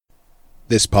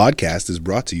This podcast is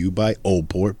brought to you by Old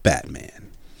Port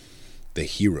Batman, the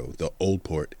hero the Old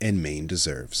Port and Maine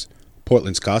deserves.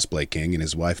 Portland's cosplay king and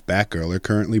his wife Batgirl are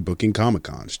currently booking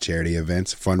Comic-Cons, charity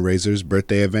events, fundraisers,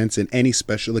 birthday events, and any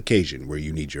special occasion where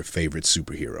you need your favorite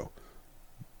superhero.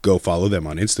 Go follow them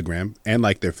on Instagram and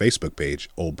like their Facebook page,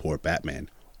 Old Port Batman,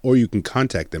 or you can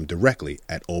contact them directly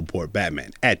at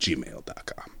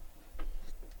oldportbatman@gmail.com.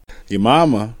 Your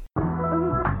mama.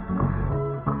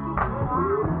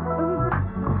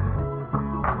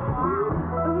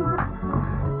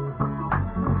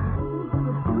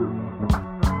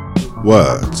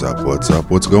 What's up,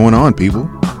 what's going on, people?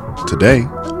 Today,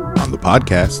 on the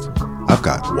podcast, I've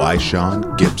got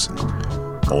Wyshawn Gibson,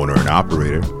 owner and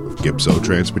operator of Gibso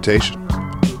Transportation.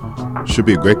 Should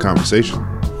be a great conversation.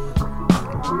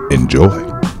 Enjoy.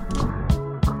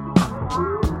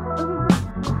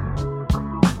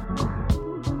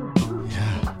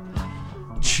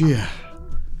 Yeah.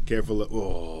 Careful.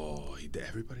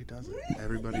 Everybody does it.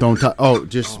 Everybody Don't does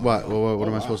it. what? What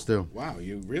am I supposed to do? Wow,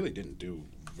 you really didn't do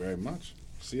very much.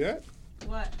 See that?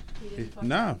 What?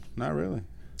 No, not really.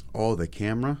 Oh, the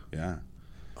camera? Yeah.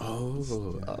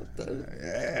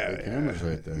 The camera's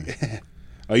right there. Yeah.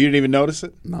 Oh, you didn't even notice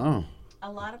it? No.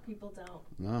 A lot of people don't.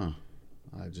 No.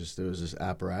 There was this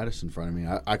apparatus in front of me.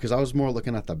 Because I was more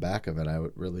looking at the back of it.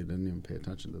 really didn't even pay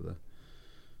attention to the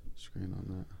screen on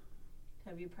that.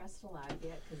 Have you pressed live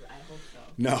yet? Because I hope so.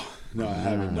 No, I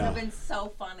haven't. It would have No. been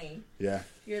so funny Yeah.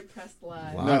 if you had pressed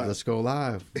live. Live, let's go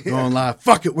live. We're going live.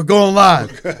 Fuck it, we're going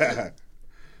live.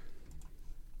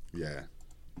 Yeah.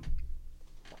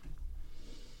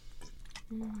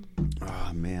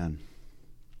 Oh, man.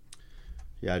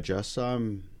 Yeah, Jess,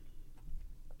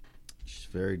 she's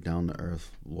a very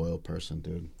down-to-earth, loyal person,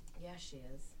 dude. Yeah, she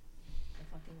is. I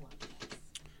fucking love it.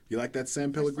 You like that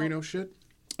San Pellegrino shit?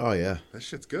 Oh, yeah. That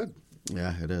shit's good.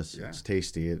 Yeah, it is. Yeah. It's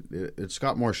tasty. It's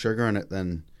got more sugar in it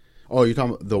than. Oh, you're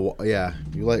talking about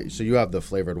you have the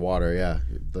flavored water. Yeah,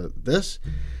 the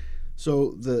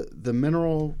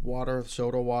mineral water,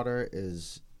 soda water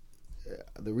is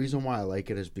the reason why I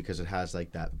like it is because it has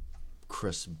like that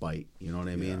crisp bite. You know what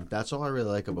I mean? Yeah. That's all I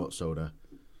really like about soda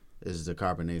is the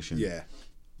carbonation. Yeah.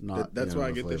 Not That's why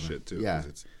I get this flavor. shit too. Yeah.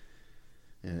 'Cause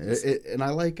And I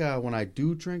like when I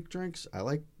do drink drinks, I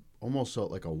like almost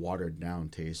like a watered down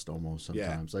taste almost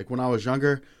sometimes. Yeah. Like when I was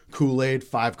younger, Kool-Aid,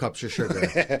 5 cups of sugar.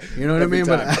 You know what Every I mean?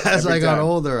 time. But as Every I got time.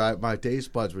 older, my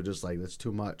taste buds were just like, that's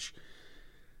too much.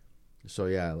 So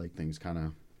yeah, I like things kind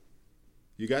of.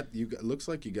 You got looks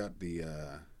like you got the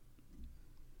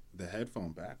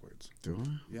headphone backwards. Do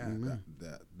I? Yeah, What do you mean?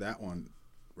 that one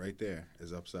right there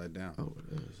is upside down. Oh, it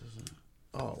is, isn't it?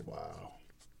 Oh, wow.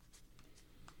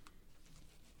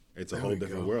 It's a There whole we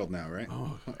different go. world now, right?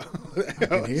 Oh,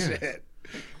 Oh, hear. shit.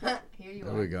 Here you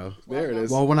there are. we go. There it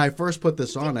is. Well, when I first put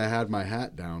this on, I had my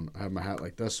hat down. I had my hat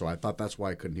like this, so I thought that's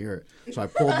why I couldn't hear it. So I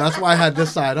pulled. That's why I had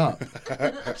this side up.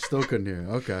 Still couldn't hear it.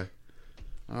 Okay.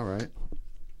 All right.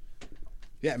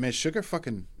 Yeah, man, sugar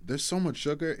fucking. There's so much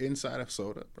sugar inside of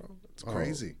soda, bro. It's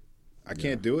crazy. I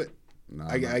can't do it. No,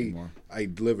 not anymore. I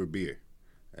deliver beer,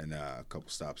 and a couple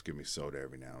stops give me soda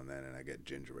every now and then, and I get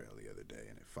ginger ale the other day,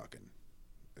 and it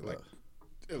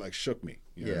like shook me.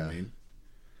 You know what I mean?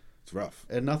 It's rough.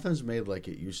 And nothing's made like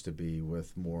it used to be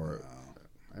with more.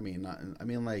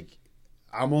 Like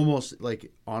I'm almost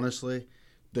like honestly,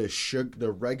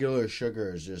 the regular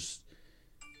sugar is just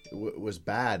was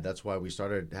bad. That's why we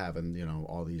started having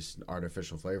all these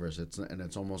artificial flavors.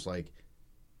 It's almost like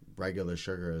regular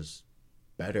sugar is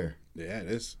better. Yeah, it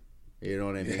is. You know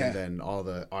what I mean? Yeah. Than all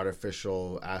the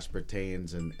artificial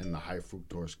aspartames and the high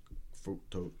fructose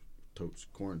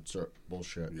corn syrup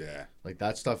bullshit. Yeah, Like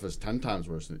that stuff is 10 times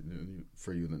worse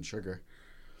for you than sugar.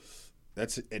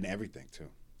 that's in everything too.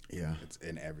 Yeah. It's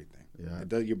in everything.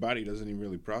 Yeah. Your body doesn't even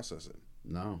really process it.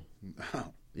 No.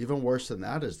 No. Even worse than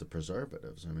that is the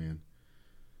preservatives. I mean,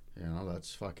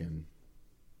 that's fucking.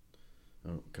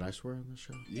 Oh, can I swear on this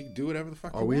show? You can do whatever the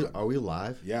fuck Are you we want. are we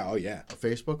live? Yeah. Oh yeah.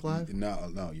 Facebook live? No,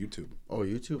 YouTube. Oh,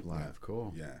 YouTube live.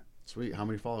 Cool. Yeah. Sweet. How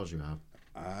many followers you have?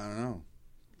 I don't know.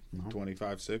 No?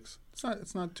 25-6.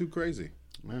 It's not too crazy.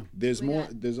 Yeah. There's We more.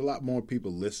 got- There's a lot more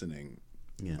people listening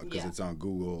Yeah. because Yeah. it's on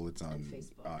Google. It's on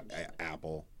Facebook and shit.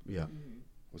 Apple. Yeah.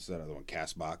 What's that other one?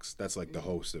 Castbox. That's like the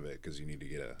host of it because you need to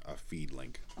get a feed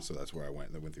link. So that's where I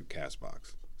went. I went through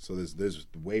Castbox. So there's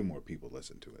way more people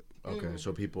listen to it. Okay.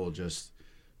 So people just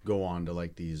go on to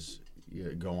like these.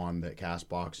 Go on that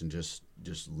Castbox and just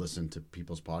listen to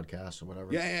people's podcasts or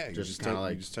whatever. Yeah. You Just type, kind of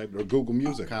like you just type or Google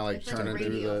Music. kind of like It's like turning through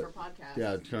radio the for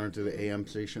podcasts. turn to the AM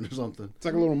station or something. It's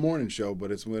like a little morning show,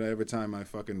 but it's whatever time I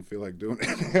fucking feel like doing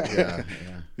it. Yeah.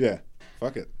 Yeah.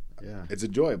 Fuck it. Yeah. It's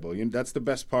enjoyable. That's the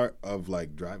best part of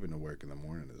like driving to work in the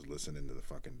morning is listening to the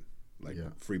fucking like Yeah.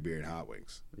 Free Beer and Hot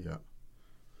Wings. Yeah.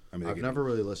 I mean, I've never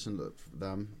really listened to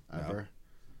them ever.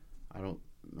 No? I don't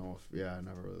know if I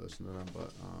never really listened to them,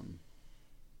 but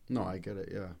no, I get it.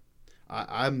 Yeah,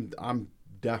 I'm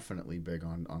definitely big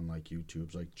on like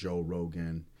YouTube's like Joe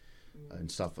Rogan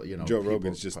and stuff. You know, Joe people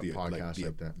Rogan's just the podcasts like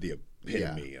like that. the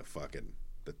epitome of fucking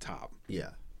the top.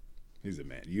 Yeah, He's a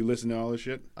man. You listen to all this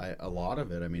shit? a lot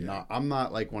of it. I mean, Yeah. I'm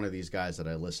not like one of these guys that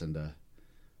I listen to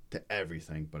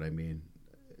everything, but I mean,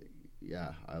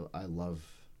 yeah, I love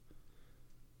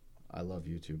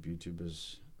YouTube. YouTube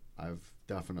is I've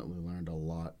definitely learned a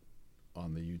lot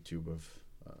on the YouTube of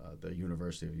the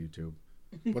University of YouTube.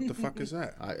 What the fuck is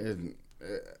that?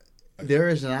 There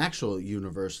is an actual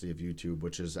University of YouTube,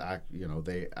 which is I've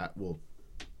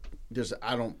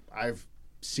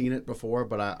seen it before,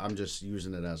 but I'm just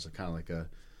using it as a kind of like a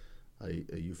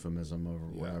euphemism or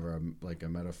whatever, like a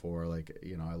metaphor. Like,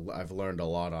 you know, I've learned a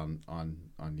lot on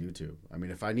YouTube. I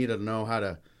mean, if I need to know how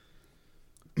to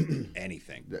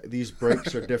Anything. these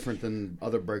brakes are different than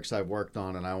other brakes I've worked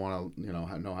on, and I want to,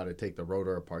 know how to take the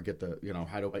rotor apart, get the,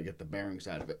 how do I get the bearings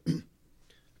out of it?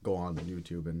 Go on to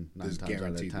YouTube, and There's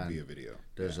guaranteed to be a video.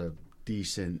 there's a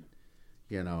decent,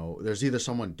 there's either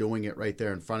someone doing it right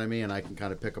there in front of me, and I can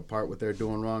kind of pick apart what they're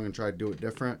doing wrong and try to do it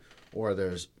different, or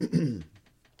there's,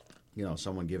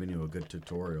 someone giving you a good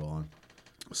tutorial on.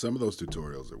 Some of those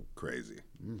tutorials are crazy.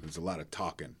 There's a lot of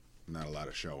talking, not a lot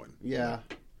of showing. Yeah,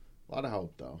 a lot of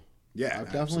help though. Yeah, I've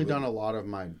definitely absolutely. done a lot of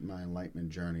my enlightenment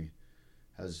journey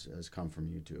has come from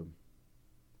YouTube.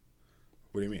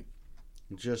 What do you mean?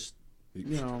 Just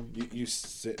You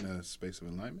sit in a space of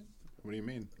enlightenment? What do you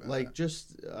mean? by like that?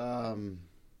 just how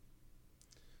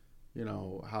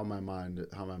my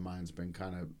mind's been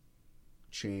kind of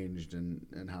changed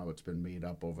and how it's been made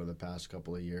up over the past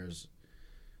couple of years.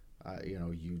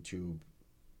 YouTube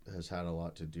has had a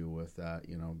lot to do with that.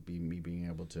 Me being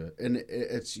able to, and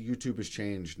it's YouTube has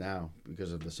changed now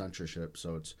because of the censorship,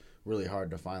 so it's really hard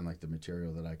to find like the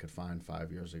material that I could find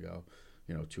 5 years ago,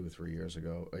 2 or 3 years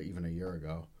ago, or even a year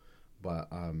ago. But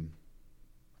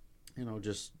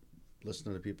just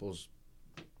listening to people's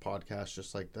podcasts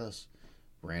just like this,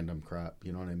 random crap,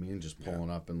 you know what I mean? Just pulling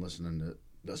up and listening to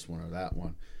this one or that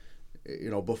one.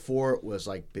 Before it was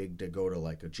like big to go to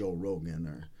like a Joe Rogan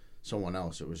or someone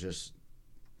else. It was just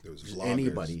There was just vloggers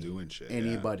anybody doing shit.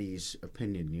 anybody's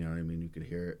opinion, you know what I mean? You could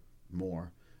hear it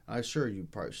more. I'm sure you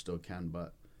probably still can,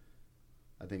 but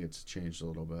I think it's changed a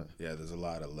little bit. Yeah, there's a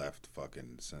lot of left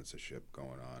fucking censorship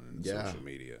going on in Yeah. social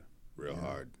media. Real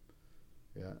hard.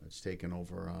 Yeah, it's taken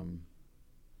over a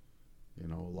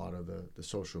lot of the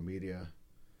social media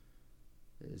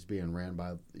is being ran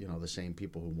by the same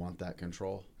people who want that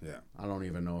control. Yeah. I don't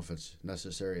even know if it's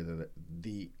necessary that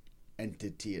the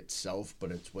entity itself,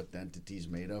 but it's what the entity's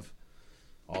made of.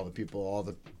 All the people, all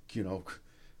the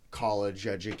college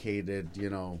educated,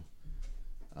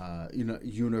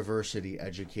 university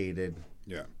educated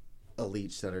Yeah.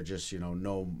 elites that are just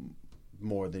know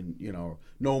more than know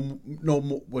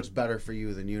what's better for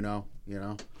you than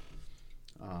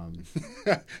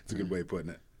It's a good way of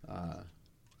putting it.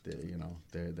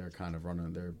 they're kind of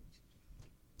running. They're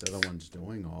the ones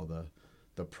doing all the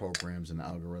programs and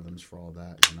algorithms for all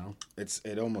that.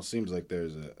 It almost seems like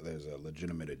there's a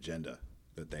legitimate agenda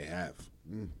that they have.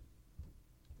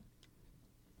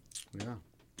 Yeah.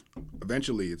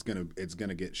 Eventually, it's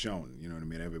gonna get shown. You know what I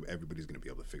mean? Everybody's gonna be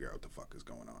able to figure out what the fuck is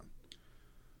going on.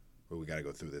 But we got to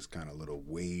go through this kind of little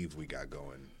wave we got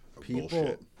going of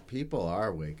bullshit. People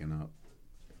are waking up.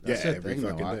 Yeah, That's the every thing,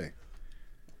 though. fucking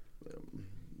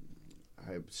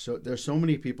day. There's so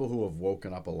many people who have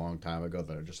woken up a long time ago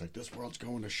that are just like, this world's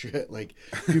going to shit. Like,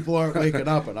 people aren't waking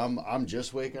up, and I'm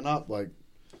just waking up. Like,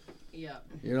 Yeah.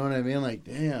 you know what I mean? Like,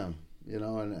 damn.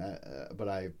 But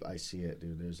I see it,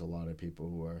 dude. There's a lot of people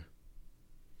who are,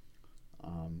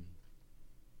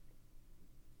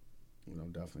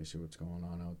 definitely see what's going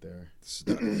on out there.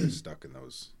 Stuck in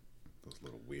those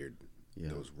little weird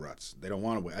those ruts. They don't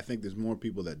want to. I think there's more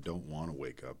people that don't want to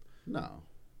wake up. No.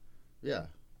 Yeah.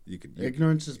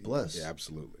 Ignorance is bliss. Yeah,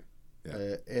 absolutely.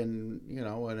 Yeah. And you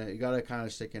got to kind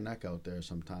of stick your neck out there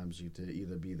sometimes. You to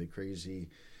either be the crazy,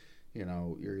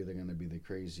 you're either going to be the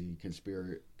crazy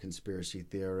conspiracy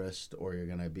theorist, or you're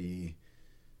going to be,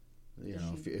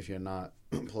 if you're not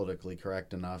politically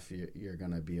correct enough, you're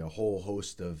going to be a whole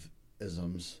host of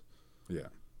isms. Yeah.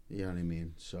 You know what I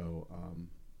mean? So,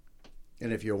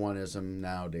 and if you're one ism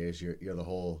nowadays, you're the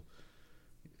whole.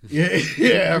 Yeah,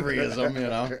 every ism,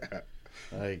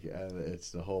 Like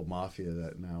it's the whole mafia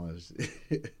that now is.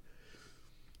 Yeah,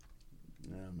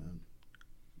 man.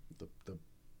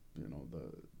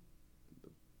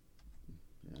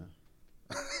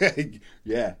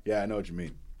 Yeah, I know what you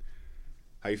mean.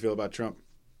 How you feel about Trump?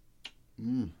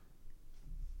 You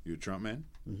a Trump man?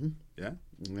 Mm-hmm. Yeah.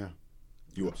 Yeah.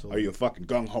 Are you a fucking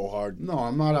gung ho hard? No,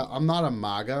 I'm not a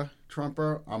MAGA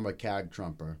Trumper. I'm a CAG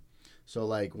Trumper. So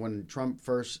like when Trump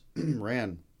first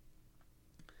ran,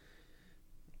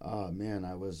 man,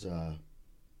 I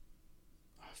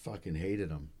fucking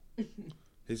hated him.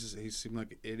 He seemed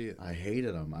like an idiot. I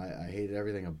hated him. I hated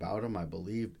everything about him. I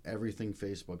believed everything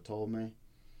Facebook told me.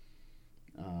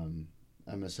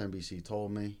 MSNBC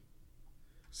told me.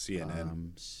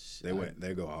 CNN.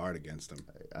 They go hard against him.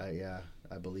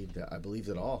 I believed it. I believed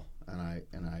it all, and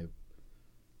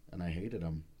I hated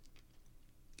him.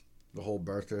 The whole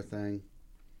birther thing.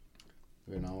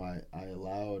 You know, I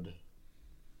allowed.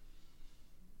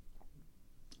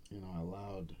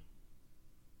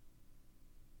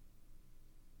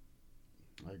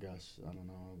 I guess I don't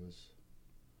know.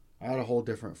 I had a whole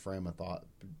different frame of thought,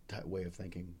 way of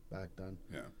thinking back then.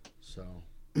 Yeah. So,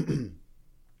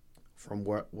 from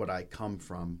what I come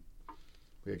from,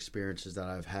 the experiences that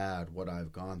I've had, what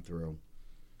I've gone through,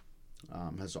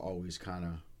 has always kind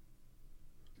of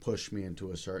pushed me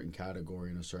into a certain category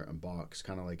in a certain box,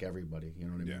 kind of like everybody. You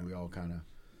know what I mean? Yeah. We all kind of,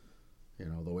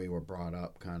 the way we're brought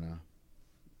up kind of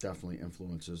definitely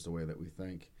influences the way that we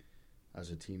think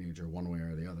as a teenager, one way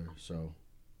or the other. So,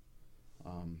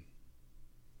 I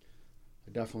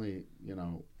definitely,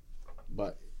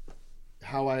 but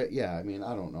how I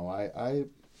don't know. I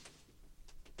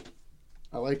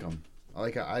like him.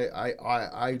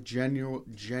 I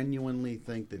genuinely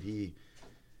think that he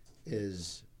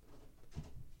is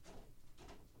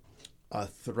a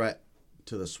threat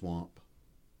to the swamp.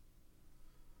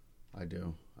 I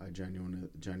do. I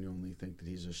genuinely think that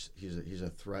he's a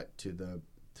threat to the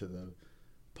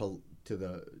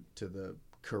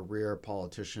career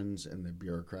politicians and the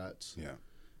bureaucrats. Yeah.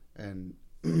 And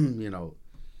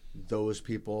those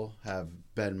people have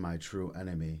been my true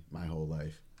enemy my whole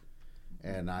life.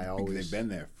 And they've been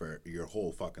there for your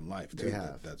whole fucking life too. They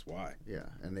have. That's why. Yeah,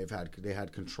 and they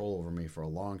had control over me for a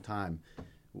long time,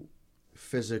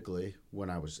 physically when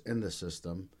I was in the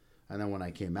system, and then when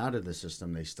I came out of the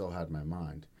system, they still had my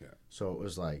mind. Yeah. So it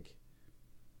was like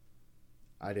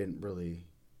I didn't really,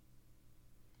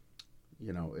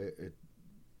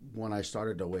 when I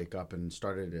started to wake up and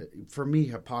started it, for me,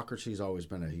 hypocrisy's always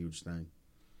been a huge thing.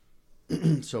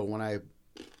 So when I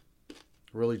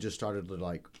really just started to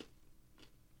like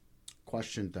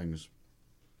question things,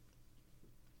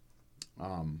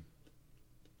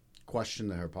 question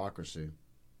the hypocrisy,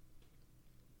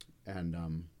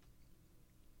 and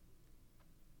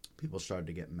people started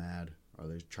to get mad, or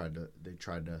they tried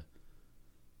to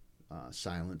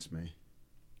silence me.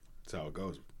 That's how it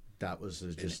goes. That was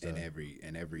just in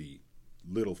every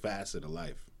little facet of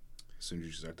life. As soon as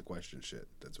you start to question shit,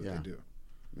 that's what they do.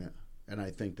 Yeah, and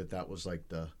I think that was like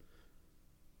the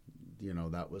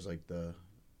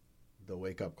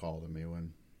wake up call to me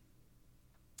when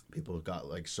people got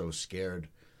like so scared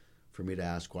for me to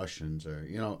ask questions, or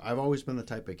I've always been the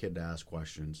type of kid to ask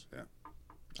questions. Yeah,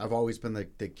 I've always been the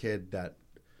kid that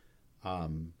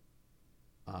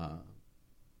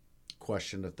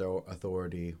questioned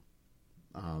authority.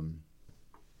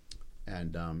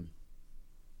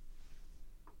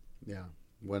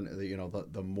 When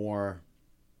the more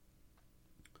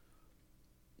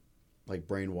like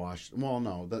brainwashed, well,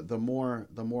 no, the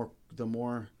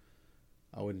more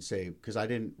I wouldn't say, because I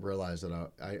didn't realize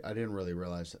that I didn't really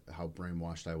realize how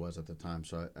brainwashed I was at the time.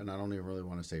 So I don't even really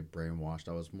want to say brainwashed.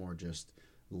 I was more just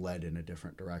led in a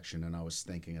different direction, and I was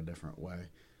thinking a different way.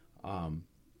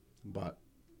 But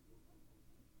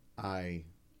I,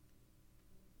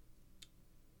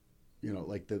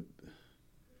 like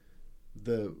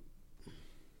the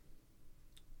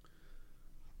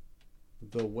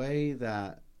way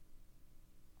that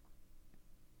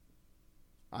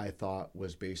I thought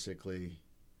was basically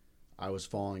I was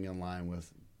falling in line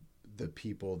with the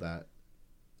people that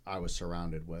I was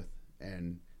surrounded with,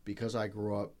 and because I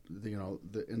grew up,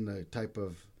 in the type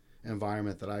of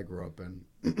environment that I grew up in,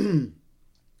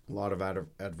 a lot of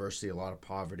adversity, a lot of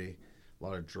poverty, a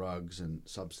lot of drugs and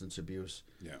substance abuse.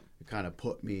 Yeah, it kind of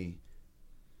put me,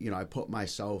 I put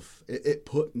myself, it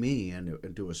put me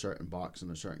into a certain box,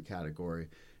 in a certain category,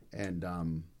 and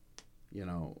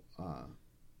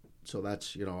so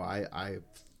that's I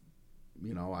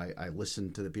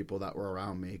listened to the people that were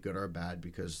around me, good or bad,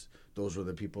 because those were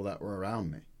the people that were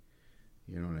around me.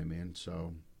 You know what I mean?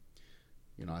 So,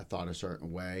 I thought a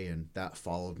certain way, and that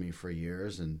followed me for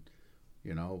years. And,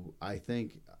 I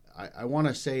think I want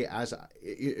to say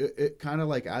it kind of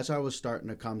like as I was starting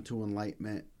to come to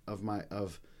enlightenment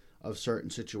of certain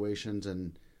situations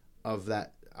and of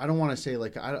that I don't want to say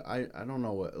like I don't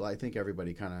know what I think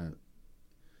everybody kind of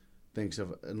thinks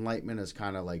of enlightenment as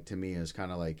kind of like, to me, is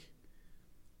kind of like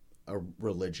a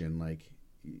religion. Like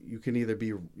you can either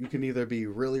be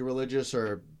really religious,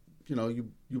 or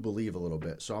you believe a little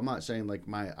bit. So I'm not saying like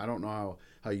I don't know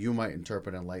how you might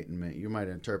interpret enlightenment. You might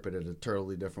interpret it a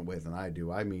totally different way than I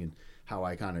do. I mean, how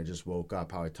I kind of just woke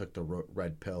up, how I took the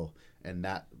red pill, and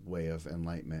that way of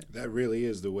enlightenment. That really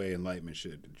is the way enlightenment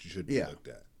should be looked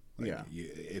at. Like, Yeah.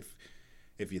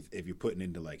 If you're putting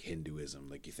into like Hinduism,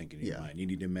 like you think in your mind, you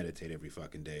need to meditate every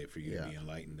fucking day for you to be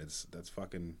enlightened. That's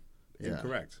fucking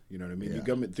incorrect. You know what I mean? Yeah. You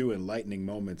go through enlightening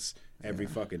moments every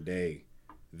fucking day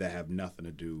that have nothing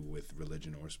to do with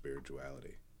religion or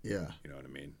spirituality. Yeah. You know what I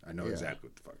mean? I know exactly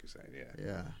what the fuck you're saying. Yeah.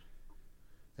 Yeah.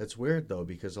 It's weird though,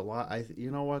 because a lot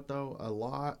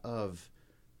of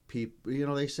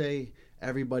people, they say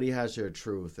everybody has their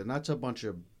truth, and that's a bunch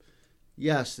of,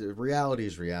 yes, reality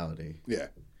is reality. Yeah.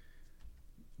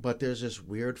 But there's this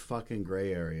weird fucking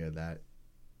gray area that,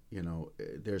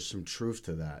 there's some truth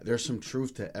to that. There's some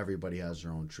truth to everybody has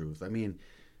their own truth. I mean,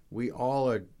 we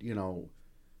all are,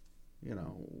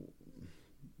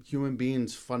 human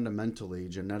beings fundamentally,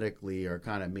 genetically, are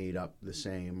kind of made up the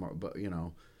same,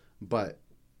 but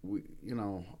we,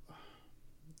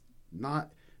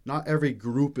 not every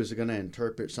group is going to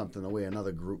interpret something the way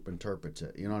another group interprets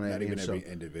it. You know what I mean? Not even every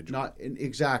individual.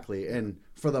 Exactly. And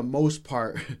for the most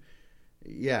part,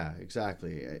 yeah,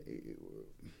 exactly.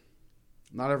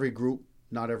 Not every group,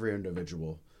 not every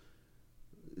individual.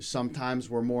 Sometimes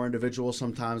we're more individual,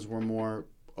 sometimes we're more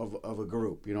of a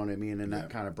group, you know what I mean? And that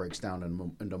kind of breaks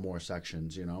down into more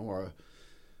sections, yeah,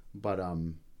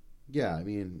 I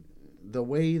mean, the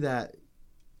way that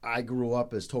I grew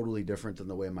up is totally different than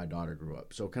the way my daughter grew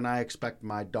up. So can I expect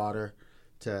my daughter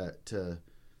to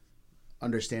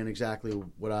understand exactly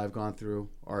what I've gone through?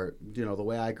 Or, the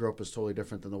way I grew up is totally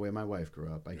different than the way my wife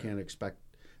grew up. I can't expect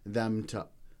them to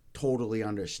totally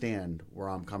understand where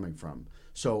I'm coming from.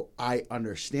 So I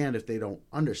understand if they don't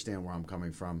understand where I'm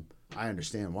coming from, I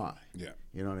understand why. Yeah.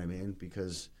 You know what I mean?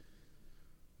 Because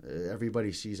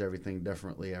everybody sees everything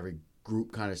differently. Every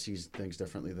group kind of sees things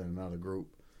differently than another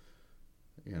group.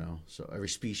 So every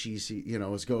species,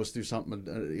 it goes through something,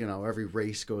 every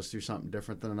race goes through something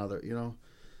different than another,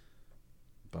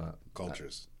 But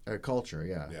cultures. A culture,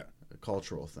 yeah. Yeah. A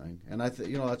cultural thing. And I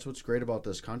that's what's great about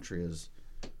this country is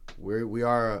we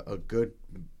are a good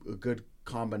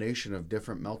combination of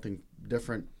different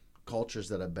cultures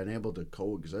that have been able to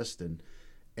coexist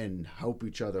and help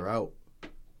each other out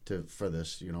for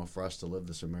this, for us to live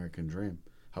this American dream,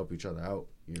 help each other out.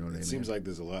 You know what I mean? It seems like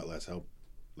there's a lot less help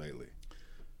lately.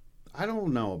 I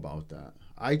don't know about that.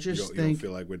 I just you think don't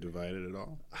feel like we're divided at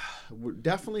all. We're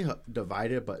definitely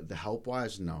divided, but the help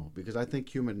wise, no, because I think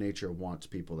human nature wants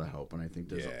people to help, and I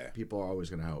think people are always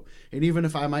going to help. And even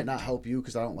if I might not help you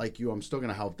because I don't like you, I'm still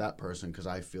going to help that person because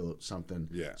I feel some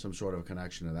sort of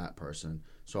connection to that person.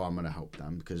 So I'm going to help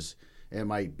them because it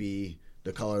might be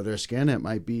the color of their skin, it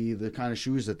might be the kind of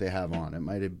shoes that they have on, it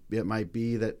might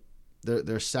be that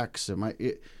their sex, it might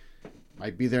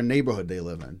be their neighborhood they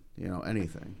live in,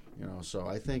 anything. So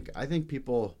I think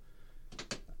people,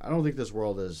 I don't think this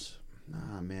world is,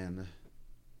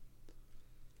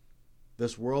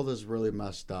 this world is really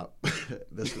messed up.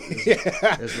 This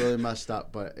is really messed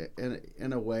up, but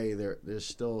in a way there's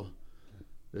still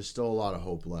a lot of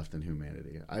hope left in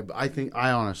humanity.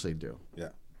 I honestly do. Yeah.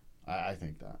 I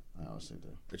think that. I honestly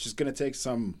do. It's just going to take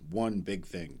one big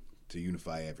thing to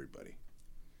unify everybody.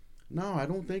 No, I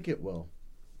don't think it will.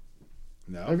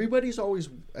 No. Everybody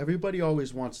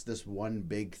always wants this one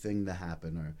big thing to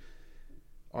happen,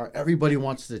 or everybody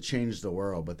wants to change the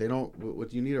world, but they don't.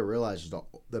 What you need to realize is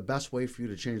the best way for you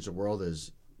to change the world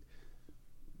is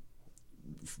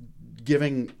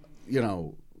giving,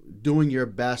 doing your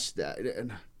best. The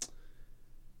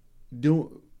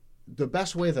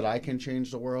best way that I can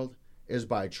change the world is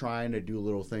by trying to do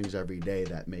little things every day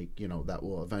that make, that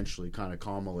will eventually kind of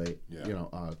culminate,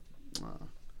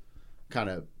 kind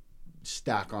of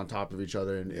stack on top of each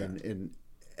other and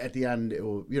at the end it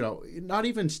will, not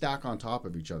even stack on top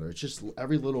of each other. It's just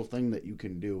every little thing that you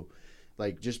can do,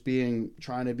 like just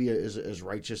trying to be as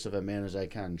righteous of a man as I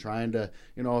can, trying to,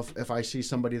 if I see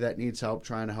somebody that needs help,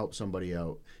 trying to help somebody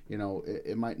out.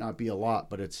 It might not be a lot,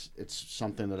 but it's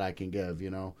something that I can give. Be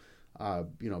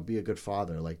a good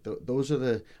father. Like those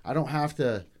are I don't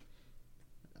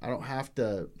have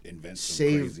to invent some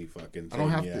save crazy fucking thing.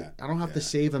 I don't have to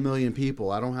save 1 million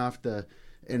people. I don't have to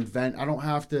invent. I don't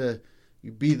have to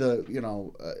be the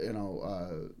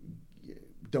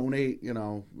donate.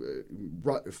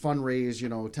 Fundraise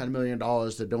 $10 million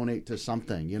to donate to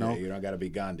something. You don't got to be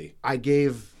Gandhi. I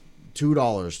gave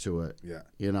 $2 to it. Yeah.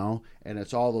 You know, and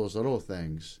it's all those little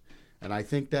things, and I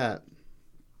think that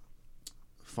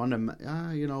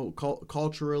you know,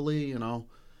 culturally, you know,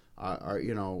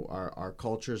 our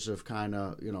cultures have kind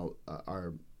of, you know,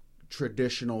 our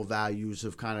traditional values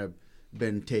have kind of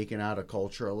been taken out of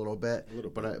culture a little bit.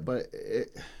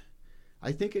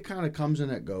 I think it kind of comes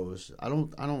and it goes.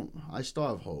 I still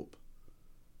have hope.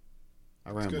 I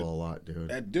ramble a lot,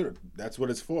 dude. Dude, that's what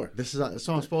it's for. That's what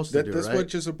I'm supposed to do, That's right?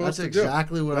 what you're supposed to do. That's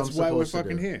exactly what I'm supposed to do. That's why we're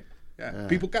fucking here. Yeah.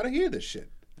 People got to hear this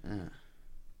shit. Yeah.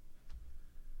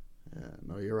 Yeah.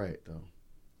 No, you're right, though.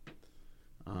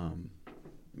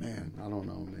 Man, I don't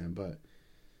know, man, but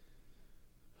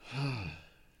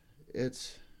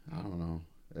it's, I don't know.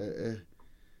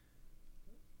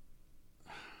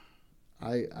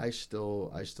 I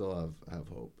still have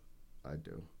hope. I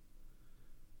do.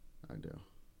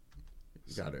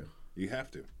 You got to. You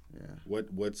have to. Yeah.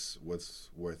 What's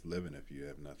worth living if you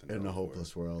have nothing In to a hope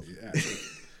hopeless world. Yeah.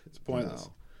 It's pointless.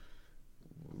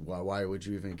 No. Why would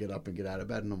you even get up and get out of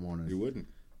bed in the morning? You wouldn't.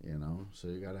 You know, so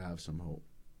you got to have some hope.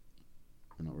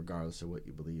 You know, regardless of what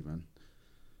you believe in.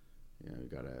 You know, you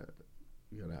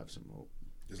gotta have some hope.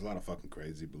 There's a lot of fucking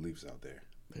crazy beliefs out there.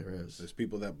 There is. There's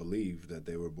people that believe that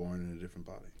they were born in a different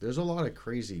body. There's a lot of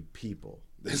crazy people.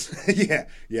 Yeah.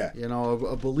 You know,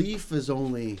 a belief is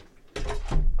only. Oh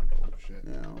shit.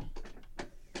 You know,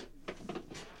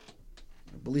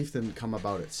 a belief didn't come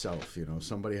about itself. You know,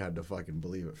 somebody had to fucking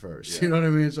believe it first. Yeah. You know what I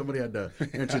mean? Somebody had to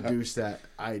introduce that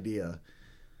idea.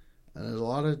 And there's a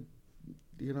lot of,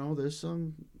 you know, there's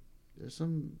some, you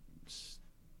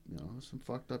know, some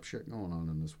fucked up shit going on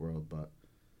in this world, but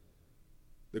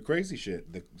the crazy shit,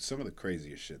 some of the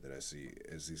craziest shit that I see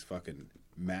is these fucking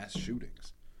mass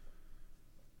shootings.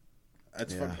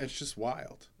 It's just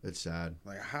wild. It's sad.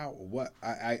 Like how, what,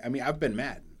 I mean, I've been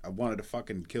mad. I wanted to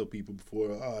fucking kill people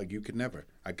before. Oh, you could never.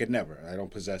 I could never. I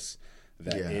don't possess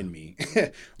that in me.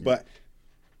 But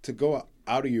to go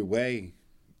out of your way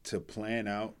to plan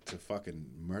out to fucking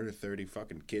murder 30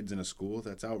 fucking kids in a school,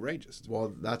 that's outrageous.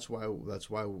 Well, that's why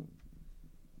you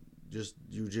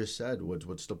just said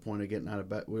what's the point of getting out of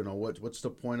bed? You know, what's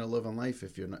the point of living life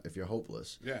if you're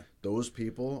hopeless? Yeah. Those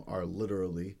people are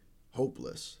literally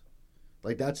hopeless.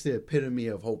 Like, that's the epitome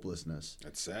of hopelessness.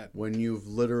 That's sad. When you've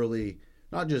literally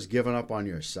not just given up on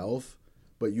yourself,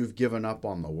 but you've given up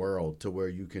on the world to where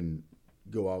you can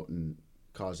go out and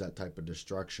cause that type of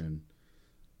destruction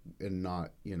and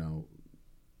not, you know,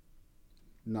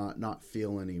 not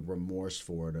feel any remorse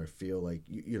for it or feel like,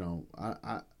 you know,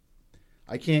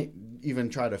 I can't even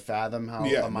try to fathom how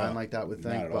a mind like that would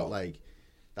think, but like,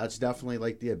 that's definitely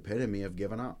like the epitome of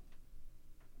giving up.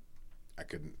 I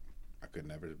could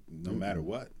never, no matter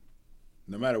what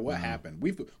happened.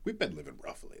 We've been living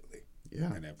rough lately.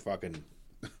 Yeah. And then fucking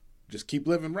just keep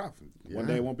living rough. One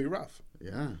day it won't be rough.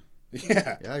 Yeah.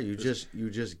 Yeah. Yeah, you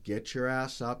just get your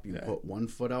ass up, you put one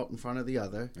foot out in front of the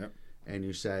other, and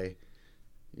you say,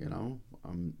 you know,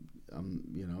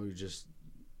 you know, you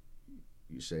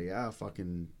say, yeah,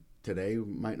 fucking today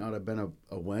might not have been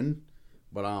a win,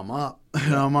 but I'm up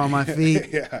and I'm on my feet.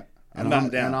 Yeah. I'm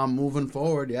not down. And I'm moving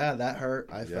forward. Yeah, that hurt.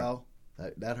 I fell.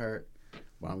 That hurt.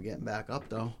 But I'm getting back up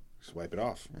though. Just wipe it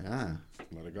off. Yeah.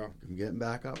 Let it go. I'm getting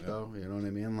back up though. You know what I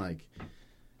mean? Like,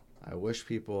 I wish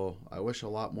a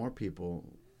lot more people,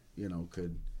 you know,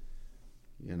 could,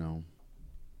 you know,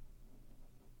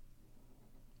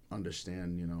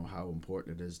 understand, you know, how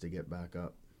important it is to get back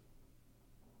up.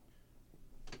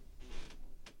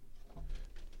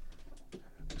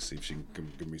 Let's see if she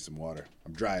can give me some water.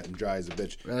 I'm dry as a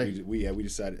bitch. Really? We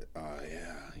decided.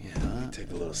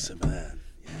 Take a little sip of that.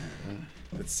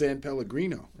 Yeah. It's San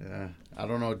Pellegrino. Yeah. I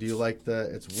don't know. Do you like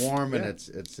it's warm and it's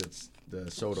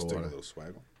the soda Just water? take a little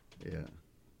swaggle. Yeah.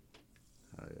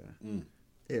 Oh yeah.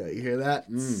 Yeah, you hear that?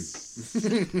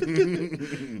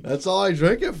 That's all I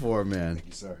drink it for, man. Thank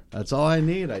you, sir. That's all I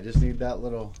need. I just need that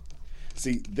little.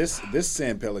 See, this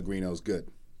San Pellegrino is good.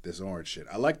 This orange shit.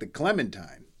 I like the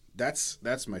Clementine.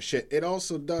 That's my shit. It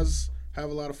also does have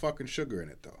a lot of fucking sugar in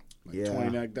it though. Like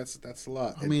 29. That's a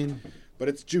lot. But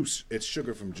it's juice. It's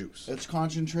sugar from juice. It's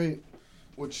concentrate,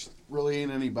 which really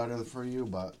ain't any better for you.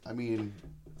 But I mean,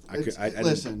 I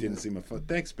listen. didn't see my phone.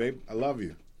 Thanks, babe. I love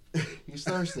you. He's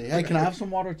thirsty. Hey, can I have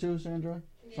some water too, Sandra?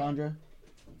 Yeah.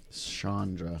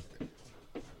 Chandra.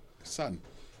 Son,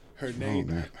 her name.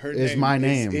 Her is name my is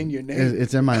name. in your name.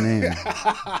 It's in my name.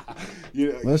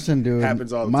 You know, Listen, dude.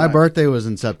 happens all the my time. birthday was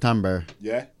in September.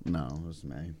 Yeah. No, it was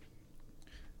May.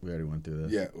 We already went through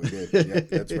this. Yeah, we did. Yeah,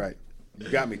 that's right. You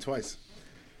got me twice.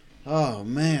 Oh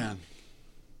man.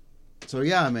 So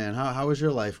yeah, man. How was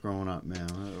your life growing up, man?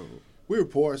 We were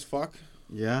poor as fuck.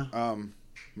 Yeah.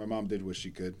 My mom did what she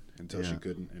could, until she Yeah.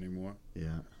 couldn't anymore.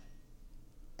 Yeah.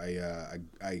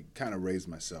 I kind of raised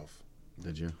myself.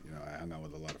 Did you? You know, I hung out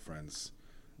with a lot of friends.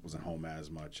 Wasn't home as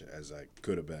much as I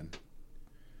could have been.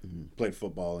 Mm-hmm. Played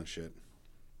football and shit.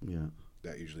 Yeah.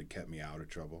 That usually kept me out of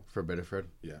trouble. For Biddeford?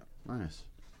 Yeah. Nice.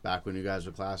 Back when you guys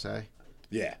were Class A?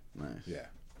 Yeah. Nice. Yeah.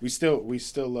 We still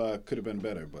could have been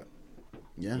better, but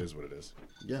Yeah. it is what it is.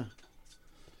 Yeah.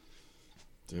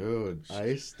 Dude,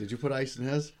 ice? Did you put ice in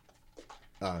his?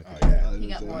 Oh, okay. Oh, yeah. I was He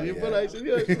got gonna say, water. you put ice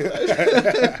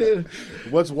in yours.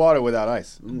 What's water without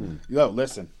ice? Mm. Yo,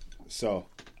 listen. So,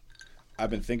 I've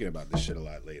been thinking about this shit a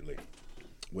lot lately.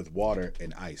 With water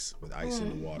and ice. With ice in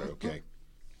the water, okay?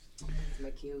 It's my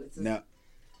cue. It's Now,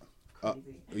 crazy.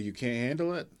 you can't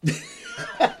handle it?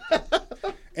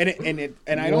 and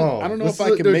I Whoa. don't know if Listen, I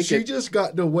can dude, make she it. just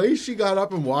got, the way she got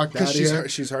up and walked out of Because here.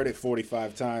 she's heard it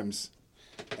 45 times,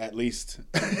 at least.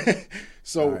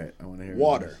 So, All right, I wanna hear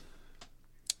water. this.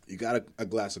 You got a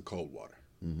glass of cold water.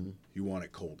 Mm-hmm. You want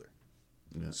it colder.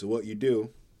 Yeah. So what you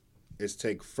do is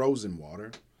take frozen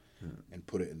water and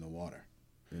put it in the water.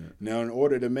 Yeah. Now, in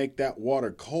order to make that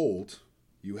water cold,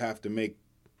 you have to make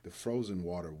the frozen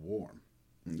water warm.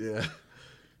 Yeah.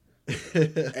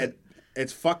 And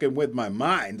it's fucking with my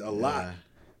mind a lot.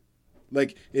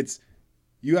 Like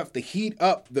you have to heat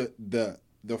up the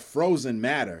frozen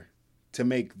matter to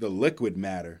make the liquid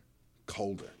matter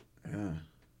colder. Yeah.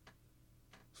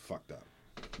 It's fucked up.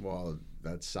 Well,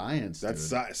 that's science. That's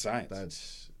dude. science.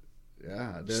 That's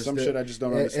yeah. Some shit I just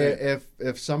don't understand.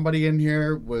 If somebody in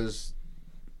here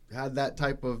had that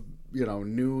type of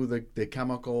knew the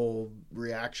chemical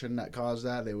reaction that caused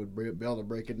that, they would be able to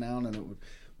break it down and it would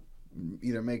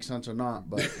either make sense or not.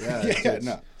 But yeah, it's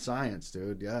no. science,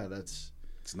 dude. Yeah, that's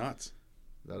nuts.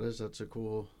 that's a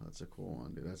cool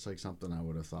one, dude. That's like something I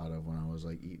would have thought of when I was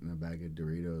like eating a bag of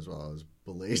Doritos while I was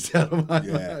blazed out of my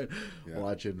mind,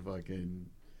 watching fucking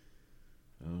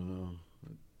I don't know,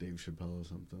 Dave Chappelle or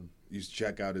something. You should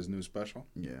check out his new special.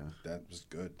 Yeah, That was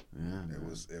good. yeah. It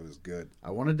was good. I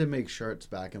wanted to make shirts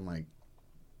back in like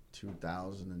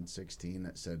 2016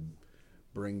 that said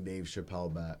 "Bring Dave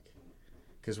Chappelle back,"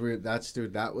 because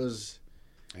that was.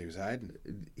 He was hiding.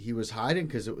 He was hiding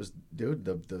because it was, dude,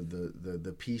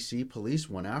 the PC police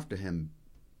went after him,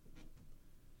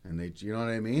 and you know what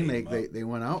I mean? They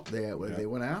went out, they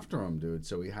went after him, dude.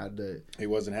 So he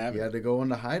wasn't having. He had to go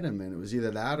into hiding, and it was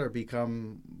either that or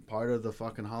become part of the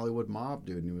fucking Hollywood mob,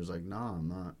 dude. And he was like, "Nah, I'm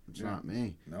not. It's not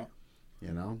me." No.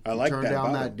 You know, I he like turned that down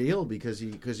about that him. deal because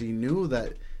he knew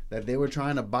that they were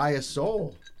trying to buy his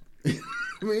soul. I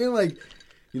mean, like,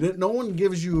 no one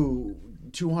gives you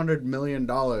 $200 million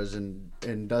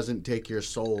and doesn't take your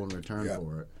soul in return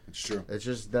for it. It's true. It's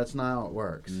just that's not how it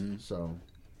works. Mm-hmm. So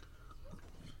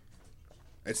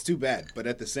It's too bad, but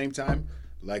at the same time,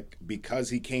 like because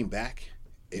he came back,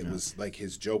 it was like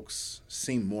his jokes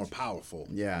seem more powerful.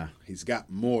 yeah, He's got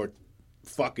more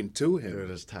fucking to him. dude,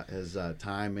 his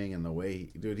timing and the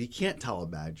way, dude, he can't tell a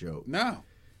bad joke. No.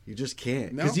 You just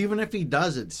can't. No. Because even if he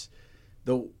does, it's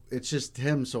just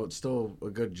him, so it's still a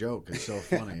good joke. It's so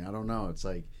funny. I don't know. It's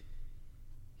like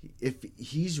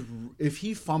if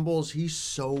he fumbles, he's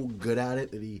so good at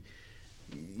it that he,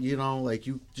 like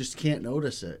you just can't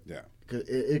notice it. Yeah.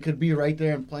 It could be right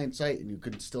there in plain sight, and you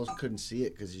couldn't see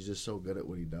it because he's just so good at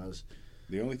what he does.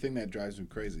 The only thing that drives me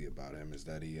crazy about him is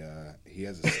that he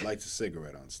lights a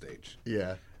cigarette on stage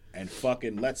Yeah. and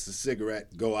fucking lets the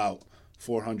cigarette go out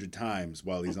 400 times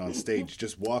while he's on stage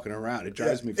just walking around. It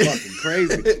drives me fucking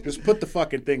crazy. Just put the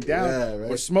fucking thing down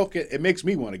or smoke it. It makes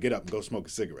me want to get up and go smoke a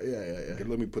cigarette. Yeah. Okay,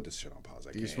 let me put this shit on pause. I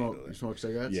You can't handle it. You smoke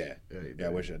cigarettes? Yeah. you Yeah, I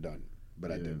do. wish I'd done.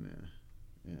 But I You didn't. didn't,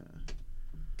 Yeah.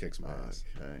 Kicks my ass.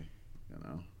 Okay.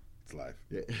 It's life.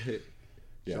 Yeah.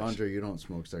 Yeah. Chandra, you don't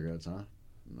smoke cigarettes, huh?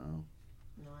 No.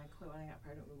 No, I quit when I got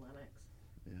pregnant with Lennox.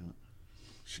 Yeah.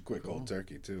 She quit cold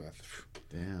turkey too.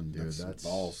 Damn, dude, Some that's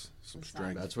balls, some That's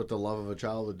strength. That's what the love of a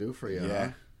child would do for you.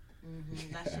 Yeah.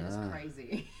 That shit is Yeah.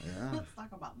 crazy. Yeah. Let's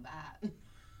talk about that.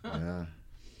 Huh? Yeah.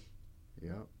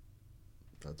 Yep.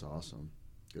 That's awesome.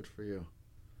 Good for you,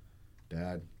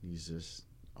 Dad. He's just.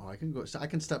 Oh, I can go. I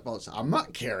can step outside. I'm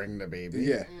not carrying the baby.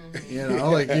 Yeah. You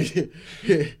know, like you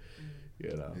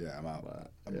know. Yeah, I'm out.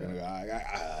 But, I'm yeah. gonna go.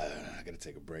 I gotta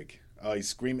take a break. Oh, he's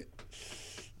screaming.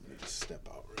 Let me just step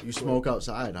out. Real You quick. smoke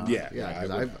outside, huh? Yeah, Yeah. I Because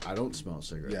would. I don't smell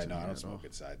cigarettes. Yeah, in no, I here don't at all. smoke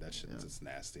inside. That shit, it's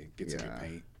nasty. Gets in your Yeah.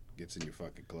 paint. Gets in your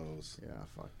fucking clothes. Yeah,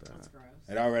 fuck That's that. gross.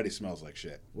 It already smells like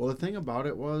shit. Well, the thing about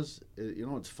it was, you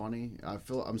know what's funny? I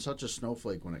feel I'm such a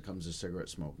snowflake when it comes to cigarette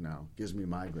smoke now. Gives me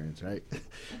migraines, right?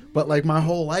 But like my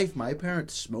whole life, my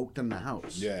parents smoked in the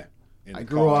house. Yeah. In I the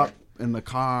grew car. up in the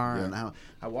car Yeah. and how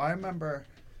I remember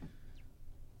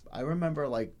I remember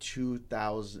like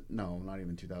 2000. No, not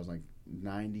even 2000. Like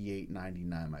 98,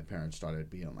 99. My parents started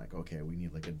being like, okay, we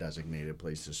need like a designated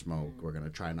place to smoke. We're gonna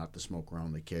try not to smoke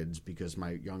around the kids because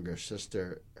my younger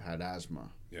sister had asthma.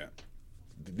 Yeah.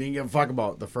 Didn't give a fuck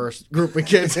about the first group of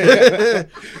kids.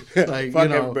 Like,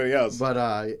 Fuck everybody else. But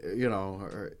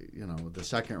the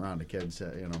second round of kids,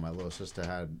 my little sister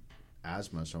had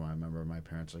asthma, so I remember my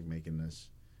parents like making this.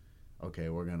 Okay,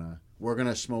 we're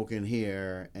gonna smoke in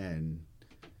here, and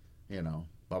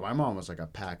but my mom was like a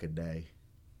pack a day,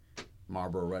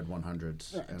 Marlboro Red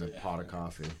 100s, and a pot of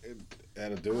coffee.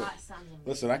 That'll do it. That sounds amazing.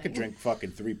 Listen, I could drink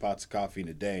fucking 3 pots of coffee in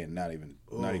a day and not even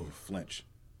flinch.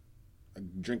 I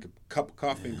drink a cup of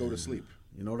coffee and go to sleep.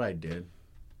 You know what I did?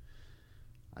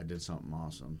 I did something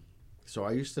awesome. So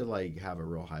I used to like have a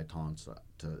real high tolerance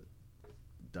to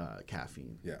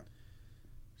caffeine. Yeah.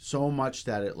 So much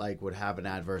that it like would have an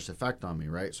adverse effect on me,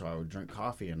 right? So I would drink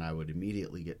coffee and I would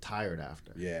immediately get tired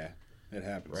after. Yeah, it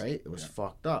happens. Right? It was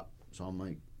fucked up. So I'm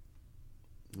like,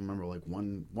 I remember like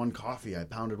one coffee. I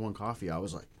pounded one coffee. I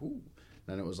was like, ooh.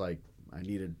 Then it was like I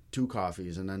needed 2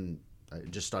 coffees, and then it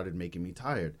just started making me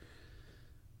tired.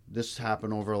 This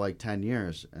happened over like 10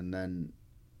 years, and then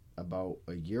about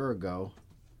a year ago,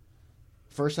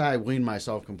 first I weaned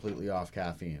myself completely off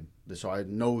caffeine. So I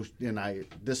know, and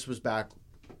this was back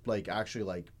like actually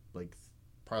like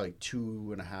probably like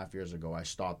 2.5 years ago. I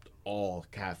stopped all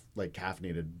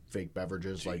caffeinated fake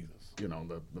beverages, Jesus. like the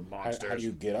monsters. How do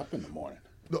you get up in the morning?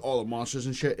 All the monsters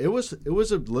and shit. It was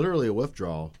literally a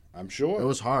withdrawal. I'm sure. It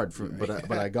was hard,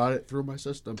 but I got it through my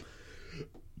system.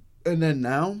 And then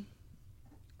now,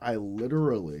 I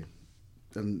literally,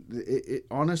 and it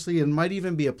honestly, it might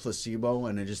even be a placebo,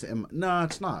 and it's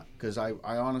not, because I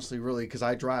honestly really, because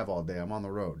I drive all day, I'm on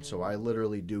the road, so I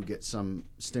literally do get some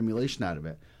stimulation out of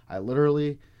it. I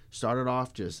literally started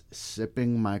off just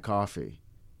sipping my coffee,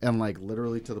 and like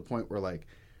literally to the point where like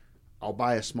I'll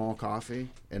buy a small coffee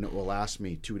and it will last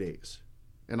me 2 days,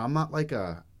 and I'm not like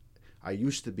I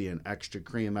used to be an extra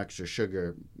cream, extra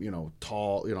sugar,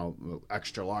 tall,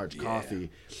 extra large coffee,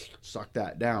 suck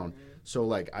that down. So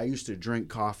like I used to drink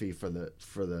coffee for the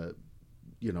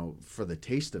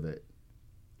taste of it.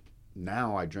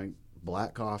 Now I drink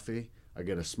black coffee. I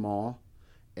get a small,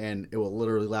 and it will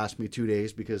literally last me 2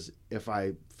 days, because if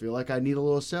I feel like I need a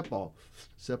little sip, I'll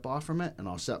sip off from it and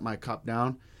I'll set my cup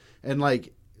down, and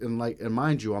mind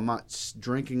you, I'm not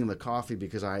drinking the coffee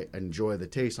because I enjoy the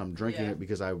taste. I'm drinking it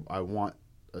because I want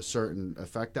a certain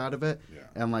effect out of it. Yeah.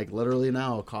 And like literally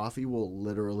now, a coffee will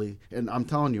literally, and I'm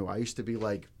telling you, I used to be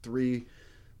like 3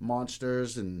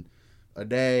 monsters and a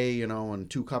day, and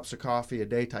 2 cups of coffee a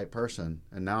day type person.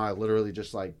 And now I literally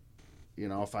just like,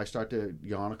 if I start to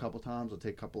yawn a couple times, I'll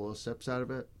take a couple of sips out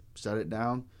of it, set it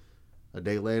down. A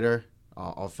day later,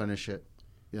 I'll finish it.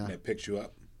 Yeah. And it picks you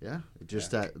up. Yeah,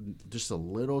 just a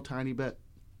little tiny bit,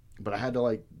 but I had to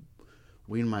like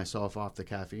wean myself off the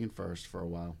caffeine first for a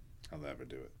while. I'll never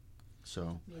do it.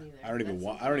 So I don't even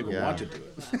want to do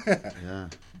it. Yeah.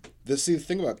 The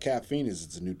thing about caffeine is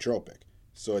it's a nootropic,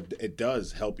 so it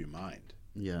does help your mind.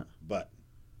 Yeah. But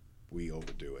we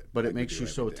overdo it. But it makes you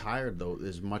so tired though.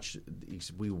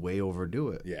 We way overdo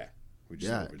it. Yeah. We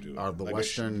just overdo it. The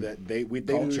Western they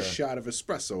do a shot of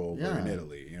espresso over in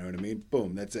Italy. You know what I mean?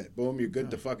 Boom, that's it. Boom, you're good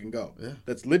to fucking go. Yeah.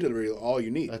 That's literally all you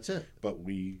need. That's it. But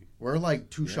we're like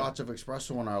 2 shots of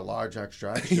espresso on our large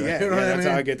extra. That's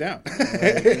how I get down.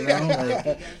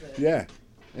 Yeah.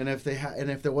 And if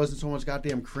there wasn't so much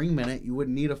goddamn cream in it, you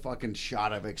wouldn't need a fucking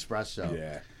shot of espresso.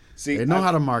 Yeah. See, they know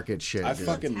how to market shit. I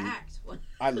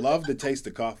love the taste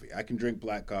of coffee. I can drink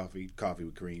black coffee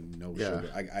with cream, no sugar.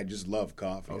 I just love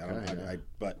coffee. Okay,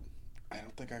 but I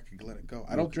don't think I could let it go.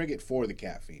 I don't drink it for the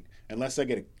caffeine, unless I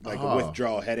get a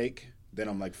withdrawal headache. Then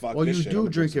I'm like, fuck. Well, this you shit. do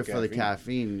drink it for the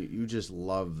caffeine. You just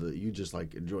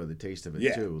like enjoy the taste of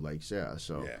it too. Like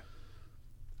so. Yeah.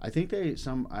 I think I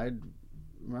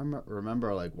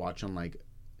remember like watching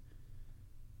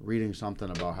reading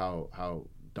something about how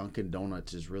Dunkin'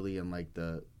 Donuts is really in like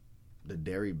the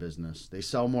dairy business. They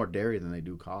sell more dairy than they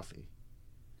do coffee.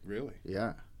 Really?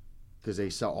 Yeah, because they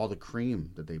sell all the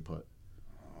cream that they put.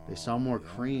 They sell more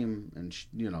cream, and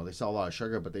they sell a lot of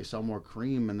sugar, but they sell more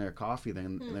cream in their coffee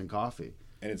than coffee.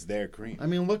 And it's their cream. I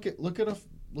mean, look at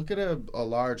a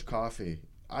large coffee.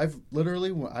 I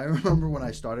remember when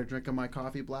I started drinking my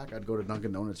coffee black, I'd go to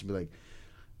Dunkin' Donuts and be like,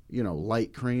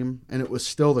 light cream, and it was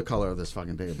still the color of this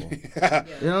fucking table.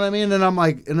 You know what I mean? And I'm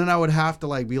like, and then I would have to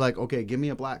like be like, okay, give me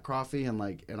a black coffee, and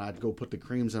I'd go put the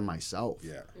creams in myself.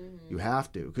 Yeah. You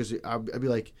have to, because I'd be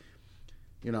like,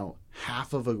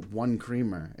 half of one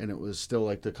creamer, and it was still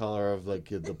like the color of like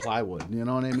the plywood. You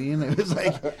know what I mean? It was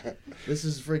like, this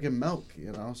is freaking milk.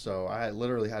 So I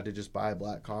literally had to just buy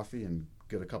black coffee and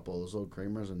get a couple of those little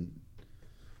creamers and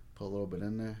put a little bit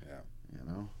in there.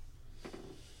 Yeah.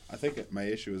 I think my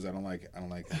issue is I don't like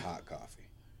hot coffee.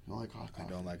 You don't like hot coffee? I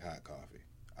don't like hot coffee.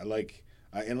 I like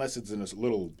unless it's in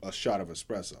a shot of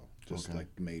espresso, just like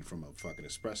made from a fucking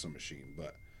espresso machine.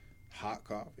 But hot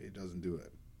coffee, it doesn't do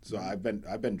it. So I've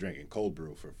been drinking cold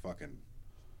brew for fucking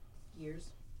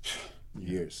Years.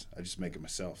 years. I just make it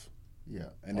myself. Yeah.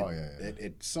 And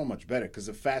it's so much better because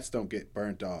the fats don't get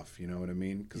burnt off. You know what I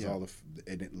mean? Because all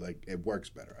it works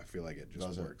better. I feel like it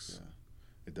just works. Yeah.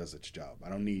 It does its job. I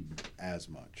don't need as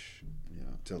much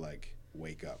to like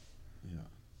wake up. Yeah.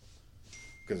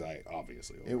 Because I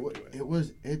obviously overdo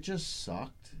it. It just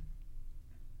sucked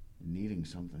needing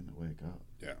something to wake up.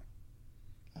 Yeah.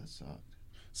 That sucked.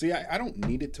 See, I don't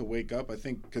need it to wake up. I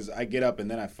think because I get up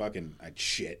and then I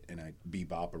shit and I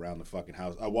bebop around the fucking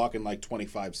house. I walk in like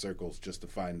 25 circles just to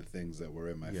find the things that were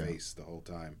in my face the whole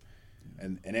time. Yeah.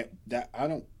 And I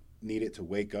don't need it to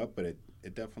wake up, but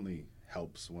it definitely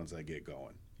helps once I get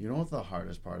going. You know what the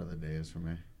hardest part of the day is for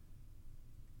me?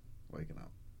 Waking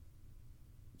up.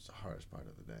 It's the hardest part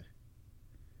of the day.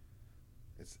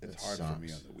 It's hard for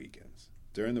me on the weekends.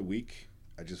 During the week,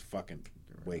 I just fucking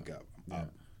wake up. I'm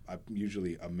up. I'm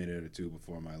usually a minute or two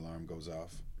before my alarm goes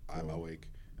off. I'm awake.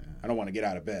 Yeah. I don't want to get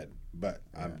out of bed, but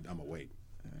I'm awake.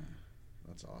 Yeah.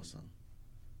 That's awesome.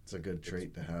 It's a good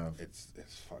trait to have. It's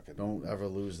fucking. Don't ever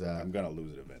lose that. I'm gonna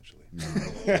lose it eventually. No.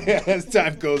 As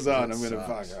time goes on, I'm gonna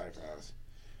fuck.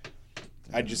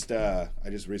 I just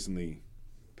recently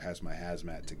passed my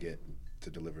hazmat to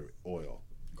deliver oil.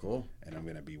 Cool. And I'm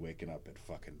gonna be waking up at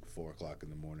fucking 4 o'clock in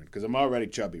the morning because I'm already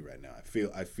chubby right now.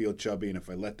 I feel chubby, and if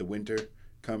I let the winter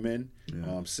come in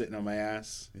while I'm sitting on my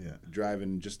ass,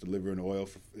 driving, just delivering oil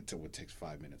it takes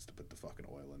 5 minutes to put the fucking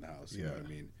oil in the house. You know what I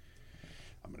mean?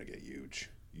 I'm gonna get huge.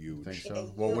 Think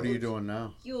so? Well, what are you doing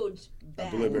now? Huge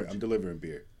bag. I'm delivering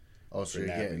beer. Oh, so you're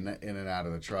getting in and out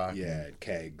of the truck? Yeah,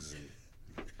 kegs.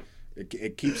 And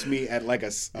it keeps me at like a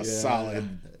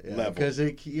solid level. Because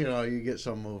you get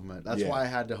some movement. That's why I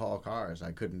had to haul cars.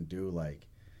 I couldn't do like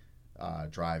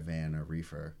dry van or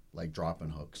reefer, like dropping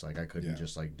hooks. Like I couldn't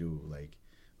just like do like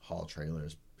haul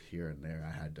trailers here and there.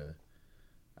 I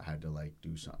had to like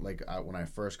do something. Like when I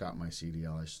first got my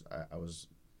CDL, I was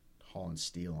hauling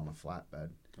steel on a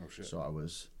flatbed. Oh shit! So I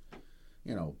was,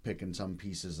 picking some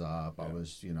pieces up. Yeah. I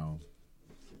was,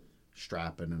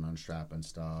 strapping and unstrapping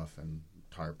stuff and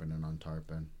tarping and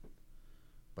untarping.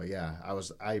 But yeah,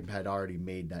 I had already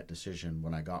made that decision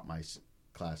when I got my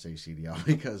Class A CDL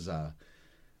because,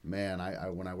 man,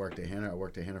 when I worked at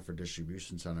Hannaford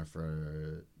Distribution Center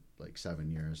for like 7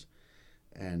 years,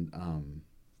 and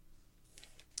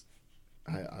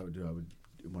I would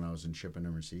when I was in shipping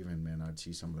and receiving, man, I'd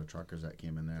see some of the truckers that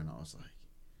came in there, and I was like,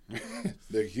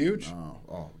 they're huge.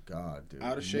 Oh God, dude,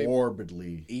 out of shape,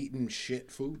 morbidly eating shit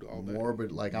food all day.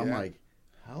 Morbid, like I'm like,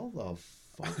 how the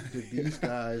fuck did these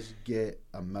guys get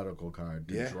a medical card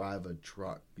to drive a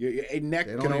truck? Your neck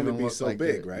can only be so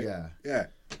big, right? Yeah.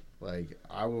 Like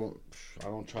I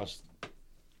don't trust.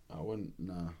 I wouldn't.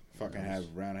 Nah. Fucking have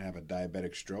a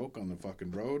diabetic stroke on the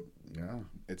fucking road. Yeah.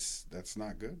 That's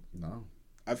not good. No.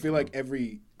 I feel like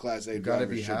every Class A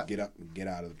driver should get up and get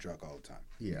out of the truck all the time.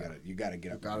 Yeah. You gotta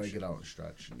get up. You gotta get out and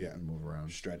stretch and move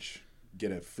around. Stretch.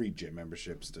 Get a free gym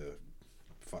memberships to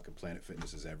fucking Planet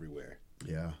Fitnesses everywhere.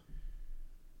 Yeah.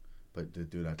 But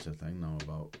dude, that's the thing though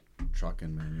about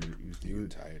trucking, man. You're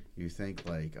tired. You think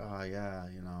like, oh yeah,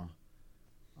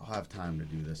 I'll have time to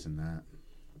do this and that.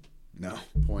 No.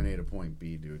 Point A to point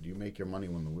B, dude. You make your money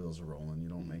when the wheels are rolling. You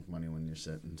don't make money when you're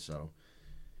sitting. So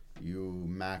you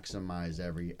maximize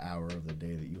every hour of the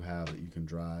day that you have that you can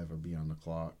drive or be on the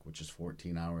clock, which is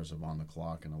 14 hours of on the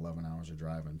clock and 11 hours of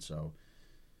driving. So,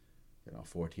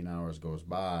 14 hours goes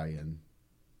by, and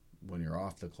when you're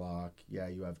off the clock,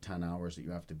 you have 10 hours that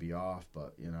you have to be off.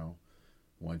 But,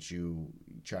 once you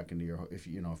check into if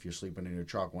you're sleeping in your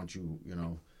truck, once you,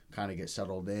 kind of get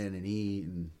settled in and eat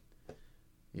and,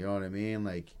 you know what I mean?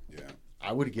 Like,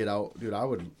 I would get out, dude. I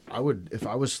would if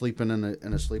I was sleeping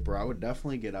in a sleeper, I would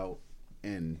definitely get out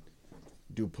and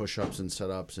do push-ups and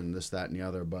sit-ups and this, that, and the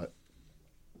other. But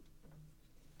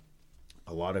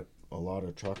a lot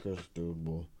of truckers, dude,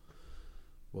 will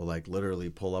like literally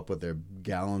pull up with their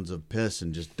gallons of piss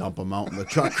and just dump them out in the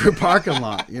truck parking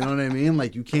lot. You know what I mean?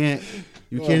 Like you can't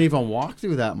even walk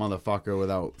through that motherfucker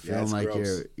without feeling like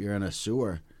gross. You're in a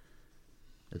sewer.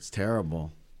 It's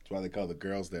terrible. That's why they call the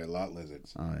girls there lot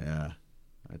lizards. Oh yeah,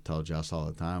 I tell Jess all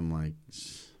the time, like,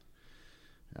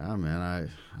 Yeah, man,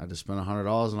 I had to spend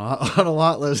 $100 on a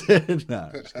lot list.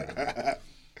 Nah, just kidding.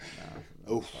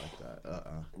 Oof. Like that.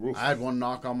 Oof. I had one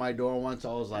knock on my door once.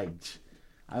 I was like,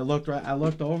 I looked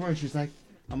over, and she's like,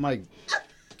 I'm like,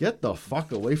 get the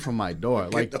fuck away from my door.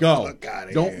 Like, the go. fuck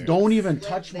outta here. Don't even Live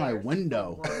touch my there.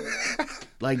 window.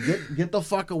 Like, get the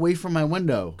fuck away from my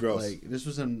window. Gross. Like, this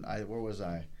was where was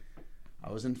I?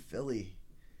 I was in Philly,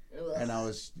 Ugh. and I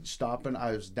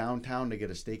was downtown to get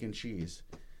a steak and cheese.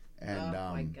 And,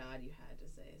 oh my God, you had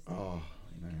to say. oh,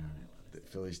 man. The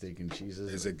Philly steak and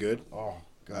cheeses. Is it good? Oh,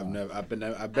 God. I've been to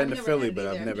never Philly, had it but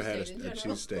I've either. never I'm had just saying in a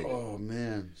general. cheesesteak. Oh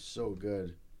man, so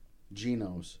good.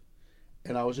 Geno's.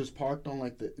 And I was just parked on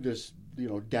like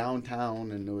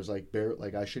downtown, and it was like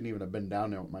I shouldn't even have been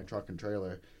down there with my truck and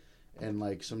trailer. And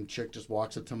like some chick just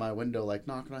walks up to my window like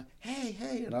knocking on,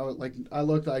 hey, and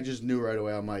I just knew right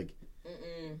away. I'm like,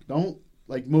 don't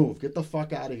like move, get the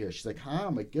fuck out of here. She's like, huh?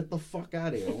 I'm like, get the fuck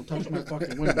out of here. Don't touch my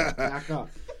fucking window. Back up.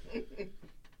 You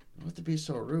don't have to be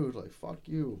so rude. Like, fuck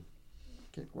you.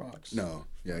 Kick rocks. No,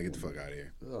 yeah, get the fuck out of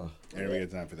here. Ugh. I never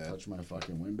get time for that. Touch my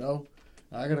fucking window.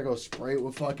 I gotta go spray it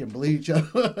with fucking bleach.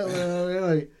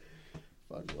 Like,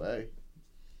 fuck away.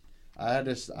 I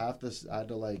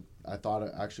thought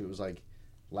it was like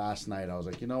last night. I was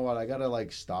like, you know what? I gotta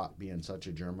like stop being such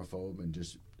a germaphobe and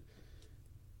just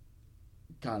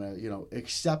kind of,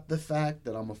 accept the fact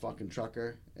that I'm a fucking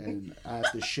trucker and I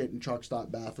have to shit in truck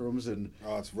stop bathrooms and,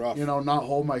 Oh, it's rough. not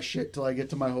hold my shit till I get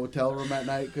to my hotel room at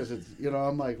night because it's,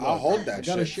 I'm like, I'll look, hold that I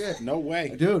gotta shit. shit. No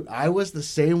way. Dude, I was the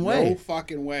same way. No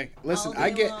fucking way. Listen,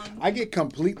 All day long. I get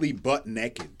completely butt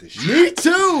naked to shit. Me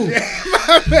too.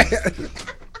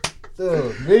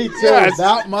 Dude, me too. Yes.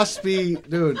 That must be,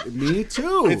 dude. Me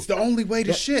too. It's the only way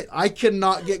to shit. I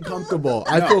cannot get comfortable.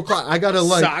 I feel I gotta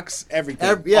like Socks,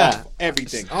 everything. yeah. Off,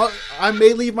 everything. I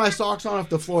may leave my socks on if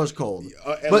the floor is cold.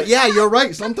 But yeah, you're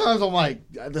right. Sometimes I'm like,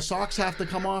 the socks have to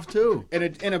come off too.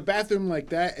 In a bathroom like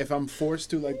that, if I'm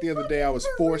forced to, like the other day I was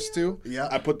forced to, Yeah.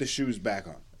 I put the shoes back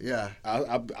on. Yeah,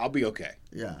 I'll be okay.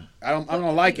 yeah. I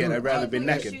don't like it. I'd rather You be put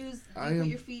your naked. shoes- I you am- put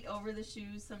your feet over the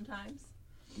shoes sometimes.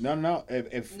 No.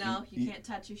 If No, you can't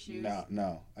touch your shoes. No.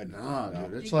 Nah,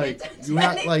 dude. It's You like can't touch you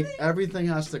have like anything. everything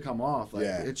has to come off. Like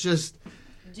Yeah. it's just, Do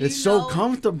it's you so know-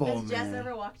 comfortable, Has Jess man.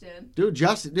 ever walked in? Dude,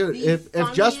 The if Jess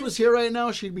funniest- was here right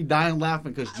now, she'd be dying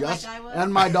laughing because Like Jess I was.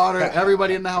 and my daughter,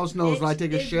 everybody in the house knows when I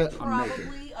take a It's shit, I'm naked.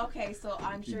 probably okay. So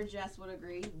I'm sure Jess would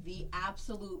agree. The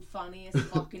absolute funniest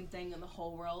fucking thing in the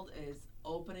whole world is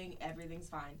opening. Everything's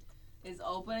fine. Is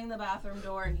opening the bathroom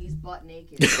door and he's butt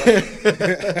naked.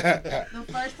 The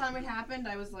first time it happened,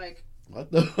 I was like,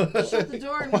 What the? shut the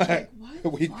door and was like, what the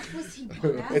We- fuck was he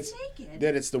butt ass naked?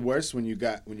 Then it's the worst when you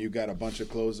got a bunch of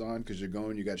clothes on because you're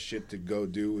going. You got shit to go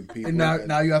do with people. And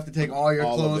now you have to take all your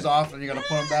All of clothes it. off and you gotta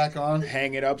put them back on.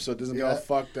 hang it up so it doesn't get all Yeah.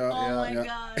 fucked up. Oh my yeah.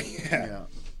 god. Yeah.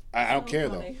 I don't So care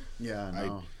funny. Yeah,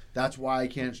 no. That's why I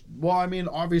can't. Well, I mean,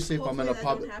 obviously, if I'm in a Hopefully that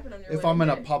public, don't happen on your if I'm in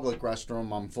a wedding day. public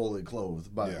restroom, I'm fully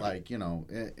clothed. But Yeah. like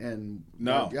and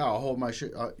No. yeah, I'll hold my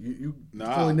shit. You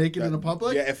Nah, fully naked that- in the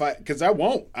public? Yeah, because I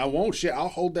won't shit. I'll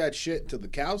hold that shit till the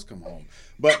cows come home.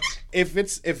 But if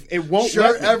it won't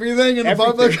Shirt, let me- everything in the everything,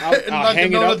 public. I'll, and I'll not hang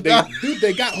it to up. notice that. Dude,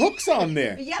 they got hooks on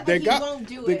there. Yeah, but they he got won't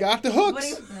do they it. got the But hooks.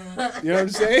 he- You know what I'm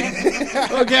saying?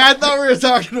 Okay, I thought we were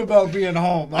talking about being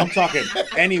home. I'm talking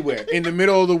anywhere in the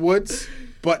middle of the woods,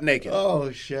 butt naked.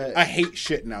 Oh shit. I hate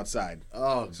shitting outside.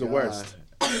 Oh, It's the God. worst.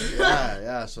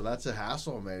 Yeah. So that's a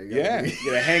hassle, man. You gotta Yeah, be- you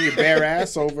gotta hang your bare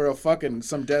ass over a fucking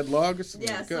some dead log or something.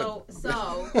 Yeah, Good. so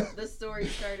the story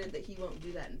started that he won't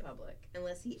do that in public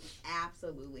unless he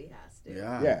absolutely has to.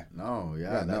 Yeah. Yeah. No.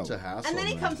 Yeah. Yeah, That's no. a hassle. And then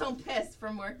he man. comes home pissed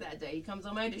from work that day. He comes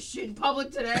home, I had to shit in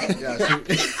public today. Yeah. So,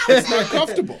 It's not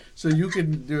comfortable. so you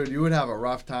can, dude. You would have a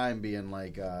rough time being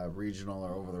like regional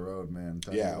or over the road, man.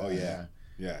 Tell you Yeah. that, Oh yeah.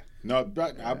 Yeah. No,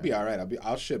 but I'll be all right.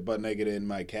 I'll shit butt naked in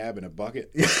my cab in a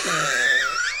bucket.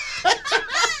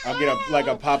 I'll get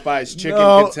a Popeye's chicken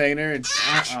No. container and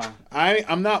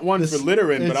I'm not one for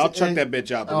littering, but I'll chuck that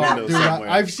bitch out the Oh, window dude, somewhere.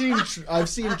 I've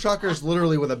seen truckers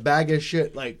literally with a bag of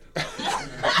shit like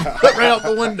right out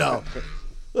the window.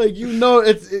 Like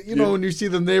when you see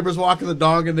the neighbors walking the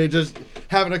dog and they just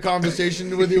having a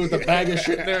conversation with you with a bag of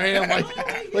shit in their hand,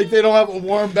 like they don't have a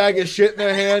warm bag of shit in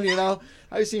their hand, you know.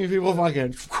 I've seen people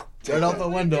fucking right out the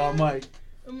window. I'm like,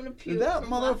 I'm gonna puke. did that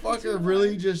from laughing too motherfucker really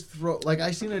hard. just throw? Like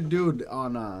I seen a dude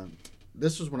on.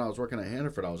 This was when I was working at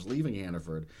Hannaford. I was leaving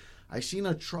Hannaford. I seen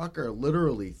a trucker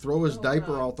literally throw his diaper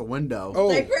God. out the window.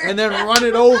 Oh. And then run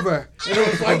it over. And it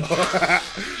was like,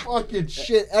 fucking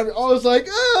shit. I was like,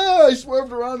 I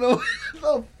swerved around.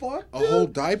 The fuck, a dude? whole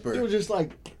diaper. Dude just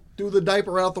like threw the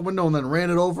diaper out the window and then ran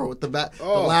it over with the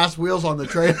Oh. last wheels on the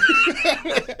trailer.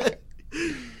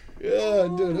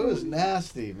 dude, it was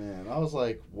nasty, man. I was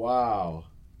like, wow.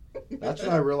 That's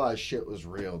when I realized shit was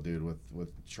real, dude.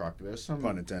 With truck, there's some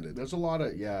Pun intended. There's a lot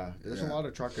of There's a lot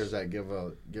of truckers that give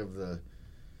the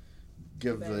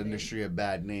industry a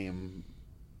bad name.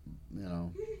 You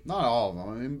know, not all of them.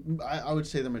 I mean, I would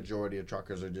say the majority of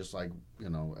truckers are just like, you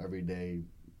know, everyday,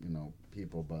 you know,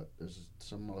 people. But there's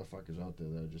some motherfuckers out there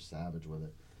that are just savage with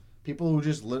it. People who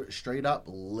just straight up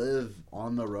live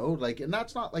on the road, like, and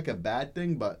that's not like a bad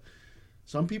thing. But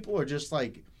some people are just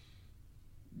like,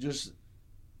 just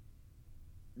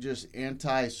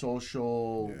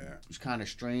antisocial, kind of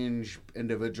strange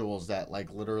individuals that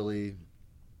like literally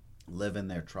live in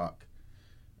their truck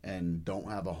and don't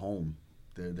have a home.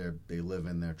 They live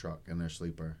in their truck in their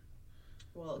sleeper.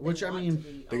 Well, which I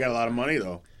mean, they got a lot of money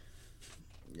though.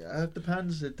 Yeah, it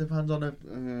depends. It depends on it.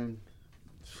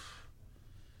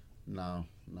 No,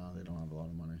 they don't have a lot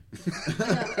of money.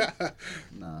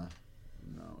 No.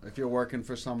 If you're working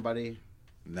for somebody,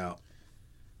 no.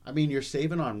 I mean, you're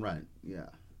saving on rent. Yeah.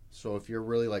 So if you're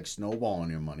really like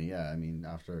snowballing your money, yeah. I mean,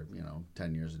 after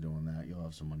 10 years of doing that, you'll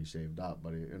have some money saved up.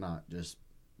 But you're not just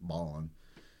balling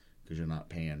because you're not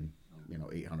paying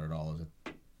 $800,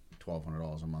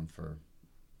 $1,200 a month for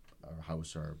a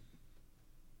house or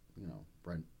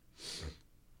rent.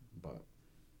 But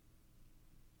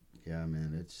yeah,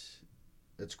 man, it's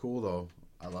cool though.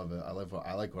 I love it. I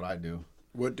like what I do.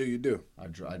 What do you do? I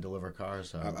deliver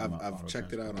cars. I've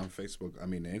checked it out on Facebook. I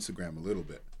mean, Instagram a little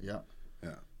bit. Yeah.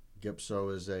 Yeah.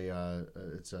 Gipso is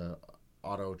it's a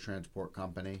auto transport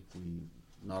company. We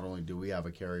not only do we have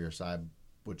a carrier side,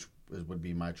 which would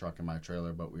be my truck and my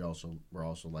trailer, but we're also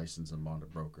licensed and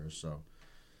bonded brokers. So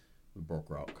we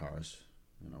broker out cars.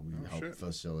 We help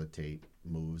facilitate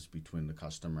moves between the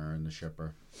customer and the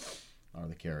shipper or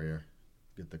the carrier,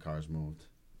 get the cars moved,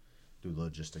 do the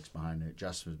logistics behind it.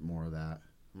 Jess is more of that.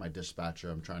 My dispatcher,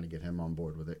 I'm trying to get him on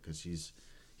board with it because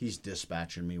he's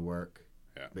dispatching me work,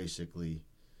 basically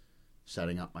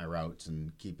setting up my routes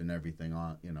and keeping everything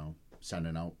on,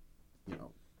 sending out,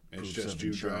 it's just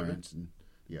you driving? And,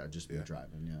 just me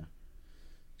driving,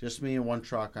 just me in one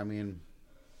truck. I mean,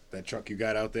 that truck you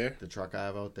got out there? The truck I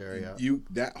have out there,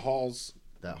 That hauls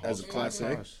as a Class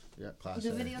A? Yeah, Class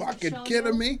A. Fucking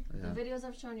kidding me? Yeah. The videos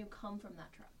I've shown you come from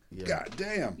that truck. Yeah. God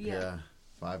damn. Yeah.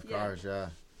 5 cars, yeah.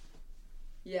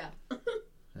 Yeah.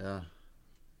 Yeah.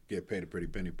 Get paid a pretty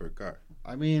penny per car.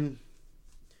 I mean,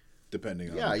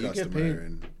 depending on the you customer.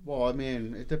 Get paid. Well, I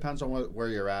mean, it depends on where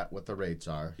you're at, what the rates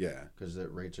are. Yeah. Because the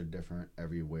rates are different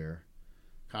everywhere.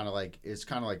 It's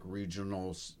kind of like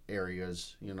regional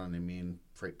areas, you know what I mean?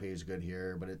 Freight pays good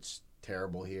here, but it's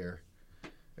terrible here.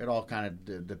 It all kind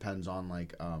of depends on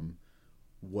like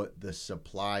what the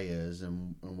supply is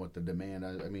and what the demand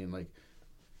is. I mean, like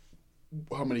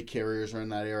how many carriers are in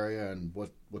that area and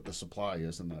what the supply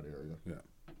is in that area. Yeah.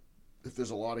 If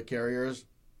there's a lot of carriers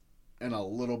and a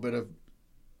little bit of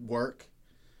work,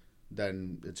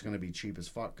 then it's going to be cheap as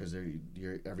fuck because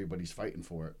everybody's fighting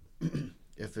for it.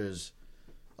 If there's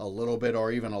a little bit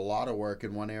or even a lot of work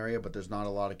in one area, but there's not a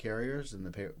lot of carriers, and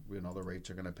the rates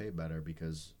are going to pay better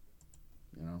because,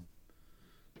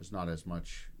 there's not as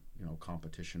much,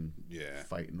 competition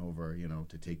fighting over,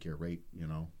 to take your rate,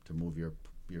 to move your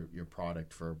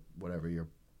product for whatever you're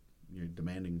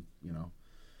demanding,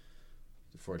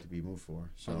 for it to be moved for.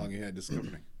 So how long you had this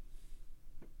company?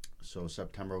 So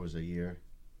September was a year.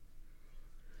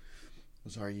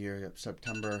 Was our year. Yep.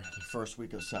 September, the first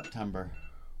week of September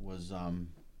was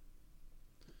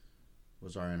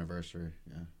our anniversary.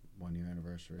 Yeah, 1 year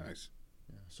anniversary. Nice.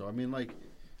 Yeah. So I mean, like,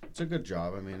 it's a good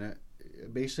job. I mean,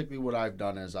 basically what I've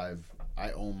done is I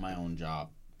own my own job.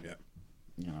 Yeah.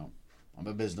 I'm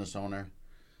a business owner.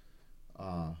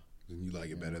 You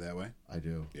like it better that way? I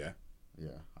do. Yeah.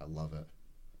 Yeah, I love it.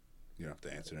 You don't have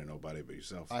to answer to nobody but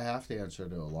yourself. I have to answer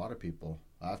to a lot of people.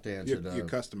 I have to answer to your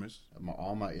customers. I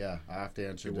have to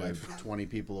answer your to wife. 20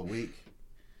 people a week.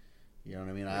 You know what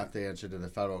I mean? I have to answer to the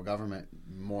federal government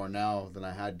more now than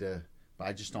I had to. But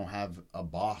I just don't have a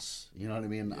boss. You know what I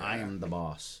mean? Yeah. I am the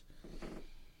boss.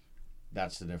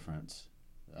 That's the difference.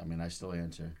 I mean, I still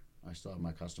answer. I still have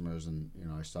my customers, and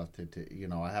I still have to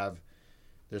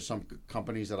there's some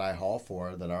companies that I haul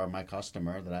for that are my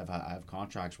customer that I have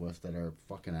contracts with that are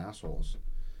fucking assholes,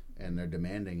 and they're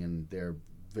demanding, and they're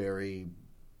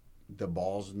the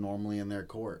ball's normally in their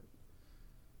court,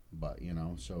 but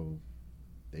so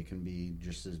they can be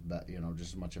just as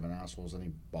just as much of an asshole as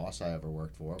any boss I ever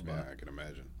worked for. But Yeah, I can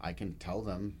imagine. I can tell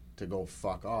them to go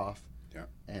fuck off. Yeah.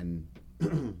 And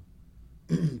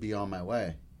be on my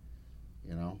way,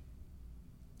 and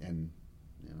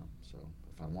so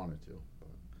if I wanted to, but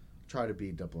I try to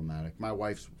be diplomatic. My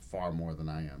wife's far more than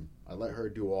I am. I let her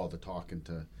do all the talking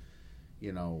to,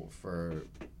 you know, for,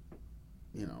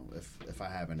 you know, if I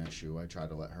have an issue, I try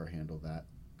to let her handle that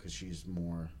because she's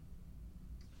more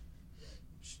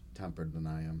tempered than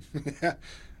I am.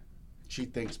 She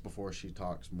thinks before she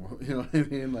talks more. You know what I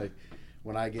mean? Like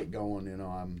when I get going, you know,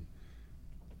 I'm,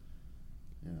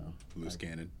 you know, Loose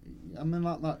cannon. I mean,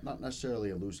 not necessarily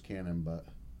a loose cannon, but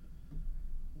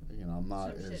you know, I'm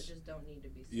not Some as shit just don't need to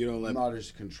be. You don't I'm let not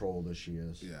as controlled as she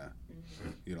is. yeah.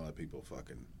 You don't let people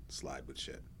fucking slide with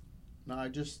shit. No, I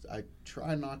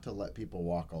try not to let people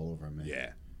walk all over me.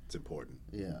 Yeah, it's important.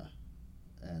 Yeah,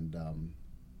 and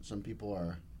some people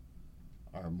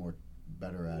are more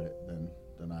better at it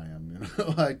than I am. You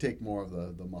know, I take more of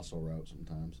the muscle route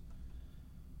sometimes.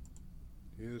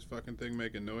 You hear this fucking thing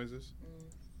making noises?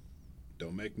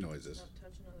 Don't make noises. Don't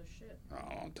touch another shit.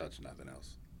 I don't touch nothing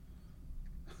else.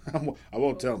 I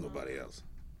won't tell nobody else.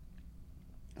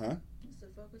 Huh? Just to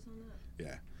focus on that.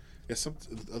 Yeah. Yeah.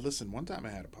 Listen. One time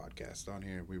I had a podcast on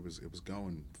here. It was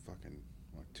going fucking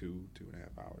like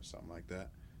 2.5 hours, something like that.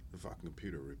 The fucking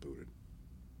computer rebooted.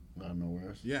 Out of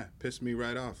nowhere. Yeah, pissed me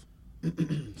right off.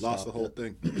 Lost the whole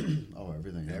thing. Oh,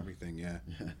 everything. Yeah. Everything. Yeah.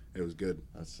 It was good.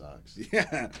 That sucks.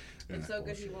 Yeah. It's so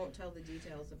good he won't tell the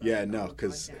details about Yeah. it No. on the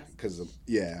Because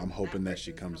podcast. I'm hoping that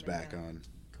she person's comes coming back back. on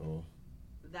Cool.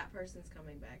 That person's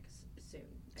coming back soon.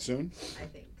 soon. I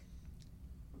think.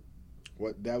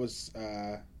 What that was?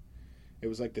 It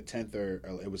was like the 10th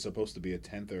or it was supposed to be a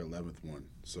 10th or 11th one.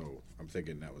 So I'm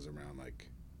thinking that was around like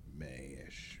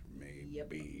May-ish,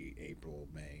 maybe April,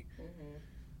 May. Mm-hmm.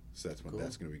 So that's when Cool.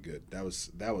 that's gonna be good. That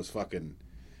was fucking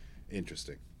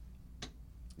interesting.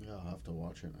 Yeah, I'll have to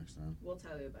watch it next time. We'll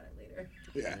tell you about it later.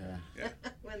 Yeah. Yeah.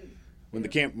 When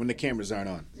the cameras aren't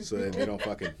on, so they don't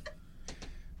fucking.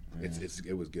 Yeah.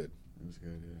 It was good. It was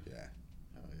good. Yeah. Yeah.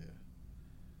 Oh yeah.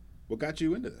 What got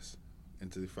you into this?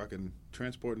 Into fucking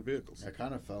transporting vehicles? I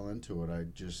kind of fell into it.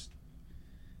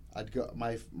 I'd go.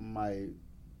 My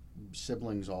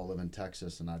siblings all live in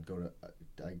Texas, and I'd go to.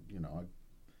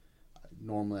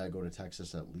 Normally I go to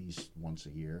Texas at least once a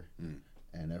year,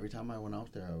 and every time I went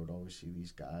out there, I would always see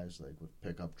these guys like with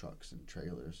pickup trucks and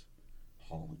trailers,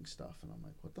 hauling stuff, and I'm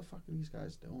like, what the fuck are these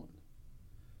guys doing?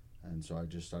 And so I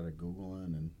just started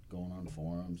Googling and going on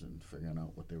forums and figuring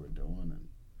out what they were doing and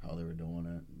how they were doing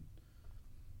it. And,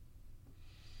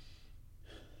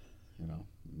 you know,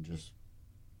 and just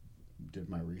did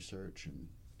my research and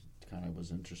kind of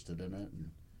was interested in it. And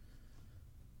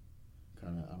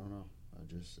kind of, I don't know.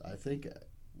 I think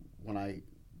when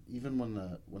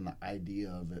the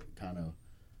idea of it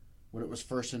when it was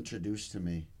first introduced to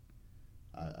me,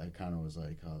 I kind of was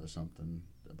like, oh, there's something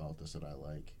about this that I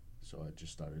like. So I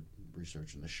just started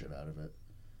researching the shit out of it,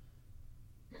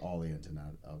 all the ins and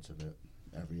outs of it,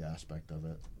 every aspect of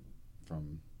it,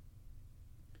 from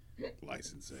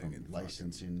Licensing and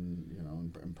licensing, you know,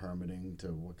 and permitting to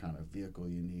what kind of vehicle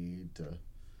you need to,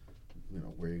 you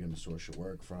know, where you're going to source your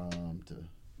work from to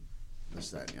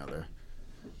this, that, and the other.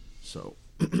 So.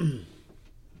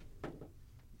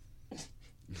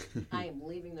 I am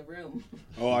leaving the room.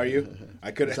 Oh, are you?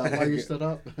 I could. Is that why you stood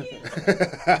up?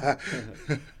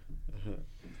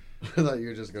 I thought you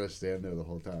were just gonna stand there the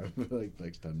whole time, like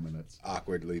next 10 minutes.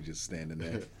 Awkwardly just standing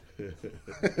there.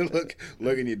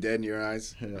 looking you dead in your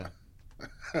eyes. Yeah.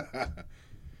 I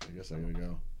guess I gotta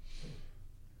go.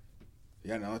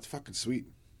 Yeah, no, that's fucking sweet.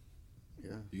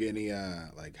 Yeah. You get any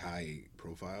like high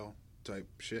profile type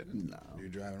shit? No. You're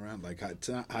driving around like high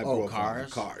Oh, profile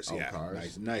cars? Oh, yeah,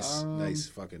 cars. nice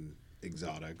fucking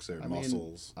exotics or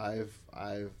muscles. I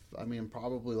mean,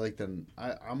 probably like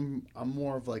I'm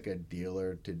more of like a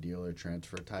dealer to dealer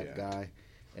transfer type guy,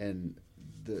 and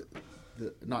the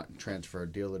not transfer,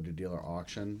 dealer to dealer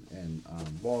auction, and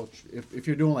if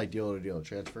you're doing like dealer to dealer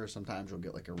transfer, sometimes you'll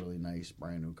get like a really nice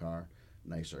brand new car,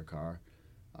 nicer car.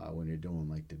 When you're doing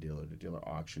like the dealer to dealer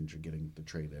auctions, you're getting the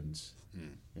trade-ins,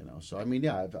 you know. So I mean,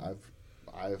 yeah,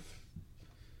 I've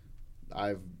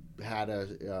had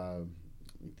the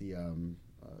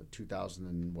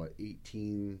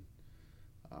 2018.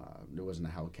 It wasn't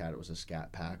a Hellcat; it was a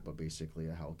Scat Pack, but basically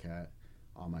a Hellcat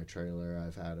on my trailer.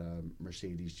 I've had a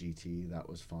Mercedes GT. That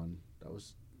was fun.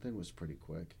 Thing was pretty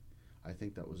quick. I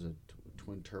think that was a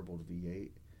twin turbo V8.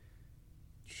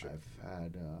 Sure. I've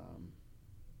had.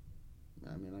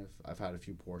 I've had a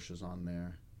few Porsches on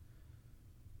there.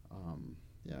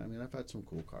 Yeah, I mean, I've had some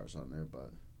cool cars on there,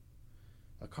 but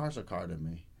a car's a car to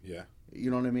me. Yeah.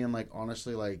 You know what I mean? Like,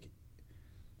 honestly, like,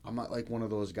 I'm not like one of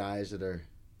those guys that are,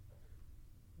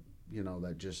 you know,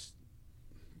 that just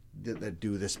that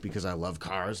do this because I love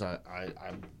cars.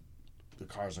 I'm the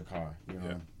car's a car, you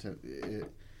know. Yeah.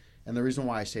 And the reason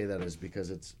why I say that is because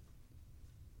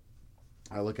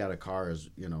I look at a car as,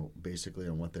 basically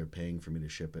on what they're paying for me to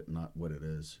ship it, not what it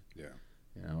is. Yeah.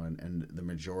 And the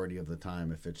majority of the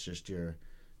time, if it's just your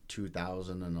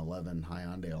 2011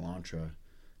 Hyundai Elantra,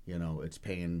 it's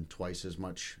paying twice as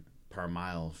much per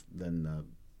mile than the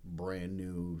brand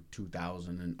new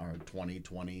 2000 or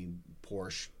 2020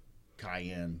 Porsche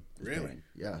Cayenne. Really?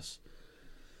 Yes.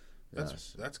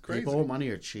 That's crazy. People with money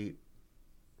are cheap.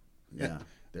 Yeah,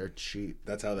 they're cheap.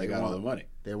 That's how they got all the money.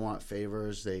 They want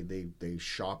favors. They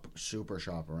super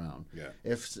shop around. Yeah.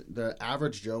 If the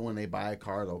average Joe, when they buy a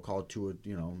car, they'll call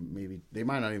maybe they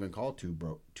might not even call two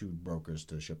brokers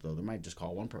to ship though. They might just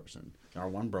call one person or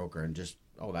one broker and just,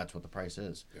 that's what the price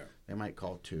is. Yeah. They might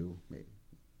call two,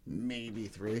 maybe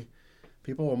three.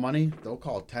 People with money, they'll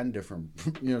call 10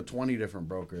 different, 20 different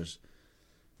brokers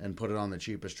and put it on the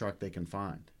cheapest truck they can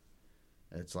find.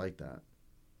 It's like that.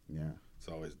 Yeah.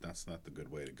 That's not the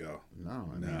good way to go. No,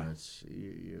 I mean, it's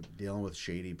you're dealing with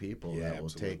shady people Yeah, that will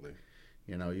absolutely. take.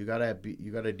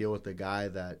 You gotta deal with the guy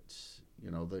that's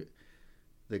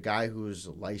the guy who's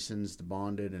licensed,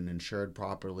 bonded, and insured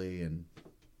properly, and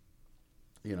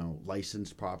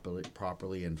licensed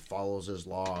properly, and follows his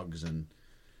logs, and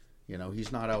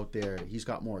he's not out there. He's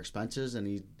got more expenses, and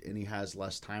he has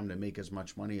less time to make as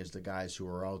much money as the guys who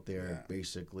are out there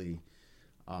basically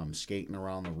skating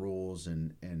around the rules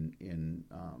and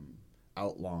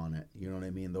outlawing it. You know what I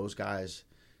mean? Those guys,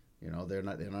 they're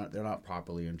not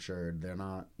properly insured. They're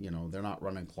not they're not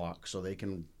running clocks, so they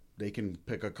can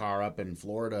pick a car up in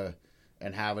Florida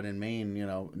and have it in Maine,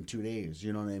 in 2 days.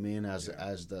 You know what I mean? As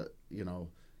the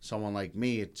someone like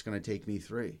me, it's going to take me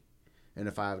 3. And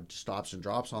if I have stops and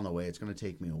drops on the way, it's going to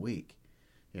take me a week.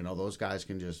 Those guys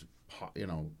can just,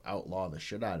 outlaw the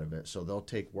shit out of it. So they'll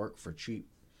take work for cheap.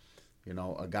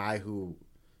 A guy who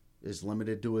is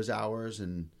limited to his hours,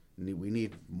 and we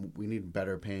need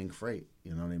better paying freight.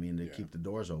 You know what I mean, to keep the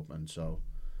doors open. So,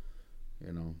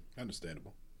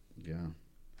 Understandable. Yeah.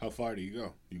 How far do you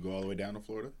go? You go all the way down to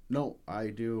Florida? No,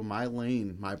 I do. My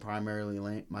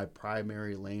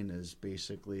primary lane is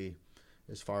basically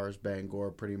as far as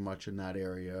Bangor, pretty much in that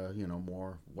area.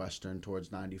 More western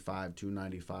towards 95,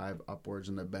 295, upwards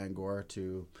into Bangor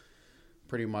to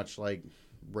pretty much like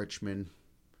Richmond.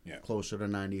 Yeah. Closer to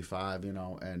 95, and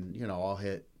I'll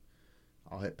hit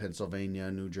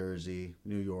Pennsylvania, New Jersey,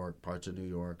 New York, parts of New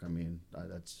York. I mean,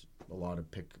 that's a lot of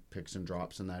picks and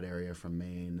drops in that area from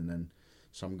Maine, and then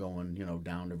some going,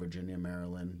 down to Virginia,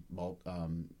 Maryland,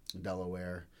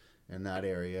 Delaware, in that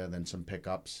area. Then some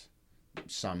pickups,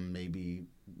 some maybe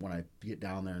when I get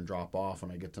down there and drop off. When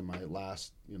I get to my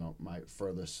last, my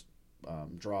furthest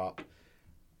drop,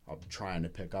 I'm trying to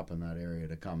pick up in that area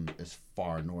to come as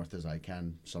far north as I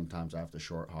can. Sometimes I have to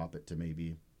short hop it to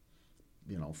maybe,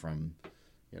 from,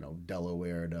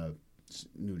 Delaware to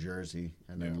New Jersey,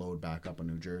 and then load back up in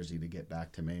New Jersey to get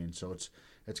back to Maine. So it's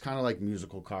kind of like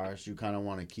musical cars. You kind of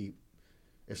want to keep,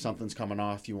 if something's coming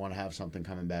off, you want to have something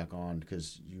coming back on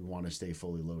because you want to stay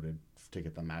fully loaded to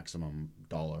get the maximum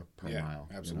dollar per mile.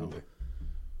 Absolutely.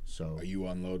 So are you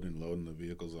unloading and loading the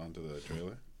vehicles onto the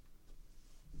trailer?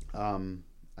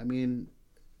 I mean,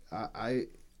 I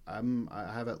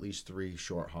have at least 3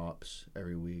 short hops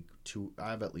every week.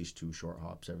 I have at least 2 short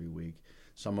hops every week.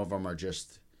 Some of them are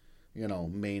just,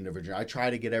 Maine to Virginia. I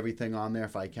try to get everything on there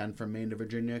if I can from Maine to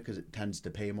Virginia because it tends to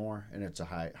pay more and it's a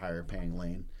higher paying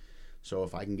lane. So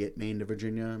if I can get Maine to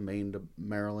Virginia, Maine to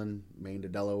Maryland, Maine to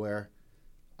Delaware,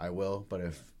 I will.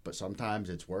 But sometimes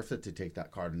it's worth it to take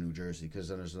that car to New Jersey because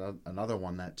then there's another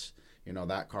one that's,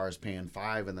 that car is paying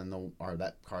 $5, and then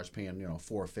that car's paying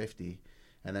 $450,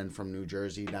 and then from New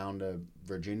Jersey down to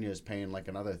Virginia is paying like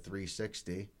another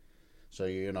 $360. So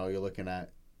you're looking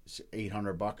at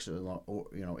 $800 or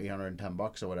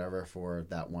 $810 or whatever for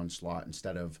that one slot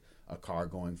instead of a car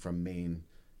going from Maine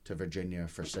to Virginia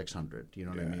for $600. You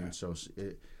know what I mean? So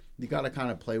you got to kind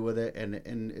of play with it, and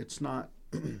it's not,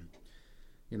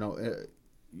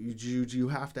 you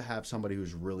have to have somebody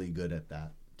who's really good at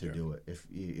that to do it. If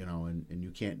and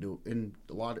you can't do it. And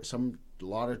a lot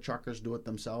of truckers do it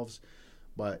themselves,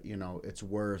 but it's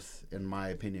worth, in my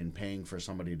opinion, paying for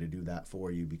somebody to do that for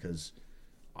you because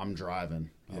I'm driving.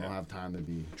 I don't have time to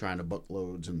be trying to book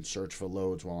loads and search for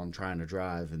loads while I'm trying to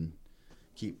drive and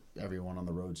keep everyone on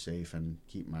the road safe and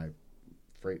keep my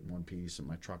freight in one piece and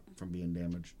my truck from being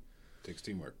damaged. Takes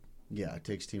teamwork. Yeah, it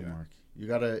takes teamwork. You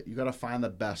gotta find the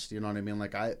best. You know what I mean?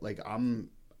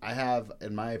 I have,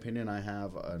 in my opinion, I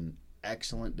have an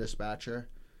excellent dispatcher,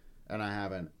 and I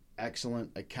have an excellent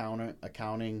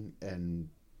accounting and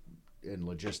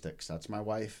logistics. That's my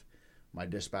wife. My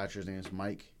dispatcher's name is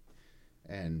Mike,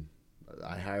 and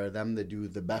I hire them to do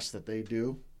the best that they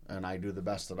do, and I do the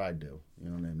best that I do. You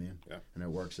know what I mean? Yeah. And it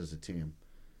works as a team.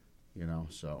 You know,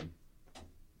 so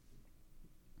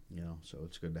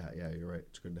it's good to have. Yeah, you're right.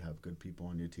 It's good to have good people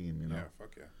on your team. You know. Yeah,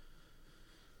 fuck yeah.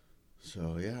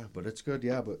 So yeah, but it's good.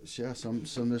 Yeah, but yeah,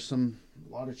 there's a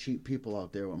lot of cheap people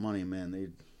out there with money,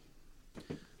 man.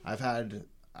 I've had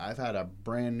a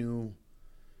brand new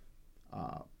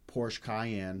Porsche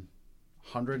Cayenne,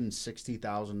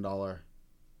 $160,000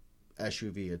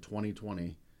 SUV, a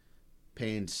 2020,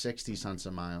 paying 60 cents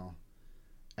a mile,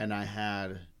 and I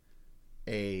had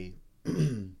a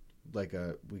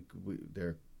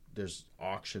there's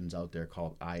auctions out there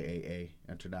called IAA,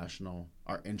 International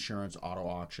Insurance Auto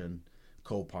Auction,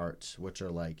 Coparts, which are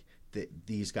like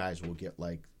these guys will get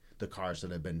like the cars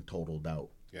that have been totaled out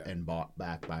and bought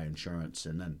back by insurance,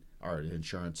 and then our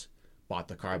insurance bought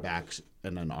the car back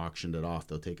and then auctioned it off.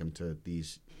 They'll take them to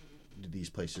these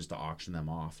places to auction them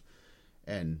off,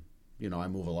 and I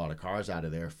move a lot of cars out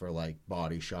of there for like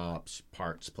body shops,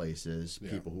 parts places,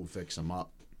 people who fix them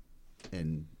up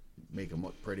and make them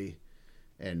look pretty,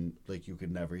 and like you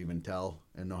could never even tell,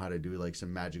 and know how to do like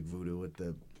some magic voodoo with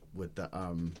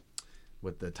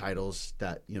the titles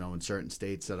that in certain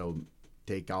states that'll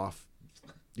take off,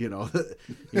 and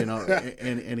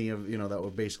any of that will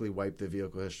basically wipe the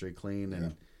vehicle history clean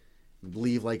and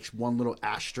leave like one little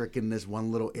asterisk in this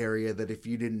one little area that if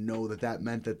you didn't know that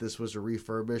meant that this was a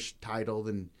refurbished title,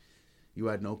 then you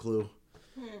had no clue.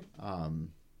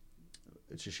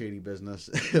 It's a shady business,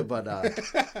 but I'll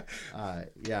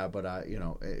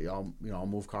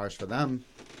move cars for them,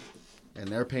 and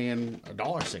they're paying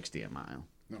 $1.60 a mile.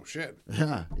 No shit.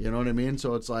 Yeah, you know what I mean.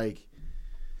 So it's like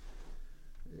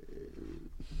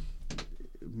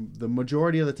the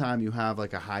majority of the time you have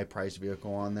like a high price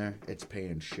vehicle on there, it's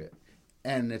paying shit,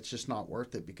 and it's just not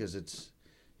worth it because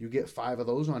you get 5 of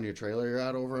those on your trailer, you're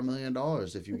at over $1 million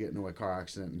if you get into a car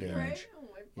accident and damage. Right? Oh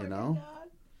my God.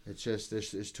 It's just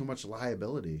there's too much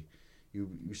liability.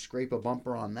 You scrape a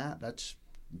bumper on that's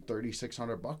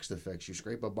 $3,600 to fix. You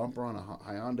scrape a bumper on a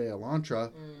Hyundai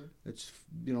Elantra, it's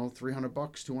 $300,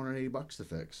 $280 to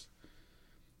fix.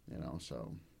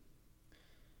 So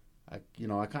I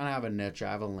kind of have a niche.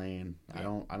 I have a lane. I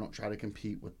don't try to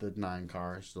compete with the 9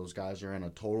 cars. Those guys are in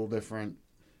a total different.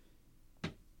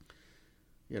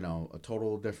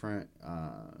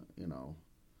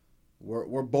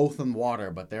 We're both in water,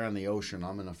 but they're in the ocean.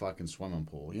 I'm in a fucking swimming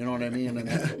pool. You know what I mean?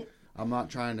 And I'm not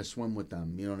trying to swim with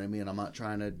them. You know what I mean? I'm not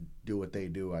trying to do what they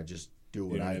do. I just do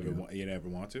what I do. You never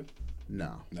want to?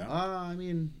 No. No. I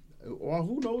mean, well,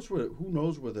 who knows where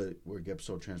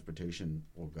Gipso Transportation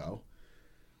will go?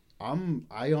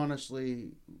 I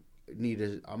honestly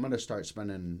I'm gonna start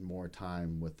spending more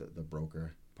time with the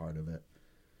broker part of it,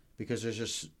 because there's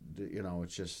just there's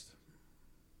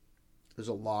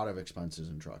a lot of expenses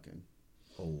in trucking.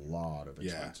 A lot of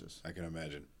expenses. Yeah, I can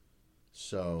imagine.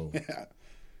 So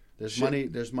there's money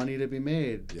to be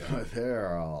made, but there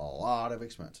are a lot of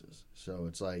expenses. So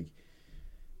it's like,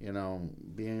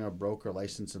 being a broker,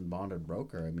 licensed and bonded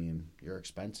broker, I mean, your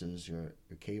expenses, your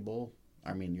cable,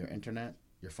 your internet,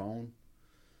 your phone,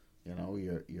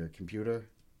 your computer,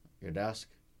 your desk.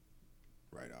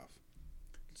 Right off.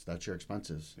 That's your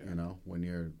expenses, when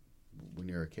you're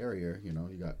a carrier,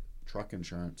 you got truck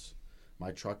insurance.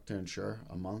 My truck to insure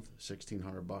a month,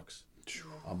 $1,600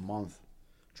 a month.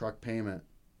 Truck payment,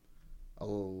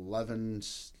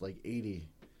 $1,180.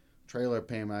 Trailer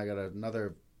payment, I got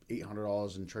another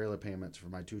 $800 in trailer payments for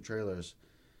my 2 trailers.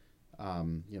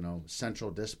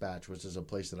 Central Dispatch, which is a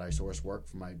place that I source work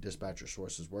for, my dispatcher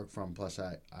sources work from. Plus,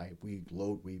 we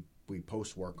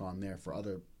post work on there for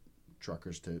other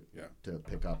truckers to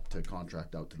pick up, to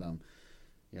contract out to them.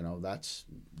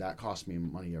 That costs me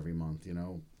money every month.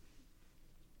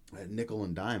 Nickel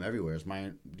and dime everywhere is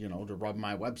my, to run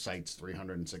my website's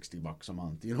 $360 a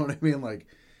month. You know what I mean? Like,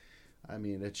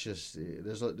 it's just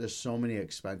there's so many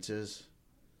expenses.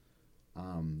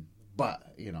 But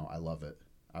I love it.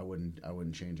 I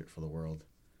wouldn't change it for the world.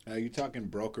 Are you talking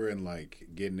broker and like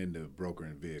getting into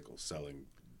brokering vehicles, selling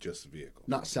just vehicles?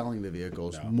 Not selling the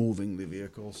vehicles, No. Moving the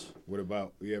vehicles. What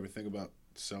about, you ever think about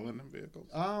selling them vehicles?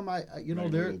 There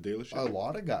dealership?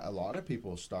 a lot of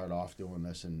people start off doing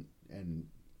this and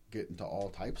get into all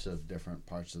types of different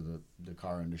parts of the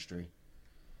car industry.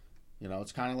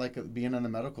 It's kind of like being in the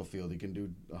medical field. You can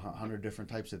do 100 different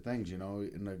types of things. In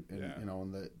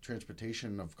the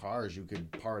transportation of cars, you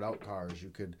could part out cars.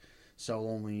 You could sell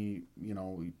only.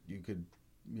 You could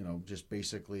just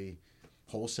basically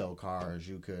wholesale cars.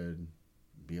 You could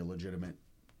be a legitimate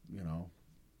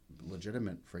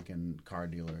freaking car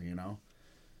dealer.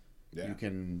 Yeah. You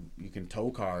can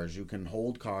tow cars. You can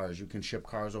hold cars. You can ship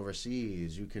cars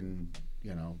overseas. You can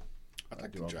I'd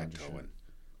like to try towing.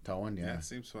 Towing, yeah. Yeah, it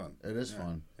seems fun. It is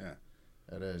fun. Yeah.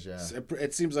 It is, yeah.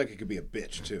 It seems like it could be a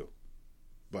bitch too,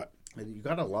 but And you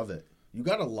gotta love it. You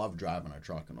gotta love driving a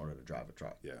truck in order to drive a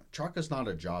truck. Yeah. Truck is not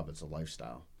a job; it's a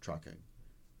lifestyle. Trucking,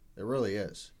 it really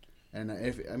is. And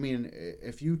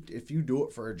if you do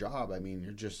it for a job, I mean,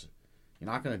 you're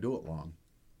not gonna do it long.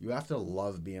 You have to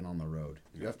love being on the road.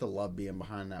 You have to love being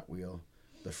behind that wheel,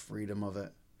 the freedom of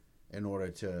it, in order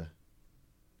to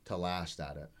last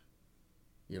at it.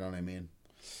 You know what I mean?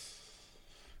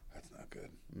 that's not good.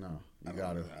 No, I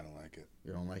don't like it.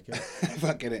 You don't like it?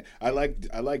 Fucking, I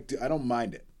don't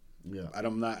mind it. Yeah. I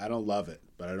don't love it,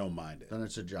 but I don't mind it. Then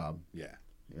it's a job. Yeah.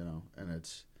 You know, and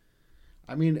it's,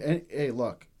 I mean, hey,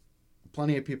 look,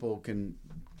 plenty of people can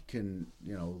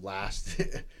last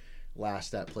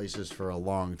last at places for a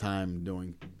long time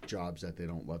doing jobs that they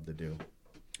don't love to do.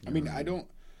 I mean, I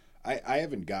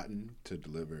haven't gotten to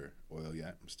deliver oil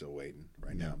yet. I'm still waiting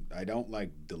right now. I don't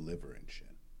like delivering shit.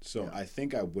 So I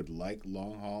think I would like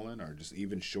long hauling or just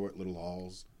even short little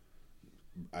hauls.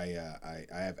 I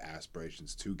have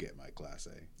aspirations to get my Class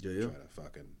A. Do you? Try to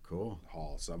fucking Cool.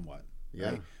 haul somewhat.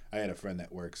 Yeah. I had a friend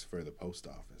that works for the post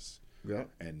office. Yeah.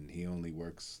 And he only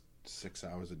works 6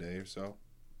 hours a day or so.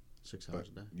 6 hours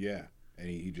a day. Yeah. And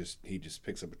he just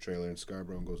picks up a trailer in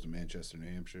Scarborough and goes to Manchester,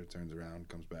 New Hampshire, turns around,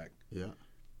 comes back. Yeah.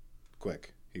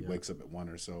 Quick. He wakes up at 1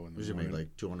 or so in the Usually morning. make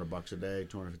like $200 a day,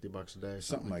 $250 a day.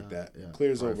 Something like that. Yeah.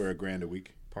 Clears Probably over $1,000 a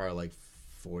week. Probably like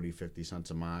 40-50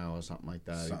 cents a mile or something like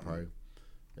that. Something.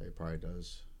 He probably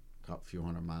does a few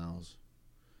hundred miles.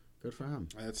 Good for him.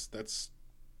 That's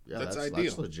Yeah, that's ideal.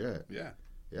 That's legit. Yeah.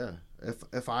 Yeah.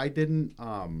 If I didn't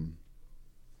own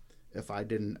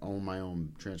my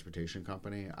own transportation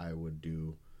company, I would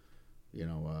do,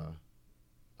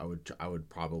 I would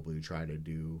probably try to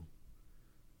do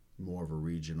more of a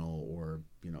regional or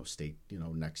state,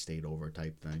 next state over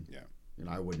type thing. Yeah.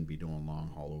 I wouldn't be doing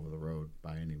long haul over the road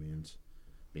by any means,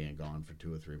 being gone for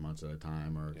 2 or 3 months at a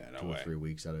time or 2 or 3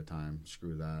 weeks at a time.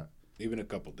 Screw that. Even a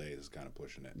couple days is kind of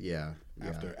pushing it. Yeah.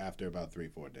 After about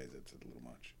 3-4 days, it's a little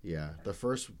much. Yeah. The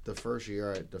first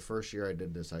year I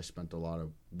did this, I spent a lot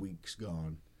of weeks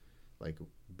gone, like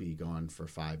be gone for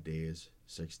 5 days,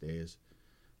 6 days.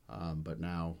 But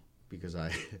now, because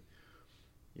I'm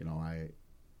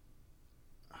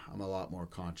a lot more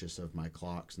conscious of my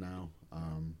clocks now.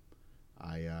 I'm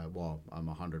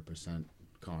 100%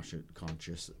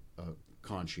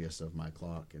 conscious of my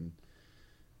clock, and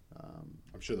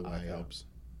I'm sure the wife helps.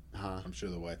 Huh? I'm sure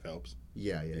the wife helps.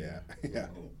 Yeah. Yeah.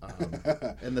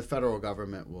 And the federal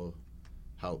government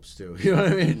helps too. You know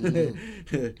what I mean?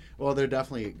 Mm-hmm. Well, they're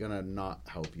definitely gonna not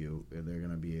help you. You're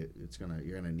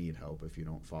gonna need help if you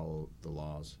don't follow the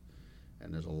laws.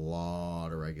 And there's a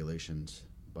lot of regulations.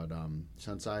 But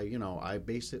since I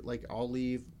base it like I'll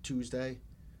leave Tuesday,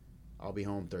 I'll be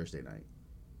home Thursday night.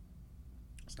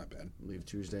 It's not bad. Leave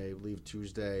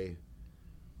Tuesday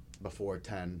before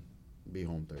 10, be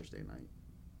home Thursday night.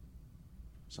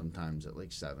 Sometimes at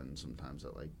like 7, sometimes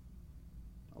at like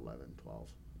 11, 12.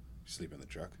 You sleep in the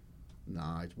truck?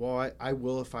 Nah, I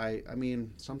will if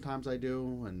sometimes I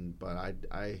do, but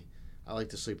I like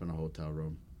to sleep in a hotel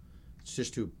room. It's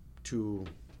just too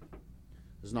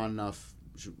there's not enough,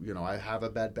 I have a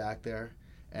bed back there,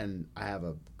 and I have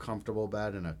a comfortable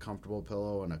bed and a comfortable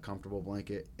pillow and a comfortable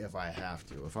blanket if I have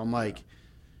to. If I'm like,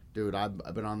 dude, I've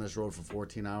been on this road for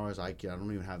 14 hours, I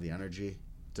don't even have the energy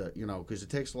to, because it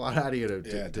takes a lot out of you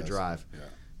to drive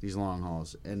these long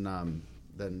hauls. And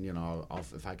then, I'll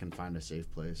if I can find a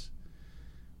safe place.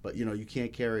 But, you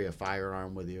can't carry a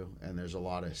firearm with you, and there's a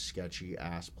lot of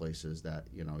sketchy-ass places that,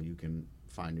 you can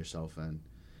find yourself in.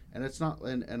 And it's not,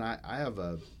 and I have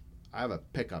a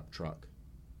pickup truck,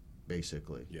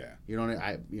 basically. Yeah. You know what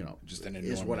I just an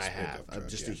is what I enormous have. pickup truck,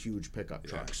 Just a huge pickup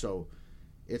truck. Yeah. So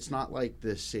it's not like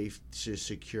the safe to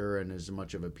secure and as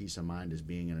much of a peace of mind as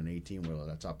being in an 18-wheeler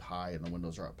that's up high and the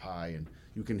windows are up high and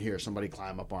you can hear somebody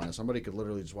climb up on it. Somebody could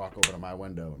literally just walk over to my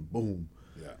window and boom.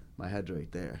 Yeah. My head's right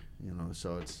there.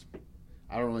 So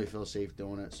I don't really feel safe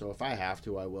doing it. So if I have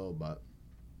to, I will, but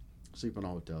sleep in a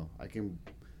hotel. I can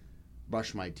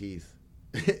brush my teeth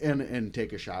and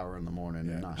take a shower in the morning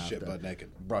and not have to butt naked.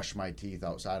 brush my teeth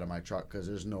outside of my truck, because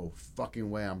there's no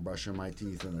fucking way I'm brushing my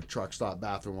teeth in a truck stop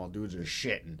bathroom while dudes are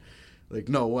shitting. Like,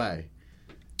 no way.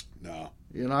 No.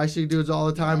 I see dudes all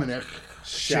the time and they're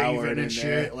showering and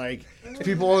shit. Like,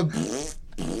 people what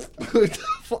the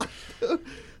fuck?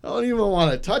 I don't even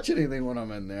want to touch anything when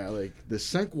I'm in there. Like, the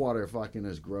sink water fucking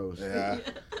is gross. Yeah.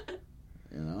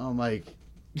 I'm like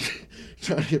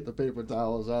trying to get the paper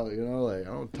towels out, like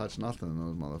I don't touch nothing in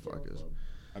those motherfuckers.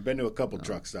 I've been to a couple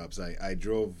truck stops. I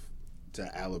drove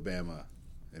to Alabama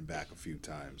and back a few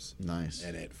times. Nice.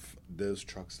 And those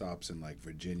truck stops in like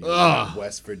Virginia, Ugh.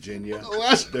 West Virginia,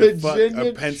 West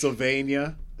Virginia.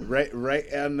 Pennsylvania, right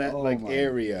on that my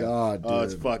area. God, oh,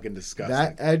 it's dude. fucking disgusting.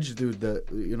 That edge, dude.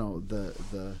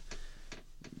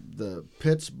 The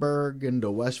Pittsburgh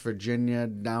into West Virginia,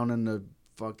 down in the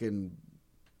fucking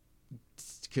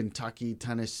Kentucky,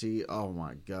 Tennessee. Oh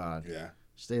my God. Yeah.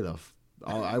 Stay the.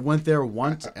 I went there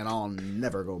once, and I'll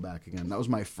never go back again. That was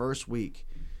my first week.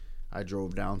 I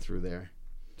drove down through there,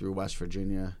 through West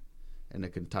Virginia, into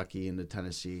Kentucky, into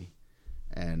Tennessee,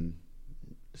 and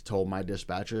told my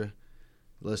dispatcher,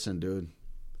 "Listen, dude,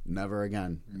 never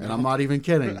again." And I'm not even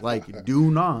kidding. Like,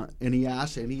 do not. And he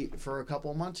asked, for a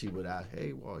couple of months he would ask,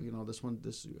 "Hey, well,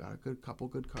 this couple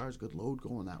good cars, good load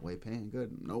going that way, paying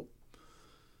good." Nope.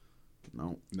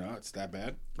 No, it's that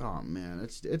bad. Oh man,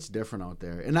 it's different out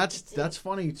there, and that's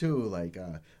funny too. Like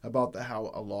about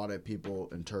how a lot of people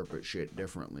interpret shit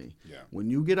differently. Yeah. When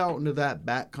you get out into that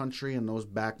back country and those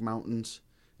back mountains,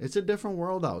 it's a different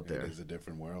world out there. It is a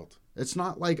different world. It's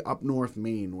not like up north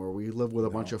Maine where we live with a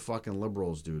bunch of fucking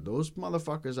liberals, dude. Those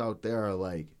motherfuckers out there are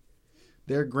like,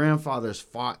 their grandfathers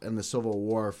fought in the Civil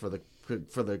War for the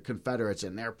Confederates,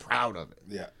 and they're proud of it.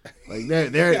 Yeah. Like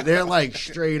they're like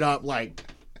straight up like.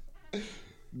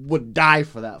 Would die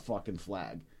for that fucking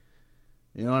flag.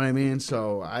 You know what I mean?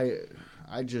 So I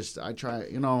try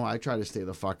to stay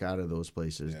the fuck out of those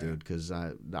places, dude, because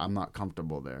I'm not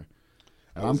comfortable there.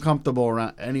 And I'm comfortable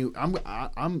around I'm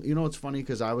it's funny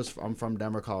because I'm from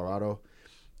Denver, Colorado,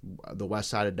 the west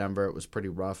side of Denver. It was pretty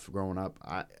rough growing up.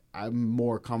 I'm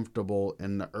more comfortable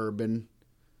in the urban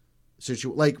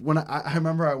situation. Like when I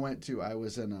remember I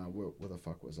was in where the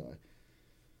fuck was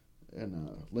I? In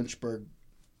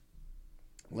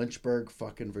Lynchburg,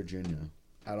 fucking Virginia.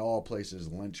 At all places,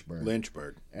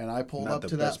 Lynchburg. And I pulled up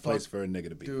to that best place for a nigga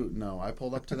to be. Dude, no. I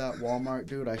pulled up to that Walmart,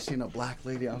 dude. I seen a black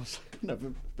lady. I was like, I've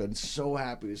never been so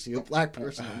happy to see a black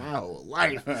person in my whole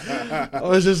life. I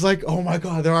was just like, oh my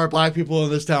God, there are black people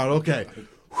in this town. Okay.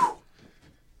 Whew.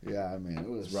 Yeah, I mean, it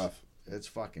was rough. It's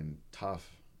fucking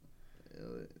tough.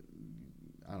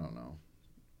 I don't know.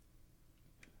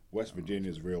 West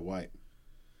Virginia's real white.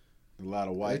 A lot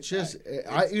of white. It's just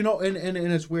and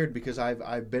it's weird because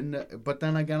I've been, but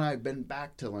then again I've been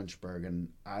back to Lynchburg and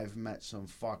I've met some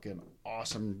fucking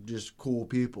awesome, just cool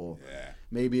people. Yeah.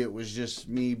 Maybe it was just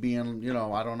me being,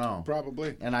 I don't know.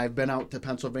 Probably. And I've been out to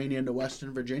Pennsylvania and to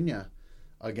Western Virginia,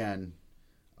 again,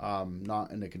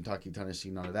 not into Kentucky, Tennessee,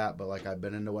 none of that. But like I've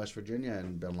been into West Virginia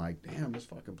and been like, damn, this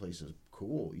fucking place is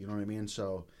cool. You know what I mean?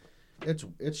 So.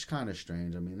 It's kind of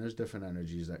strange. I mean, there's different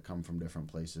energies that come from different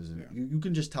places. And you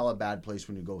can just tell a bad place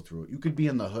when you go through it. You could be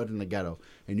in the hood in the ghetto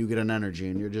and you get an energy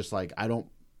and you're just like,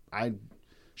 I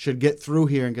should get through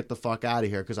here and get the fuck out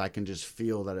of here because I can just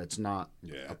feel that it's not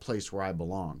a place where I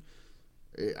belong.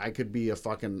 I could be a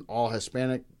fucking all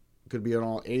Hispanic, could be an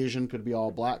all Asian, could be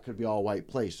all black, could be all white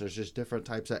place. There's just different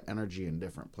types of energy in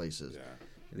different places.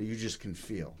 Yeah. You just can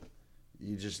feel.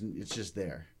 It's just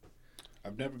there.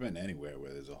 I've never been anywhere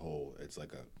where it's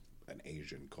like an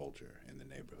Asian culture in the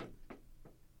neighborhood.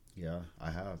 Yeah, I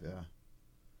have, yeah.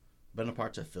 Been to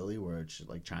parts of Philly where it's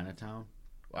like Chinatown.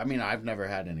 I mean, I've never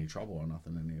had any trouble or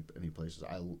nothing in any places.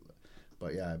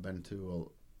 But yeah, I've been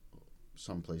to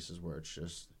some places where it's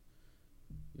just,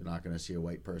 you're not going to see a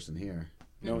white person here.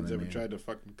 No one's ever tried to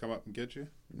fucking come up and get you?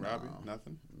 Rob you?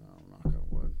 Nothing? No, knock on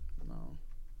wood. No.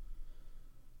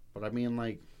 But I mean,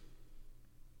 like,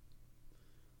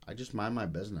 I just mind my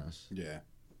business. Yeah.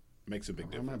 Makes a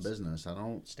big difference. Mind my business. I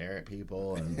don't stare at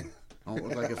people and I don't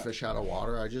look like a fish out of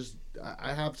water.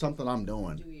 I have something I'm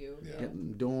doing. Do you? Yeah.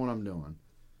 Doing what I'm doing.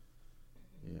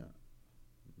 Yeah.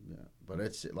 Yeah. But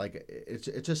it's like,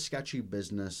 it's a sketchy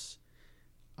business.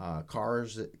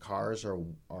 Cars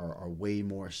are way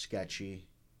more sketchy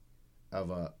of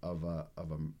a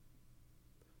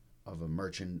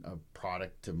merchant, a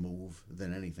product to move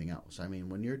than anything else. I mean,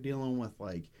 when you're dealing with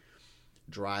like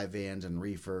dry vans and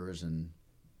reefers and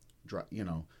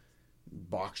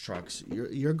box trucks,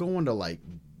 you're going to like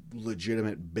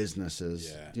legitimate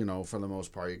businesses, for the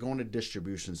most part. You're going to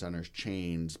distribution centers,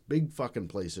 chains, big fucking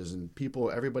places, and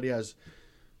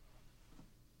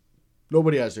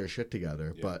nobody has their shit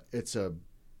together, but it's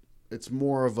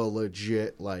more of a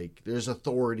legit, like, there's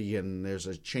authority and there's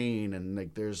a chain and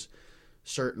like there's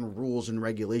certain rules and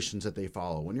regulations that they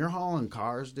follow. When you're hauling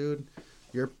cars, dude,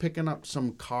 you're picking up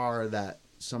some car that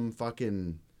some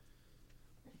fucking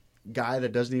guy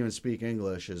that doesn't even speak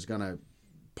English is gonna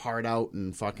part out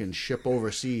and fucking ship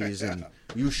overseas, and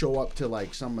you show up to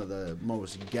like some of the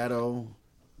most ghetto,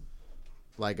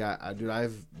 like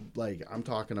I'm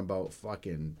talking about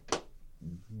fucking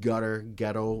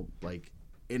ghetto, like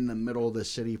in the middle of the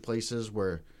city places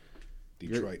where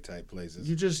Detroit type places.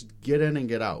 you just get in and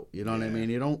get out. You know what I mean?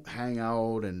 You don't hang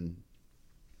out and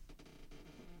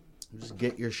just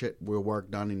get your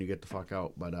work done and you get the fuck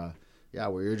out. But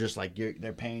where you're just like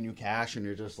they're paying you cash and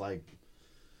you're just like,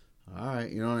 all right,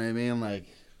 you know what I mean? Like,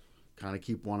 kind of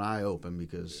keep one eye open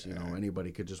because you know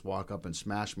anybody could just walk up and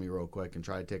smash me real quick and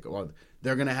try to take it. Well,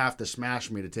 they're gonna have to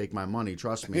smash me to take my money.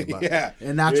 Trust me. But,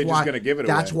 and that's you're why just gonna give it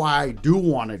that's away. why I do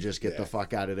want to just get the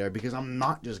fuck out of there because I'm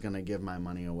not just gonna give my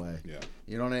money away. Yeah,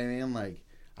 you know what I mean? Like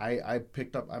I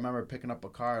remember picking up a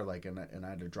car like and I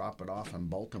had to drop it off in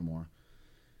Baltimore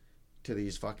to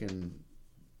these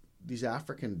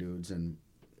African dudes and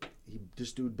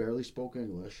this dude barely spoke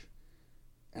English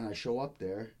and I show up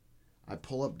there. I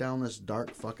pull up down this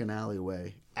dark fucking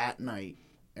alleyway at night,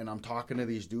 and I'm talking to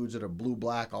these dudes that are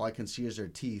blue-black. All I can see is their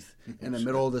teeth in the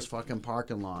middle of this fucking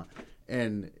parking lot.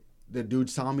 And the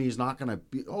dude's telling me he's not going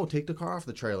to take the car off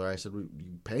the trailer. I said, well,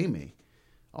 you pay me.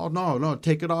 Oh, no,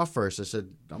 take it off first. I said,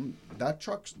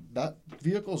 that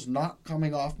vehicle's not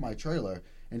coming off my trailer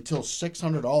until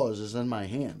 $600 is in my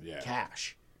hand,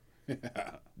 cash.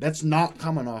 That's not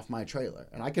coming off my trailer.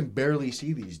 And I can barely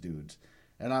see these dudes.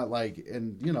 And they're like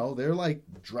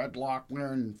dreadlock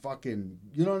wearing fucking,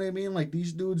 you know what I mean? Like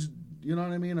these dudes, you know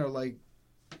what I mean? Are like,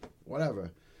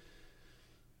 whatever,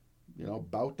 you know,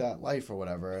 about that life or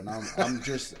whatever. And I'm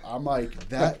like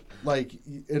that, like,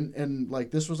 and like,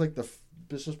 this was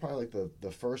probably like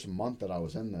the first month that I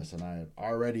was in this. And I had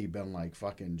already been like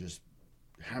fucking just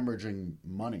hemorrhaging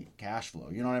money, cash flow.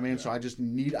 You know what I mean? So I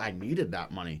needed that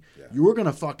money. Yeah. You were going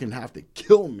to fucking have to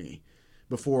kill me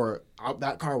before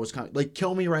that car was coming. Like,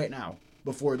 kill me right now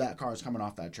before that car is coming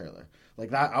off that trailer.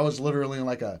 Like that, I was literally in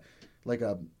like a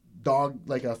dog,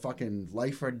 like a fucking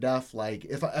life or death. Like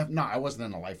I wasn't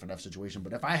in a life or death situation,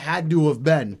 but if I had to have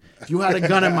been, if you had a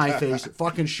gun in my face,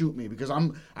 fucking shoot me because I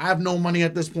have no money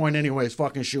at this point anyways.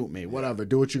 Fucking shoot me, whatever.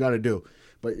 Do what you got to do.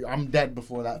 But I'm dead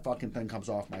before that fucking thing comes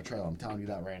off my trailer. I'm telling you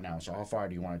that right now. So how far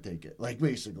do you want to take it? Like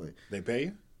basically, they pay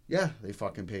you? Yeah, they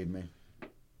fucking paid me.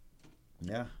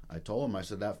 Yeah, I told him. I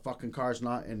said that fucking car's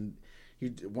not. And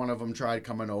one of them tried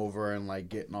coming over and like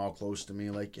getting all close to me,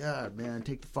 like, yeah, man,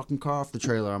 take the fucking car off the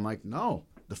trailer. I'm like, no,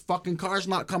 the fucking car's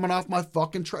not coming off my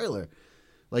fucking trailer.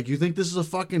 Like, you think this is a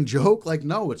fucking joke? Like,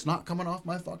 no, it's not coming off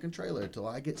my fucking trailer until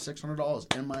I get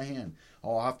 $600 in my hand.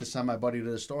 Oh, I'll have to send my buddy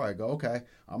to the store. I go, okay,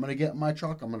 I'm going to get in my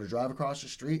truck. I'm going to drive across the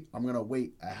street. I'm going to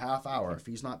wait a half hour. If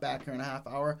he's not back here in a half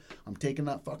hour, I'm taking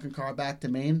that fucking car back to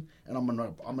Maine, and I'm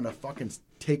gonna fucking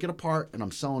take it apart, and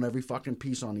I'm selling every fucking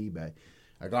piece on eBay.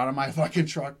 I got in my fucking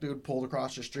truck, dude, pulled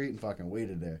across the street, and fucking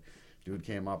waited there. Dude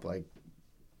came up like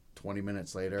 20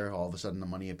 minutes later. All of a sudden, the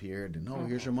money appeared, and, oh,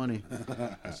 here's your money.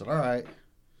 I said, all right.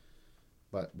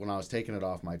 But when I was taking it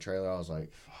off my trailer, I was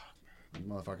like, fuck, these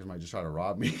motherfuckers might just try to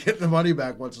rob me, get the money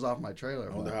back once it's off my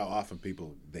trailer. I wonder how often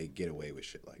they get away with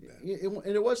shit like that.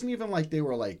 And it wasn't even like they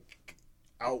were like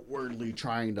outwardly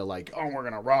trying to like, oh, we're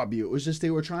going to rob you. It was just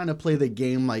they were trying to play the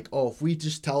game like, oh, if we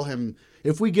just tell him,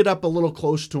 if we get up a little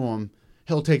close to him,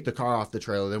 he'll take the car off the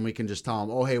trailer. Then we can just tell him,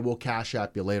 oh, hey, we'll cash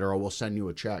app you later or we'll send you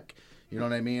a check. You know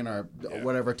what I mean? Or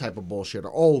whatever type of bullshit.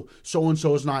 Or, oh,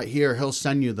 so-and-so's not here. He'll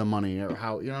send you the money. Or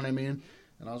how, you know what I mean?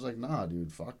 And I was like, nah,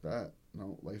 dude, fuck that.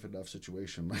 No, life or death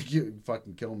situation. Like, you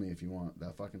fucking kill me if you want.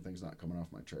 That fucking thing's not coming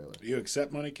off my trailer. You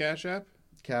accept money Cash App?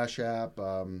 Cash App.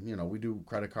 You know, we do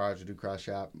credit cards. We do Cash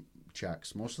App,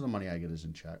 checks. Most of the money I get is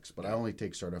in checks. But I only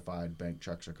take certified bank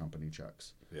checks or company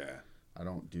checks. Yeah. I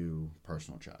don't do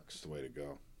personal checks. That's the way to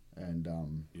go. And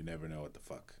you never know what the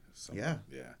fuck. Yeah.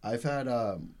 I've had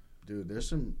dude,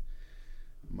 there's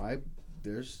my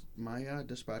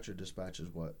dispatcher dispatches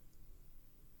what,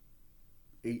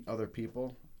 8 other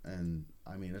people, and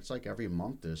I mean it's like every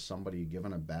month there's somebody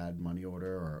giving a bad money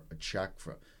order or a check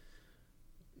for.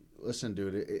 Listen,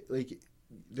 dude,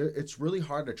 it's really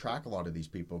hard to track a lot of these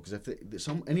people because if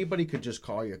anybody could just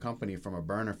call your company from a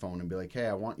burner phone and be like, hey,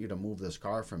 I want you to move this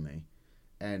car for me,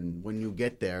 and when you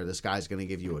get there, this guy's gonna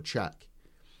give you a check.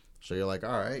 So you're like,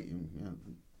 all right, you know,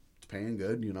 it's paying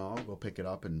good, you know, I'll go pick it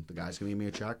up, and the guy's gonna give me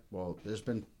a check. Well, there's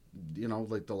been, you know,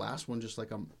 like the last one just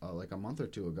like a month or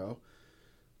two ago.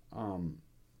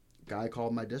 Guy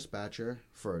called my dispatcher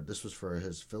this was for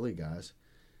his Philly guys,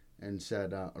 and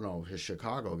said, his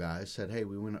Chicago guys said, hey,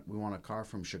 we want a car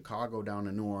from Chicago down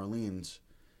to New Orleans,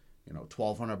 you know,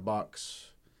 $1,200.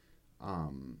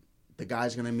 The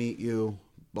guy's gonna meet you,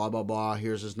 blah blah blah.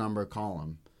 Here's his number, call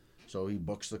him. So he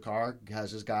books the car,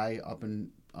 has his guy up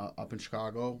in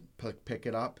Chicago pick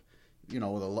it up, you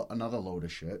know, with another load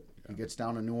of shit. Yeah. He gets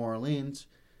down to New Orleans.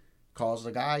 Calls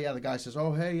the guy. Yeah, the guy says,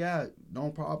 "Oh, hey, yeah, no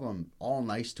problem." All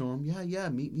nice to him. Yeah,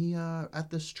 meet me at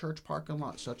this church parking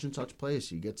lot, such and such place.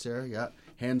 He gets there. Yeah,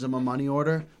 hands him a money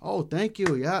order. Oh, thank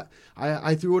you. Yeah,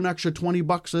 I threw an extra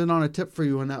 $20 in on a tip for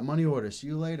you in that money order. See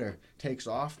you later. Takes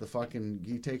off.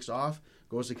 He takes off.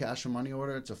 Goes to cash a money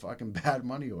order. It's a fucking bad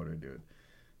money order, dude.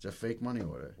 It's a fake money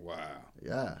order. Wow.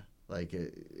 Yeah, like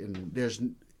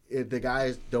the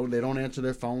guys don't answer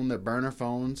their phone. They're burner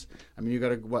phones. I mean, you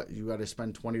gotta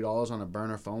spend $20 on a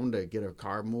burner phone to get a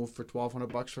car moved for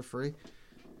 $1,200 for free.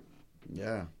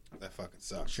 Yeah, that fucking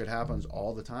sucks. Shit happens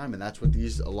all the time, and that's what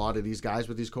a lot of these guys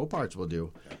with these Coparts will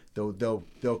do. Yeah.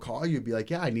 They'll call you, be like,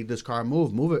 "Yeah, I need this car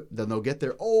moved. Move it." Then they'll get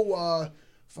there.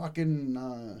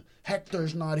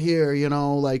 Hector's not here,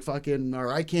 like fucking,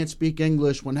 or I can't speak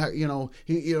English. When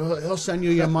he'll send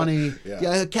you your money.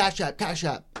 Yeah, cash app.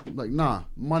 Like, nah,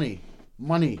 money,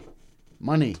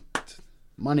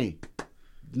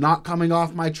 not coming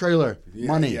off my trailer.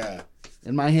 Money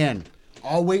in my hand.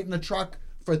 I'll wait in the truck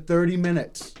for 30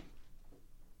 minutes.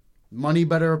 Money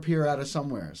better appear out of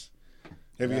somewheres.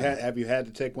 Have you had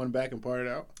to take one back and part it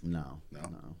out? No.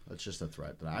 That's just a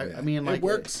threat. I mean, like, it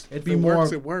works.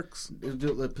 It works.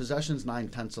 The possession's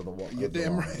 9/10 of the wall. You're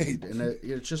damn right. And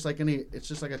it's just like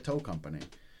a tow company.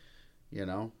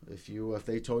 If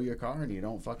they tow your car and you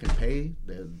don't fucking pay,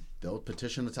 they'll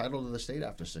petition the title to the state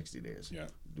after 60 days. Yeah.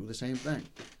 Do the same thing.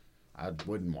 I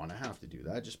wouldn't want to have to do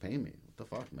that. Just pay me. What the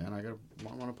fuck, man? I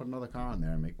want to put another car in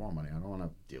there and make more money. I don't want to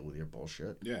deal with your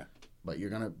bullshit. Yeah. But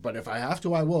if I have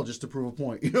to, I will, just to prove a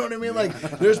point. You know what I mean? Like,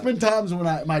 there's been times when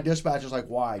my dispatcher's like,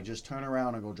 "Why? Just turn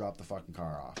around and go drop the fucking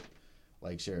car off."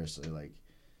 Like, seriously, like,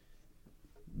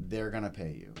 they're gonna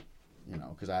pay you,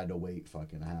 because I had to wait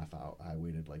fucking a half hour. I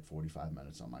waited like 45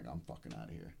 minutes. I'm like, I'm fucking out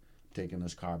of here. Taking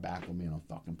this car back with me, and I'm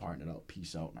fucking parting it out.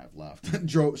 Peace out, and I've left.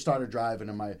 Started driving,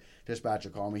 and my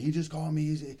dispatcher called me. He just called me.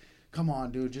 He's, "Come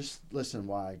on, dude, just listen.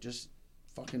 Why? Just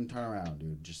fucking turn around,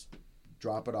 dude. Just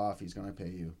drop it off. He's gonna pay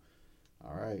you."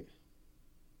 All right,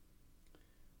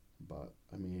 but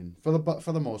I mean, for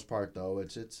the most part though,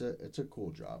 it's a cool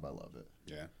job. I love it.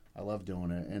 Yeah, I love doing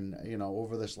it, and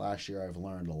over this last year, I've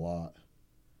learned a lot.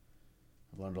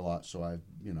 So I've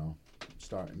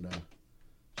starting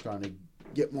to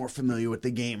get more familiar with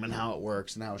the game and how it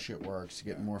works and how shit works.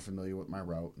 Get more familiar with my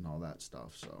route and all that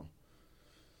stuff. So.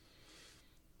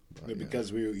 But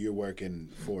because you're working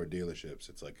for dealerships,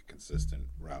 it's like a consistent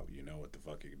route. You know what the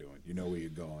fuck you're doing. You know where you're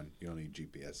going. You don't need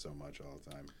GPS so much all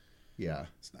the time. Yeah.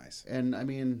 It's nice. And, I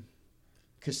mean,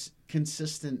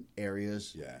 consistent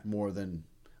areas more than...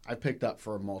 I picked up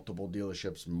for multiple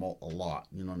dealerships a lot,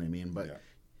 you know what I mean? But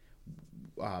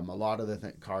a lot of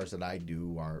the cars that I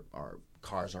do are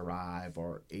Cars Arrive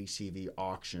or ACV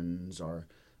auctions or...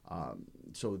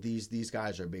 so these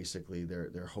guys are basically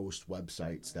they're host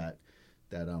websites that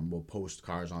will post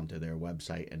cars onto their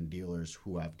website, and dealers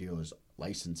who have dealers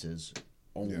licenses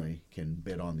only can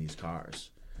bid on these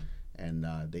cars, and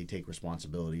they take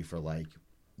responsibility for, like,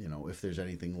 if there's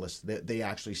anything listed. They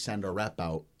actually send a rep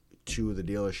out to the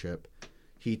dealership.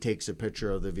 He takes a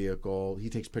picture of the vehicle. He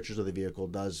takes pictures of the vehicle,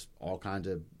 does all kinds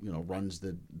of, runs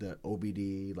the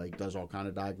OBD, like does all kind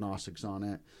of diagnostics on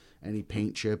it. Any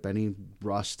paint chip, any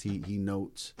rust, he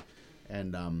notes.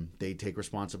 And they take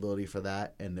responsibility for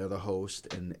that, and they're the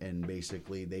host, and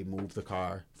basically they move the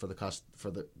car for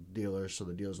the dealers, so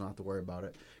the dealers don't have to worry about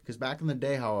it. Because back in the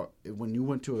day, when you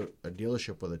went to a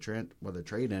dealership with a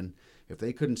trade-in, if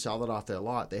they couldn't sell it off their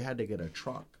lot, they had to get a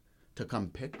truck to come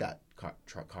pick that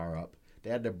car up. They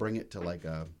had to bring it to like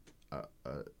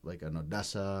an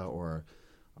Odessa or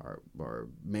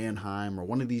Mannheim or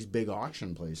one of these big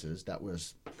auction places that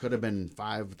could have been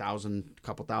 5,000,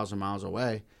 couple thousand miles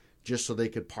away, just so they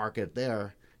could park it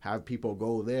there, have people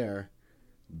go there,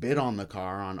 bid on the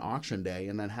car on auction day,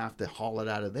 and then have to haul it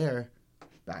out of there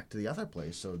back to the other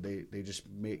place. So they just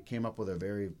came up with a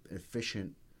very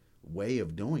efficient way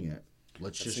of doing it.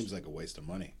 Seems like a waste of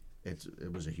money.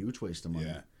 It was a huge waste of money.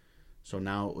 Yeah. So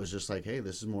now it was just like, hey,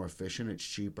 this is more efficient, it's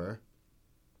cheaper.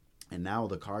 And now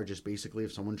the car just basically,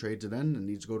 if someone trades it in and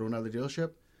needs to go to another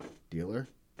dealership, dealer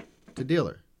to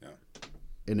dealer. Yeah.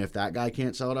 And if that guy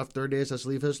can't sell it after 30 days, let's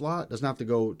leave his lot. Doesn't have to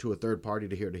go to a third party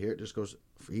to here. It just goes,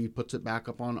 he puts it back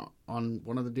up on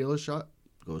one of the dealers' shop,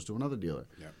 goes to another dealer.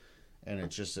 Yeah. And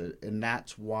it's just, and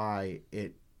that's why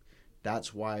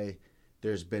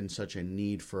there's been such a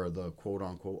need for the quote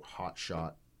unquote hot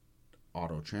shot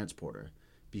auto transporter.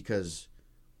 Because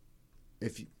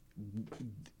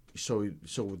so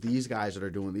these guys that are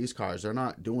doing these cars, they're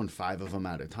not doing 5 of them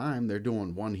at a time. They're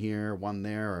doing one here, one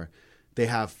there, or they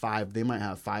might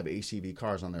have 5 ACV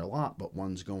cars on their lot, but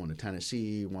one's going to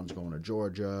Tennessee, one's going to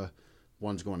Georgia,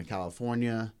 one's going to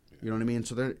California. Yeah. You know what I mean?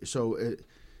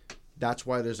 That's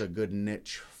why there's a good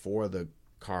niche for the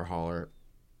car hauler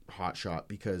hot shot,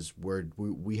 because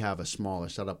we have a smaller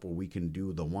setup where we can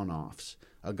do the one-offs.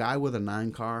 A guy with a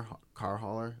 9-car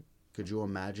hauler, could you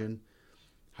imagine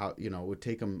how, it would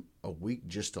take him a week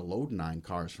just to load 9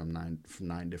 cars from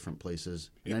nine different places.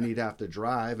 And then he'd have to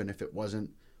drive, and if it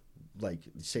wasn't like,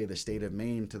 say, the state of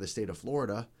Maine to the state of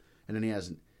Florida, and then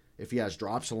if he has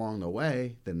drops along the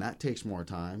way, then that takes more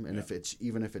time. And if it's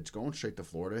going straight to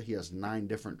Florida, he has 9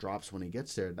 different drops when he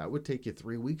gets there. That would take you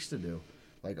 3 weeks to do.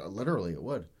 Like, literally, it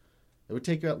would. It would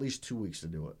take you at least 2 weeks to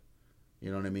do it.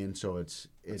 You know what I mean? So it's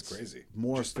crazy.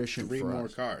 More just efficient for us. 3 more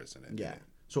cars in it. Yeah.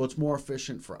 So it's more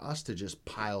efficient for us to just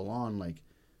pile on like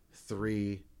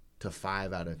 3 to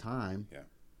 5 at a time. Yeah.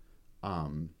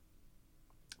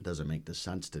 Doesn't make the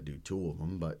sense to do 2 of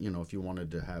them, but if you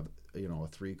wanted to have a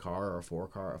 3-car or a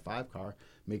 4-car or a 5-car,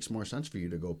 makes more sense for you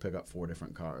to go pick up 4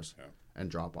 different cars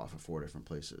and drop off at 4 different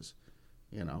places.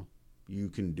 You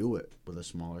can do it with a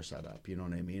smaller setup. You know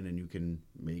what I mean? And you can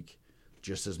make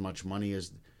just as much money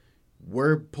as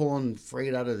we're pulling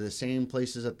freight out of the same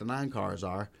places that the 9 cars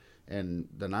are, and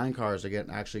the 9 cars are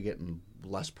actually getting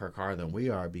less per car than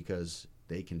we are, because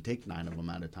they can take 9 of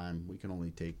them at a time. We can only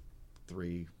take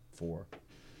 3, 4.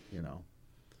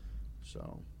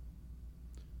 So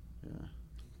yeah.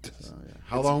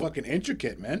 How long? Fucking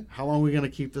intricate, man. How long are we gonna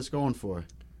keep this going for?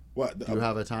 What? Do you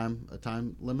have a time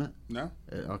limit? No.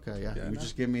 Okay, yeah.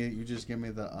 Just give me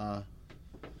the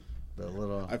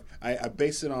little. I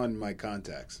base it on my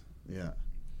contacts. Yeah.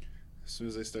 As soon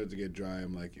as they start to get dry,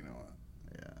 I'm like, you know what?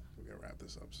 Yeah. We're gonna wrap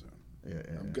this up soon.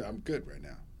 Yeah. I'm good right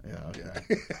now. Yeah. Okay.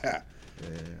 Yeah.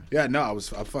 Yeah. No, that's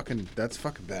fucking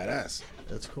badass.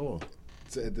 That's cool.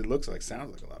 It looks like,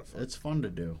 sounds like a lot of fun. It's fun to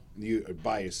do. You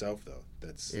by yourself though.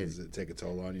 Does it take a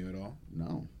toll on you at all?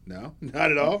 No,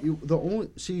 not at all. You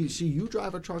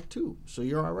drive a truck too, so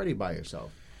you're already by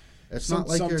yourself. It's not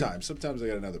like sometimes I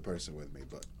got another person with me,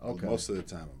 but most of the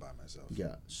time I'm by myself.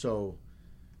 Yeah. So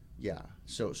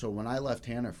when I left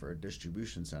Hannaford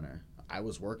Distribution Center, I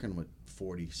was working with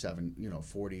 47,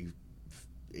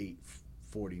 48,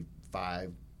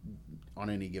 45 on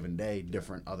any given day,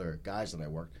 different other guys that I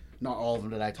worked. Not all of them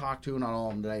did I talk to, not all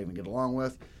of them did I even get along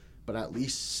with, but at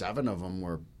least 7 of them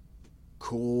were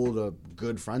cool to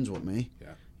good friends with me.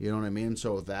 Yeah. You know what I mean?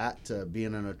 So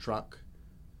being in a truck,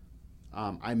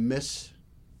 I miss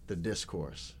the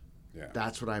discourse. Yeah.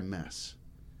 That's what I miss,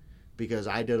 because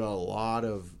I did a lot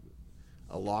of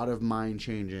mind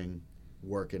changing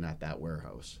working at that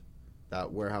warehouse.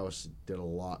 That warehouse did a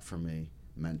lot for me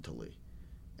mentally,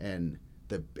 and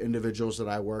the individuals that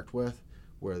I worked with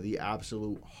were the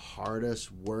absolute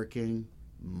hardest working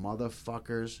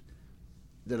motherfuckers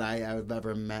that I have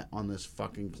ever met on this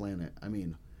fucking planet. I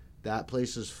mean, that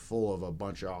place is full of a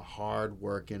bunch of hard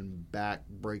working, back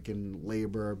breaking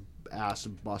labor, ass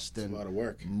busting. It's a lot of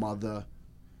work. Motherfuckers.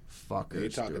 You're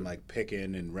talking dude. Like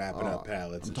picking and wrapping up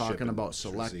pallets. I'm talking about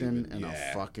selecting in a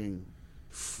fucking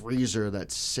freezer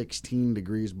that's 16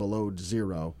 degrees below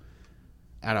zero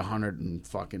at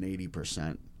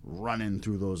 180%, running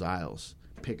through those aisles,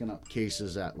 picking up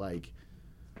cases at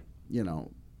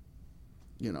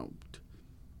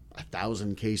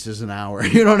 1,000 cases an hour.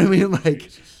 You know what I mean? Like,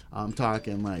 Jesus. I'm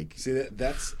talking like. See,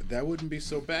 that wouldn't be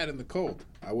so bad in the cold.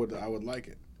 I would like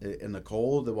it. In the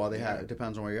cold, it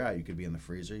depends on where you're at. You could be in the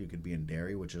freezer, you could be in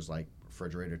dairy, which is like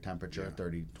refrigerator temperature,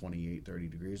 30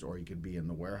 degrees, or you could be in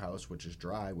the warehouse, which is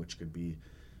dry, which could be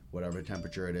whatever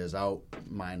temperature it is out,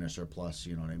 minus or plus,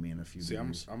 you know what I mean?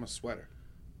 degrees. I'm a sweater.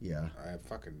 Yeah. I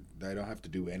don't have to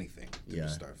do anything to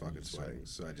just start fucking sweating.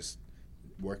 So I just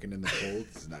working in the cold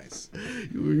is nice.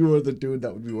 You were the dude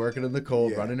that would be working in the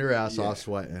cold, running your ass off,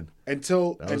 sweating.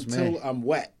 Until I'm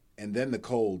wet, and then the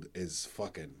cold is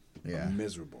fucking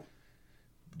miserable.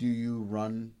 Do you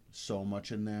run so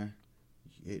much in there?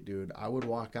 Dude, I would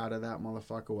walk out of that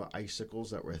motherfucker with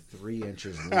icicles that were 3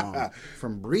 inches long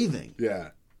from breathing. Yeah.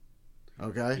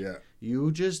 Okay. Yeah.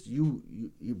 You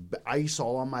ice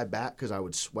all on my back because I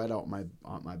would sweat out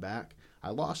on my back. I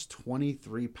lost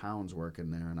 23 pounds working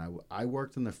there, and I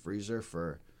worked in the freezer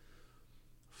for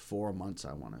 4 months,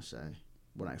 I want to say,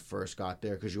 when I first got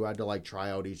there, because you had to like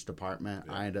try out each department.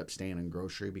 Yeah. I ended up staying in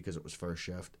grocery because it was first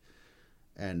shift,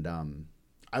 and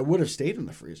I would have stayed in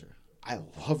the freezer. I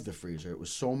loved the freezer. It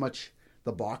was so much.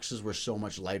 The boxes were so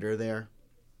much lighter there.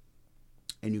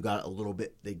 And you got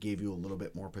they gave you a little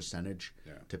bit more percentage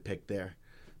to pick there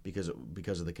because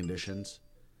of the conditions.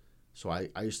 So I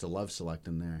used to love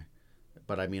selecting there.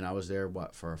 But I mean, I was there,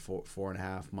 for a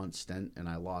 4.5 month stint, and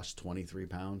I lost 23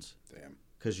 pounds. Damn.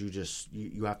 Because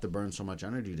you have to burn so much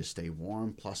energy to stay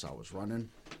warm. Plus I was running.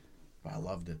 But I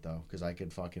loved it though, because I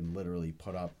could fucking literally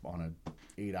put up on a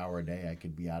 8-hour day. I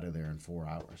could be out of there in 4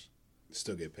 hours.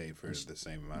 Still get paid for the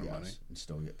same amount of money. And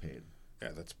still get paid. Yeah,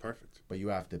 that's perfect. But you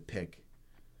have to pick,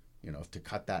 to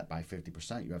cut that by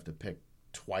 50%, you have to pick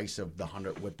twice of the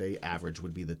 100. What they average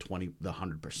would be the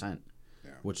 100%,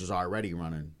 which is already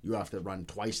running. You have to run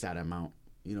twice that amount.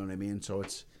 You know what I mean? So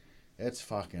it's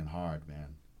fucking hard,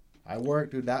 man. I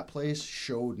worked, dude. That place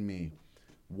showed me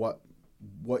what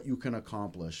you can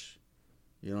accomplish.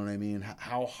 You know what I mean?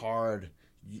 How hard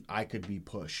I could be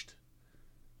pushed.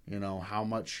 How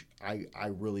much I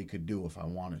really could do if I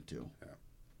wanted to. Yeah.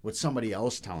 With somebody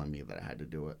else telling me that I had to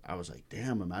do it, I was like,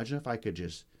 damn, imagine if I could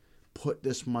just put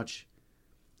this much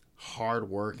hard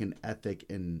work and ethic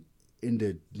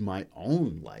into my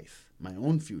own life, my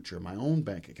own future, my own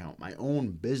bank account, my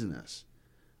own business.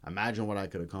 Imagine what I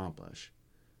could accomplish.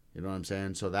 You know what I'm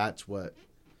saying? So that's what,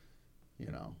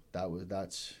 I'm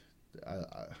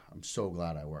so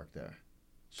glad I worked there.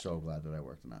 So glad that I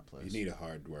worked in that place. You need a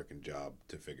hard working job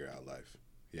to figure out life.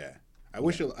 Yeah. I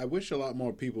wish a lot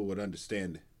more people would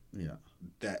understand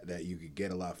that you could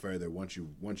get a lot further once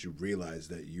you realize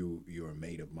that you're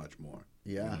made of much more.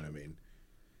 Yeah. You know what I mean?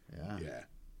 Yeah. Yeah.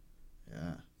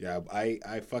 Yeah. Yeah,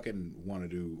 I fucking want to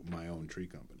do my own tree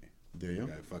company. Do you?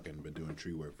 I've fucking been doing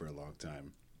tree work for a long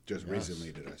time. Just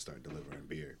recently did I start delivering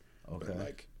beer. Okay.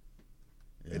 But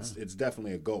it's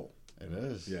definitely a goal. It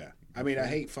is. Yeah. I mean, I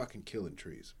hate fucking killing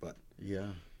trees, but yeah.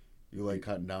 You like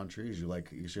cutting down trees.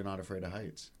 You're not afraid of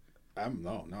heights. I am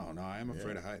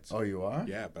afraid of heights. Oh, you are?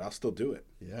 Yeah, but I'll still do it.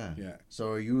 Yeah. Yeah. So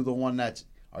are you the one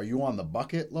are you on the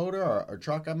bucket loader or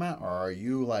truck I'm at, or are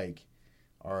you like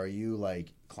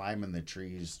climbing the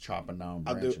trees, chopping down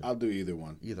branches? I'll do either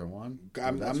one. Either one?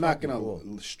 I'm not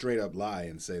gonna straight up lie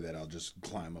and say that I'll just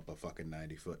climb up a fucking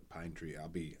 90-foot pine tree.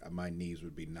 My knees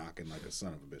would be knocking like a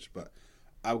son of a bitch, but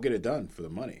I'll get it done for the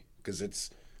money because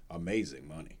it's amazing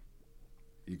money.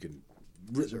 You can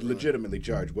legitimately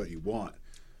charge what you want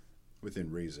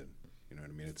within reason. You know what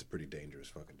I mean? It's a pretty dangerous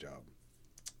fucking job.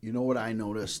 You know what I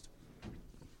noticed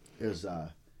is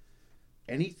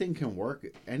anything can work.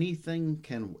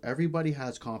 Everybody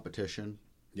has competition.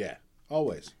 Yeah,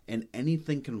 always. And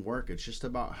anything can work. It's just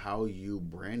about how you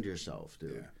brand yourself,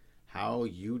 dude. Yeah. How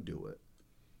you do it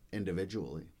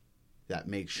individually that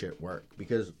makes shit work.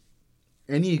 Because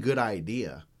any good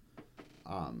idea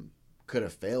could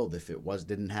have failed if it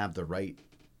didn't have the right,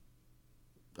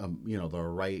 the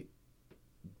right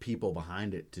people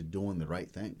behind it to doing the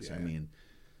right things. Yeah.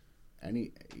 I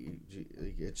mean,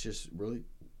 it's just really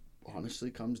honestly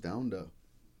comes down to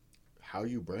how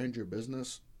you brand your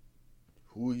business,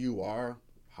 who you are,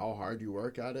 how hard you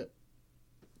work at it.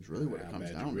 It's really what it comes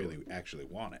down to. You really actually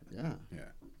want it. Yeah. Yeah.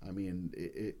 I mean,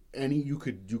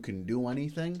 you can do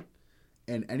anything,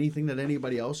 and anything that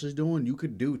anybody else is doing, you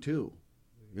could do too.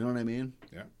 You know what I mean?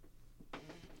 Yeah.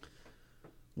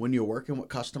 When you're working with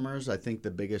customers, I think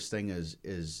the biggest thing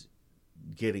is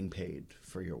getting paid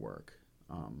for your work.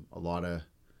 A lot of,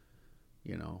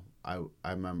 I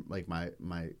remember like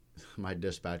my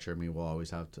dispatcher and me will always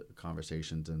have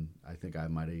conversations, and I think I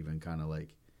might have even kind of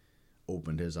like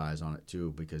opened his eyes on it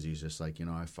too, because he's just like,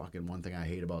 one thing I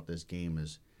hate about this game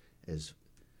is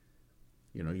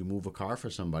you move a car for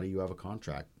somebody, you have a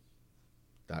contract.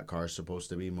 That car is supposed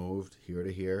to be moved here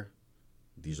to here.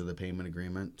 These are the payment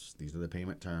agreements. These are the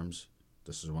payment terms.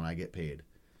 This is when I get paid.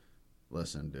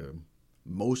 Listen, dude,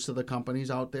 most of the companies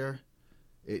out there,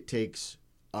 it takes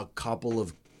a couple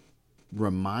of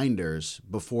reminders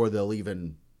before they'll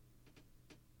even,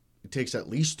 it takes at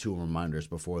least 2 reminders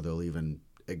before they'll even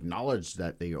acknowledge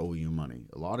that they owe you money.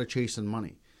 A lot of chasing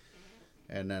money.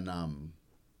 And then,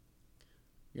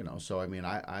 so I mean,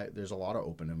 I there's a lot of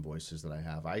open invoices that I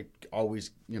have. I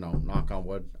always, knock on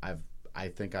wood, I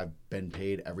think I've been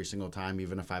paid every single time,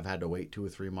 even if I've had to wait 2 or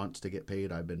 3 months to get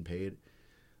paid, I've been paid.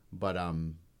 But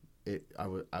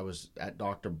I was at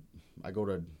I go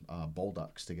to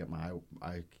Bullducks to get my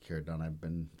eye care done. I've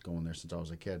been going there since I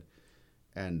was a kid.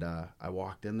 And I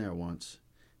walked in there once,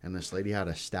 and this lady had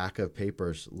a stack of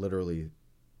papers literally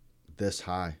this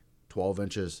high, 12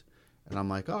 inches. And I'm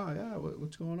like, oh, yeah,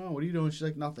 what's going on? What are you doing? She's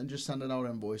like, nothing, just sending out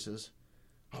invoices.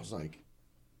 I was like,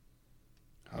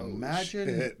 imagine.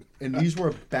 Shit. And these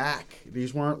were back.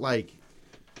 These weren't like,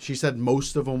 she said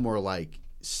most of them were like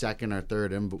second or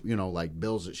third, like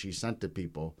bills that she sent to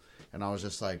people. And I was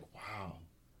just like, wow.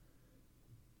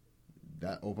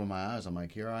 That opened my eyes. I'm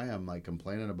like, here I am, like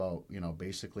complaining about,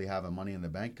 basically having money in the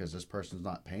bank because this person's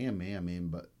not paying me. I mean,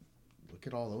 but look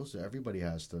at all those. Everybody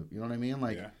has to, you know what I mean?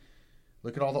 Like,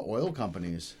 look at all the oil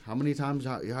companies. How many times,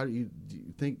 how do you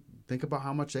think about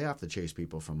how much they have to chase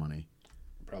people for money?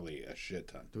 Probably a shit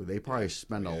ton. Dude, they probably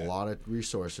spend a lot of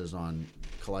resources on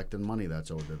collecting money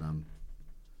that's owed to them.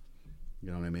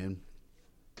 You know what I mean?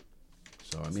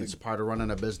 So, I mean, it's part of running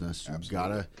a business. You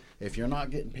gotta, if you're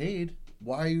not getting paid,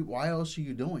 why else are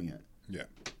you doing it? Yeah.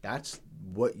 That's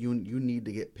what you need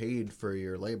to get paid for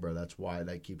your labor. That's why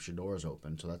that keeps your doors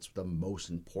open. So that's the most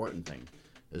important thing,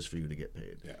 is for you to get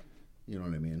paid. Yeah. You know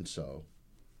what I mean? So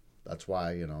that's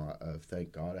why, you know,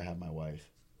 thank God I have my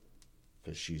wife,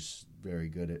 because she's very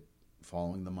good at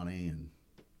following the money and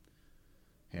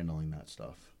handling that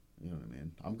stuff. You know what I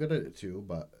mean? I'm good at it too,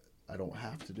 but I don't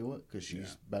have to do it because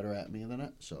she's better at me than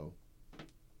it. So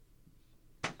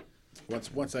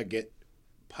once I get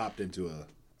popped into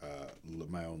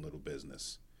my own little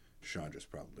business, Chandra's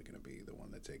probably going to be the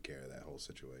one that take care of that whole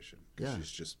situation. Yeah.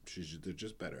 They're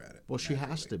just better at it. Well, she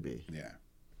has to be. Yeah.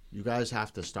 You guys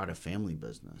have to start a family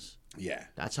business. Yeah.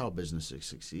 That's how businesses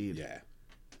succeed. Yeah.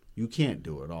 You can't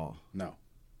do it all. No,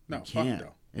 You fuck can't.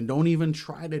 no. And don't even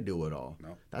try to do it all.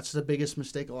 No. That's the biggest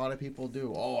mistake a lot of people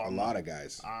do. Oh, A lot of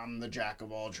guys. I'm the jack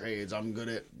of all trades. I'm good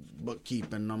at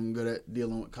bookkeeping. I'm good at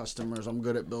dealing with customers. I'm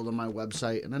good at building my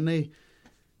website. And then they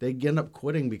end up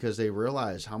quitting because they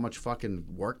realize how much fucking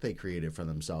work they created for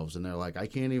themselves. And they're like, I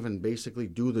can't even basically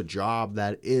do the job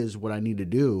that is what I need to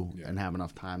do and have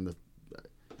enough time to.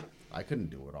 I couldn't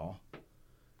do it all.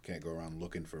 Can't go around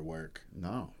looking for work.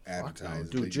 No. Advertise.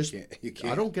 Dude, You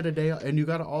can't. I don't get a day off. And you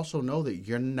got to also know that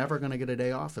you're never going to get a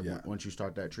day off once you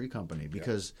start that tree company.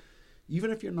 Because even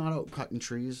if you're not out cutting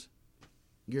trees,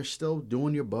 you're still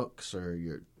doing your books, or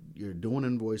you're doing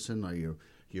invoicing, or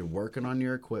you're working on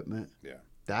your equipment. Yeah.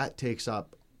 That takes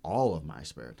up all of my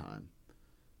spare time,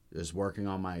 is working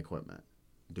on my equipment.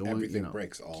 Everything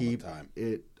breaks all the time.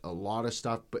 A lot of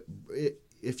stuff, but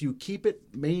if you keep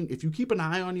an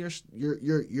eye on your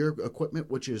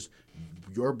equipment, which is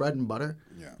your bread and butter,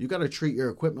 you got to treat your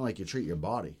equipment like you treat your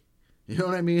body. You know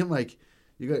what I mean? Like,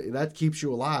 that keeps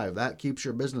you alive. That keeps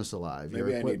your business alive.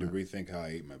 Maybe I need to rethink how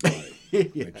I eat my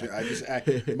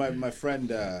body. My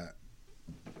friend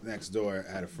next door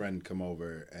had a friend come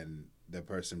over, and that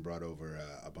person brought over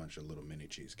a bunch of little mini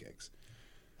cheesecakes.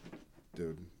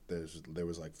 Dude, there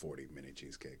was like 40 mini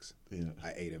cheesecakes. Yeah.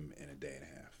 I ate them in a day and a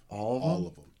half. All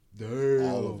of them. Damn.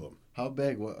 All of them. How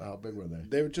big were they?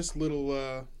 They were just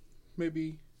little,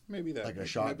 maybe that. Like a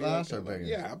shot glass, or bigger?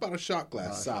 Yeah, about a shot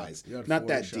glass size. You had Not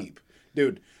that 40 deep.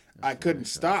 Dude, I couldn't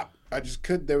stop. I just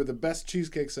couldn't. They were the best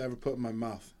cheesecakes I ever put in my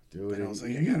mouth. Dude, and I was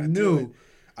like, you knew.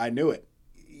 I knew it.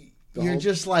 You're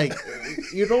just like,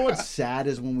 you know what's sad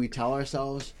is when we tell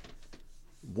ourselves,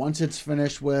 once it's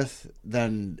finished with,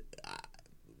 then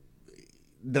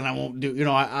I won't do. You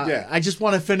know, I just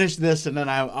want to finish this, and then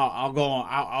I'll go.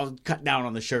 I'll cut down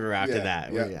on the sugar after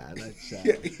that. Yeah, that's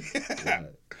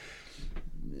sad.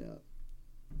 Yeah,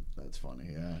 that's funny.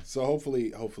 Yeah. So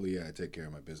hopefully, I take care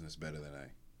of my business better than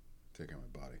I take care of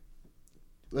my body.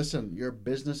 Listen, your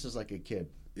business is like a kid.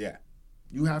 Yeah.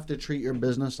 You have to treat your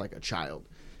business like a child.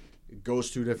 It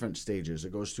goes through different stages.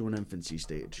 It goes through an infancy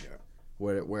stage,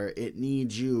 where it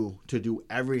needs you to do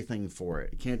everything for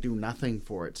it. It can't do nothing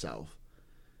for itself.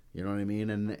 You know what I mean?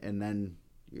 And then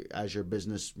as your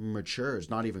business matures,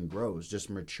 not even grows, just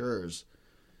matures,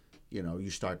 you know, you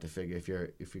start to figure, if you're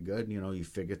good, you know, you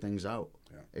figure things out.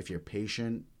 Yeah. If you're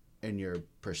patient and you're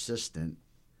persistent,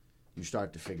 you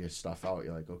start to figure stuff out.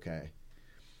 You're like, okay.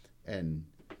 And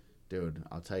dude,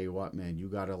 I'll tell you what, man, you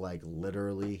got to like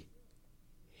literally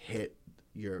hit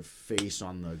your face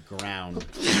on the ground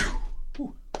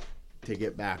to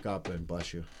get back up, and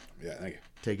bless you. Yeah, thank you.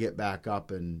 To get back up,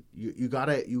 and you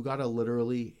gotta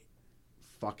literally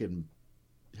fucking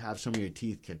have some of your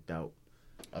teeth kicked out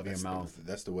of your mouth.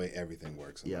 That's the way everything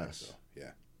works in life. So,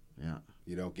 yeah.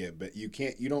 You don't get, but you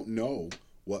don't know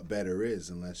what better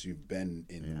is unless you've been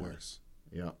in worse.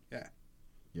 Yeah. Yeah.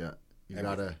 Yeah. You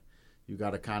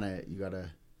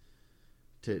gotta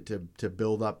to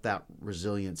build up that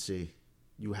resiliency,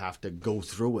 you have to go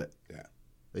through it. Yeah.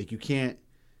 Like you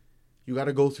got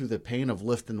to go through the pain of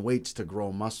lifting weights to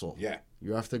grow muscle. Yeah.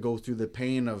 You have to go through the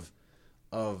pain of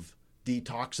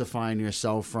detoxifying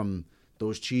yourself from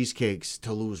those cheesecakes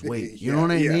to lose weight. You know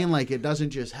what I mean? Like, it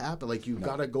doesn't just happen. Like, you've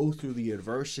got to go through the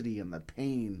adversity and the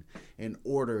pain in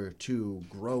order to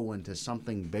grow into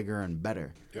something bigger and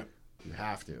better. Yeah. You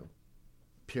have to.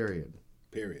 Period.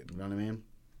 You know what I mean?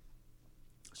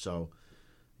 So,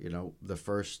 you know, the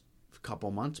first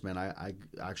couple months, man, I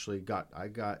actually got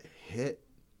hit.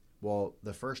 Well,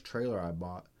 the first trailer I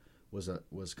bought was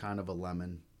kind of a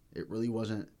lemon. It really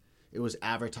wasn't. It was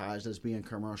advertised as being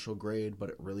commercial grade, but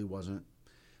it really wasn't.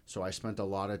 So I spent a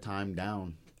lot of time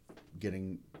down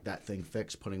getting that thing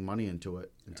fixed, putting money into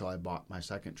it until I bought my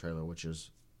second trailer, which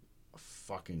is a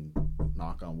fucking,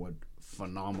 knock on wood,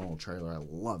 phenomenal trailer. I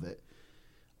love it.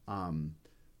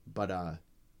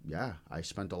 Yeah, I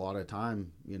spent a lot of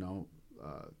time,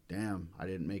 damn, I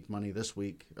didn't make money this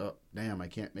week. Oh, damn, I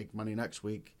can't make money next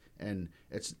week. And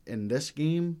it's in this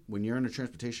game, when you're in the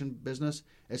transportation business,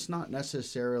 it's not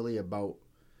necessarily about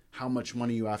how much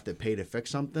money you have to pay to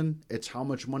fix something. It's how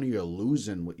much money you're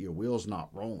losing with your wheels not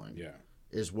rolling. Yeah.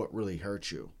 Is what really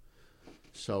hurts you.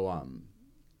 So,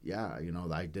 yeah,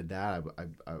 I did that.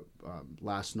 I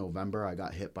last November, I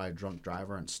got hit by a drunk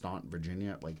driver in Staunton,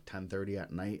 Virginia at like 10:30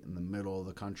 at night in the middle of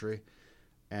the country.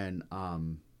 And,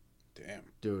 damn,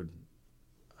 dude,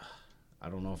 I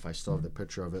don't know if I still have the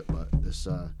picture of it, but this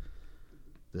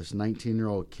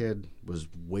 19-year-old kid was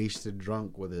wasted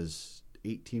drunk with his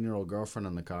 18-year-old girlfriend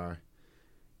in the car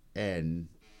and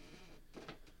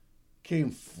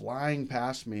came flying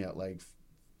past me at like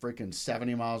freaking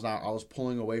 70 miles an hour. I was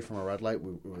pulling away from a red light.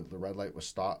 The red light was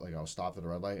stopped. Like, I was stopped at the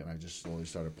red light, and I just slowly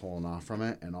started pulling off from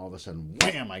it. And all of a sudden,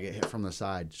 wham! I get hit from the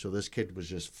side. So this kid was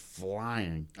just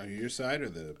flying. On your side or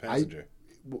the passenger?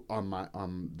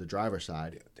 On the driver's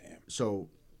side. Yeah, damn. So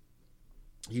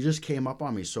he just came up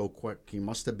on me so quick. He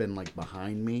must have been like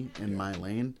behind me in my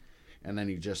lane, and then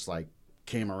he just like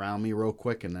came around me real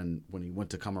quick. And then when he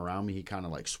went to come around me, he kind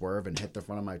of like swerved and hit the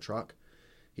front of my truck.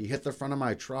 He hit the front of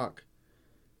my truck,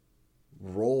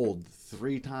 rolled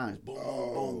 3 times, boom,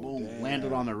 boom, boom, damn.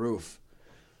 Landed on the roof.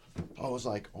 I was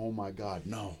like, oh my God,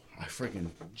 no. I freaking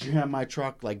jammed my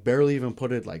truck, like barely even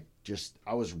put it, like just,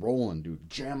 I was rolling, dude.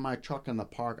 Jammed my truck in the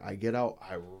park. I get out,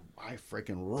 I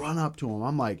freaking run up to him.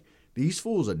 I'm like, these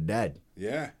fools are dead.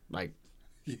 Yeah. Like,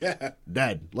 yeah.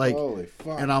 dead. Like, holy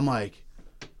fuck. And I'm like,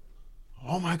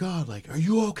 oh my God, like, are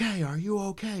you okay? Are you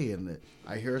okay? And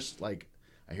I hear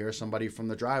somebody from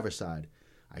the driver's side.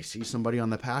 I see somebody on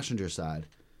the passenger side,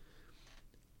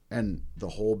 and the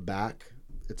whole back.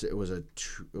 It was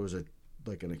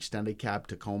like an extended cab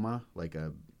Tacoma, like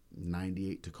a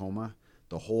 '98 Tacoma.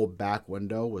 The whole back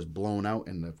window was blown out,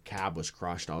 and the cab was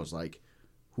crushed. I was like,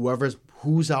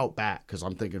 who's out back? Because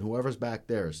I'm thinking whoever's back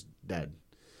there is dead.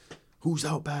 Who's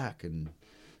out back? And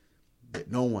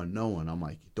no one. I'm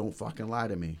like, don't fucking lie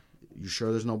to me. You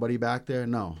sure there's nobody back there?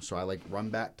 No. So I like run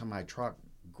back to my truck,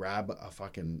 grab a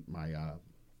fucking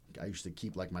I used to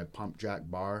keep like my pump jack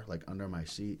bar like under my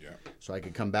seat, so I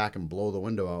could come back and blow the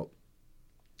window out.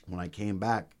 When I came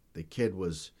back, the kid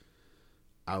was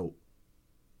out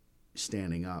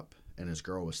standing up, and his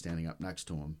girl was standing up next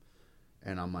to him.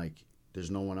 And I'm like, there's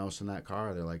no one else in that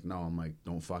car? They're like, no. I'm like,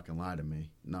 don't fucking lie to me.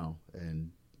 No.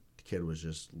 And the kid was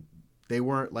just, they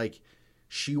weren't like,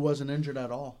 she wasn't injured at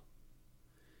all.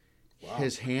 Wow.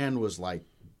 His hand was like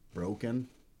broken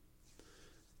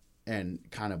and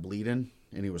kind of bleeding,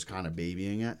 and he was kind of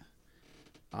babying it.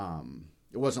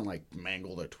 It wasn't like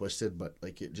mangled or twisted, but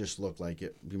like it just looked like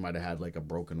it. He might have had like a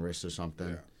broken wrist or something.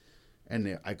 Yeah.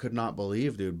 And I could not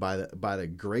believe, dude, by the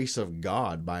grace of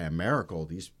God, by a miracle,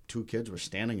 these 2 kids were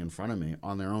standing in front of me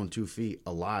on their own 2 feet,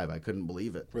 alive. I couldn't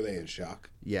believe it. Were they in shock?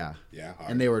 Yeah. Yeah.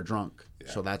 Hard. And they were drunk,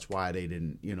 yeah. So that's why they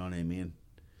didn't. You know what I mean?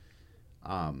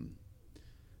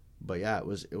 But yeah, it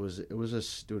was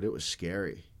dude. It was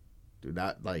scary, dude.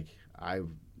 That like I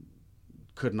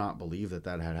could not believe that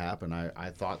had happened. I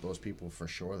thought those people for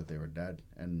sure that they were dead,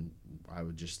 and I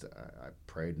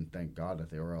prayed and thanked God that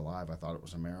they were alive. I thought it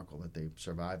was a miracle that they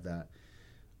survived that.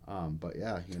 But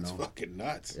yeah, It's fucking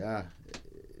nuts. Yeah,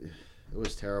 it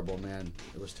was terrible, man.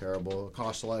 It was terrible. It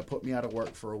cost a lot. It put me out of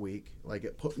work for a week. Like,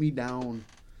 it put me down.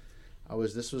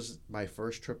 This was my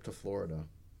first trip to Florida.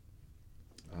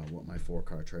 With my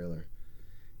 4-car trailer.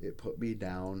 It put me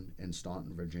down in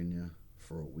Staunton, Virginia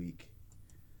for a week.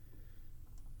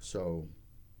 So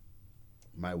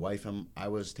my wife and I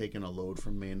was taking a load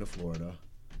from Maine to Florida.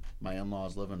 My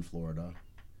in-laws live in Florida.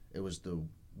 It was the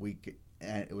week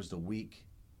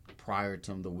prior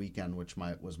to the weekend, which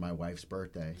was my wife's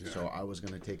birthday. Yeah. So I was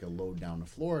going to take a load down to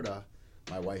Florida.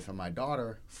 My wife and my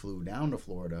daughter flew down to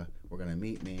Florida. Were going to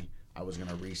meet me. I was going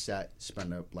to reset,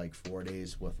 spend like 4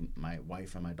 days with my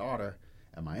wife and my daughter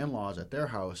and my in-laws at their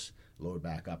house, load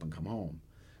back up and come home.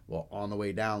 Well, on the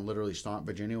way down, literally Staunton,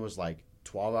 Virginia was like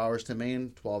 12 hours to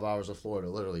Maine, 12 hours to Florida,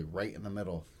 literally right in the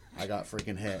middle. I got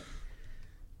freaking hit.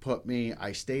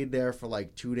 I stayed there for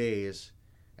like 2 days,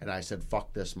 and I said,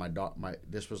 fuck this.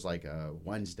 This was like a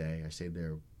Wednesday. I stayed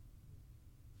there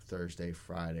Thursday,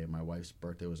 Friday. My wife's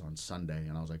birthday was on Sunday,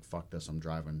 and I was like, fuck this. I'm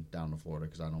driving down to Florida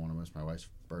because I don't want to miss my wife's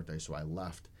birthday. So I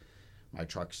left. My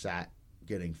truck sat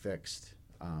getting fixed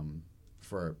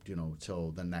for,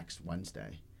 till the next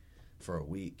Wednesday for a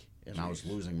week. And I was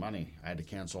losing money. I had to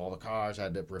cancel all the cars. I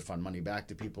had to refund money back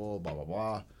to people, blah, blah,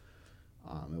 blah.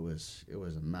 It was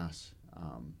a mess.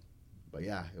 But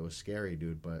yeah, it was scary,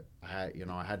 dude. But I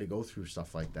had to go through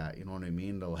stuff like that. You know what I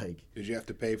mean? To like. Did you have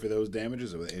to pay for those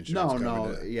damages, or the insurance?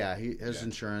 No. Yeah, his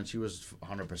insurance. He was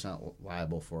 100%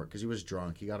 liable for it because he was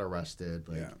drunk. He got arrested.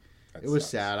 Like, it was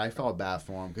sad. I felt bad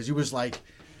for him because he was like,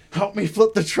 "Help me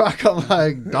flip the truck." I'm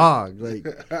like, "Dog, like,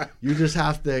 you just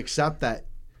have to accept that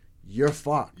you're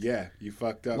fucked." Yeah, you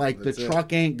fucked up. Like the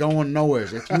truck ain't going nowhere.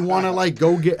 If you want to like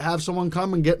go have someone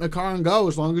come and get in a car and go,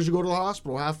 as long as you go to the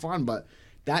hospital, have fun. But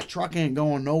that truck ain't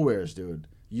going nowheres, dude.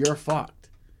 You're fucked.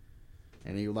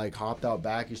 And he like hopped out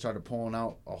back. He started pulling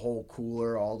out a whole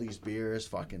cooler, all these beers,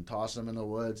 fucking toss them in the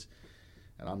woods.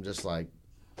 And I'm just like,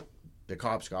 the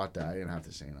cops got that. I didn't have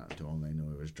to say nothing to him. They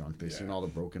knew he was drunk. They seen all the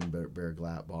broken beer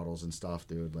glass bottles and stuff,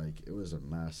 dude. Like, it was a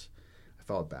mess. I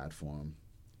felt bad for him.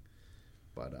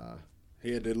 But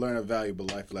he had to learn a valuable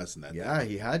life lesson that day.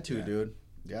 He had to, dude.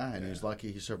 Yeah, and he's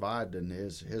lucky he survived. And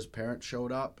his parents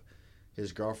showed up.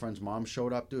 His girlfriend's mom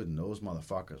showed up, dude, and those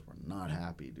motherfuckers were not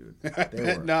happy, dude.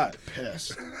 They were not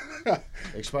pissed.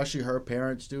 Especially her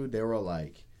parents, dude. They were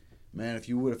like, "Man,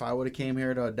 if I would have came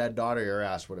here to a dead daughter, your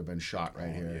ass would have been shot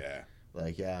right here." Yeah.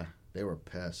 Like, yeah, they were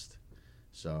pissed.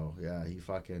 So yeah, he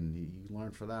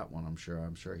learned for that one. I'm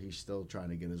sure he's still trying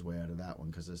to get his way out of that one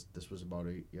because this was about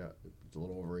a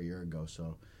little over a year ago.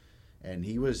 So, and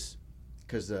he was.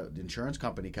 Because the insurance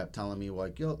company kept telling me,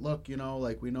 like, "Yo, look,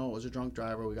 like, we know it was a drunk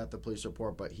driver. We got the police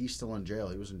report, but he's still in jail.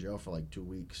 He was in jail for, like, 2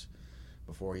 weeks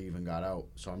before he even got out."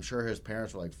 So I'm sure his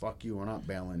parents were like, "Fuck you, we're not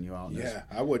bailing you out." Yeah,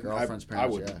 I would. Girlfriend's I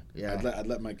parents, would. yeah. I'd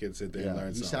let my kids sit there and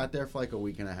learn something. He sat there for, like, a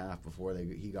week and a half before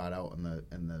he got out, and the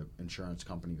insurance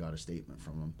company got a statement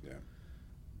from him. Yeah.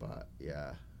 But,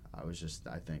 yeah, I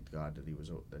thanked God that he was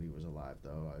alive,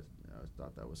 though. I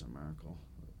thought that was a miracle.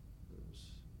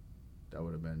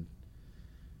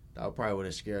 That probably would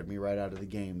have scared me right out of the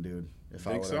game, dude. If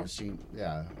I would have seen,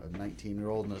 a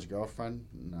 19-year-old and his girlfriend,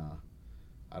 nah.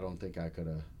 I don't think I could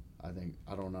have. I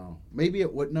don't know. Maybe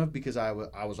it wouldn't have because I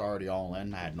was already all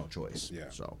in. I had no choice.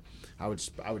 Yeah. So I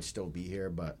would still be here,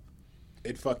 but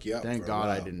it'd fuck you up. Thank God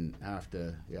I didn't have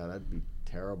to. Yeah, that'd be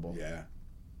terrible. Yeah.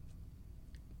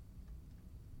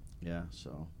 Yeah.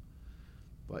 So,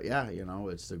 but yeah,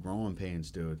 it's the growing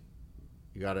pains, dude.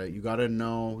 You gotta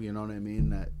know, you know what I mean,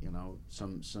 that,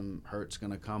 some hurt's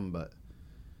gonna come, but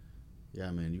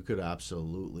yeah, man, you could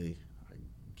absolutely, I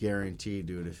guarantee,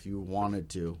 dude, if you wanted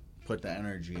to put the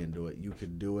energy into it, you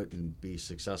could do it and be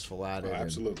successful at it.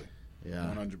 Absolutely. And,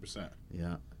 yeah. 100%.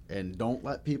 Yeah. And don't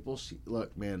let people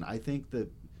look, man, I think that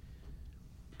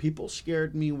people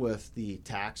scared me with the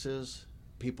taxes.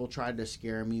 People tried to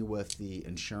scare me with the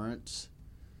insurance.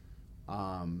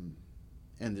 And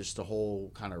just the whole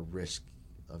kind of risk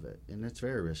of it, and it's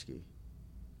very risky.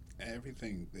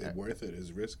 Everything worth it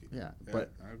is risky. Yeah,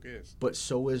 but I guess. But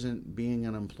so isn't being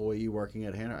an employee working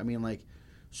at Hannaford. I mean, like,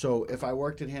 so if I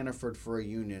worked at Hannaford for a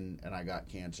union and I got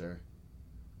cancer,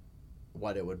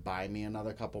 it would buy me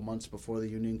another couple months before the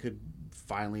union could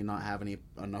finally not have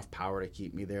enough power to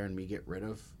keep me there and me get rid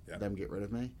of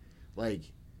me.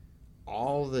 Like,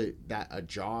 all that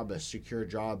a secure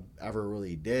job ever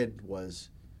really did was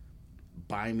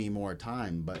buy me more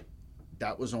time, but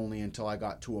that was only until I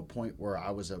got to a point where I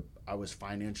was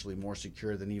financially more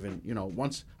secure than even,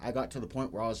 once I got to the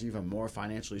point where I was even more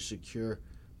financially secure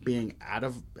being out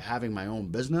of having my own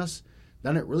business,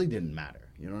 then it really didn't matter.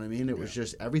 You know what I mean? It was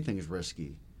just, everything's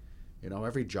risky.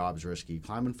 Every job's risky.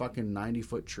 Climbing fucking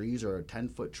 90-foot trees or a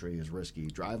 10-foot tree is risky.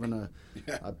 Driving a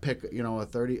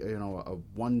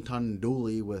 1-ton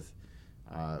dually with,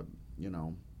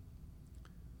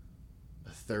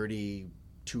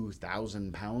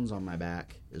 32,000 pounds on my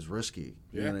back is risky.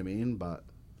 You know what I mean? But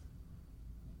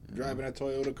driving a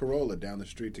Toyota Corolla down the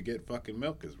street to get fucking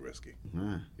milk is risky.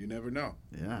 Yeah. You never know.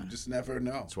 Yeah. You just never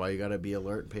know. That's why you got to be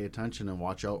alert and pay attention and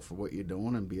watch out for what you're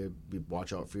doing and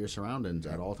watch out for your surroundings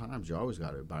at all times. You always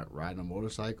got to riding a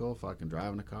motorcycle, fucking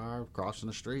driving a car, crossing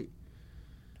the street.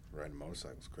 Riding a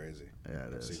motorcycle's crazy. Yeah,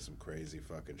 it is. I've seen some crazy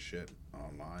fucking shit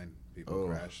online. People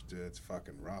crash. Dude, it's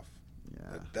fucking rough.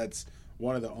 Yeah. That's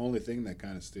one of the only thing that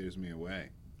kind of steers me away.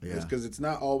 Yeah. Because it's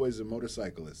not always a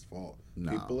motorcyclist's fault.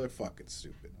 No. People are fucking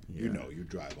stupid. Yeah. You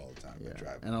drive all the time. Yeah. You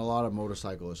drive. And a lot of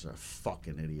motorcyclists are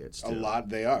fucking idiots, too.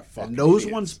 They are fucking And those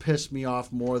idiots. ones piss me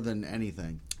off more than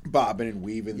anything. Bobbing and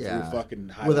weaving through fucking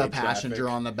highway with a passenger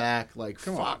traffic. on the back, like,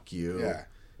 fuck you. Yeah.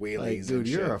 Wheelies like, dude, and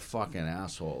you're shit. a fucking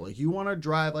asshole. Like, you want to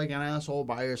drive like an asshole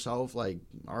by yourself? Like,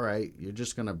 all right, you're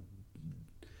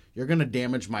gonna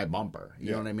damage my bumper.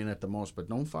 You know what I mean, at the most. But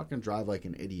don't fucking drive like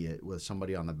an idiot with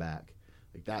somebody on the back.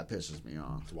 Like, that pisses me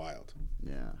off. It's wild.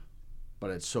 Yeah. But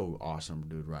it's so awesome,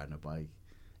 dude, riding a bike.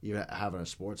 Even having a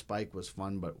sports bike was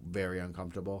fun, but very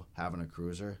uncomfortable. Having a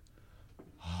cruiser.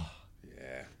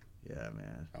 Yeah,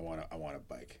 man. I want a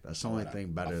bike. That's the only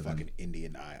thing better a than fucking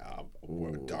Indian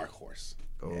or dark horse.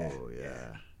 Oh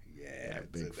yeah. Yeah,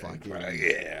 Big fucking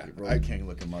yeah. Road King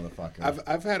looking motherfucker.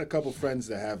 I've had a couple friends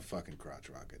that have fucking crotch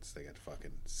rockets. They got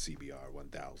fucking CBR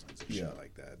 1000s and shit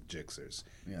like that, Gixxers.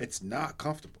 Yeah. It's not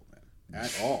comfortable, man,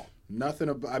 at all. Nothing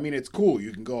about. I mean, it's cool.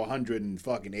 You can go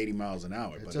 180 miles an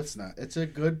hour, but it's not. It's a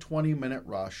good 20-minute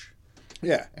rush.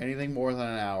 Yeah. Anything more than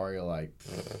an hour, you're like.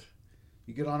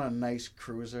 You get on a nice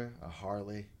cruiser, a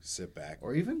Harley. Sit back.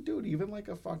 Or even like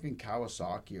a fucking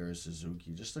Kawasaki or a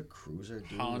Suzuki. Just a cruiser,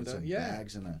 dude. Honda, with some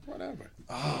bags and whatever.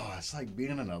 Oh, it's like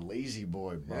being in a lazy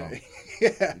boy, bro.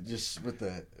 Yeah. Just with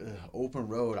the open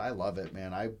road. I love it,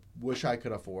 man. I wish I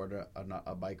could afford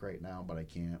a bike right now, but I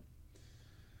can't.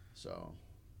 So,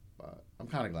 but I'm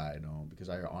kind of glad I don't, because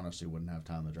I honestly wouldn't have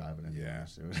time to drive it anymore. Yeah.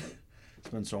 It's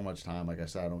been so much time. Like I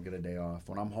said, I don't get a day off.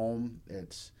 When I'm home,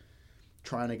 it's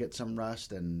trying to get some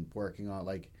rest and working on,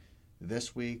 like,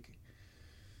 this week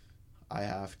I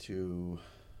have to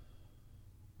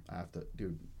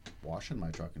dude, washing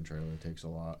my truck and trailer takes a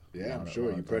lot. Yeah, I'm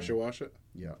sure. You pressure wash it?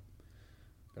 Yeah.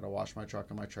 Gotta wash my truck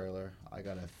and my trailer. I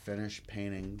gotta finish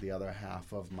painting the other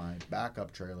half of my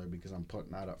backup trailer because I'm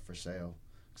putting that up for sale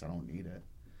because I don't need it.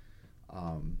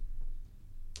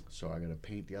 So I gotta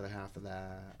paint the other half of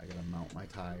that. I gotta mount my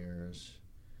tires.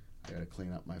 I gotta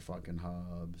clean up my fucking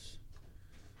hubs.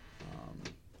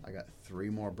 I got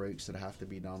 3 more brakes that have to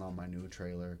be done on my new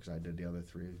trailer because I did the other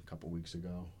 3 a couple weeks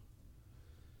ago.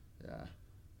 Yeah.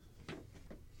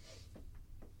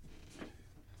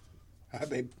 Hi,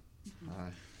 babe.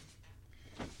 Hi.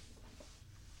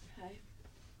 Hi.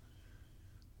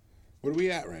 What are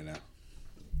we at right now?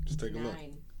 Just take a look.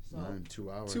 9. So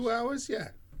 2 hours. 2 hours? Yeah.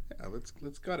 Yeah.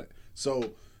 Let's cut it.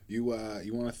 So you want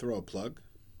to throw a plug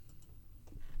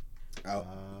out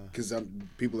because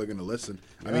people are gonna listen.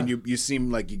 Yeah. I mean, you seem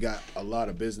like you got a lot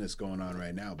of business going on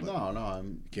right now, but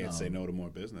you can't say no to more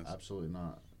business. Absolutely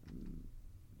not.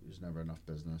 There's never enough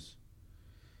business.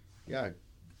 Yeah,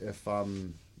 if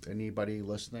anybody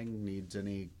listening needs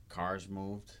any cars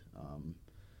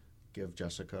give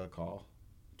Jessica a call,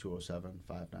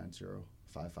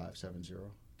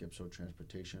 207-590-5570. Gipso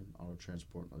Transportation, Auto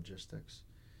Transport and Logistics.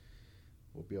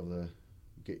 We'll be able to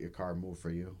get your car moved for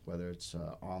you, whether it's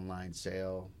online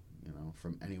sale,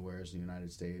 from anywhere in the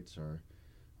United States, or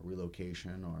a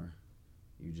relocation, or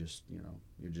you're just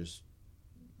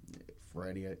for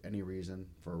any reason,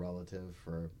 for a relative,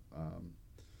 for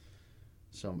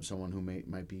someone who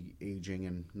might be aging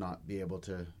and not be able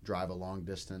to drive a long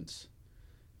distance.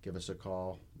 Give us a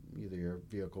call. Either your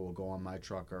vehicle will go on my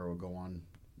truck or will go on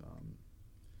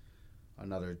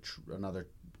another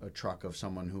truck of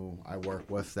someone who I work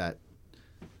with that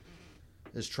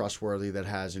is trustworthy, that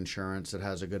has insurance, that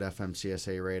has a good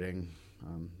FMCSA rating,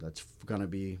 that's going to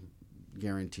be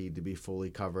guaranteed to be fully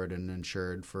covered and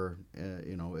insured for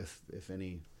if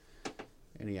any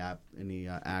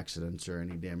accidents or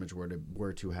any damage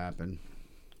were to happen.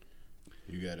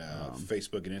 You got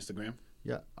Facebook and Instagram?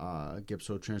 Yeah,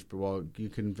 Gipso Transport. Well, you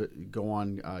can go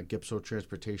on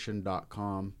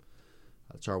gipsotransportation.com.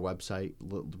 That's our website.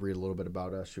 Read a little bit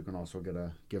about us. You can also give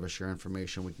us your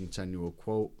information. We can send you a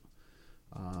quote.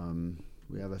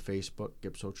 We have a Facebook,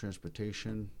 Gipso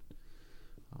Transportation,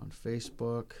 on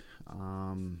Facebook.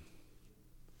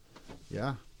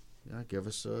 Yeah, give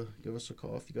us a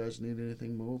call if you guys need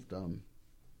anything moved.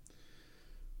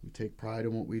 We take pride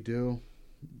in what we do.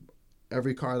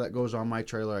 Every car that goes on my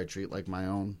trailer, I treat like my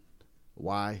own.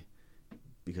 Why?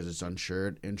 Because it's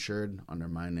insured under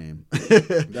my name.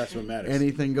 That's what matters.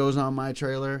 Anything goes on my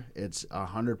trailer, it's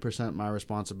 100% my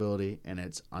responsibility, and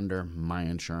it's under my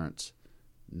insurance,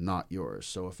 not yours.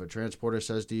 So if a transporter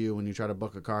says to you when you try to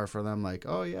book a car for them, like,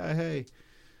 oh yeah, hey,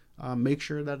 make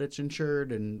sure that it's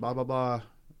insured and blah blah blah,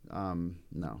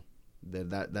 no,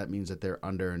 that means that they're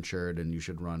underinsured, and you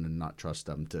should run and not trust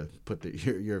them to put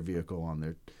your vehicle on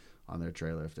their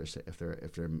trailer if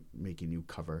they're making you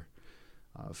cover.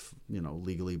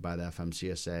 Legally by the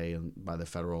FMCSA and by the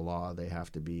federal law, they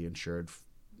have to be insured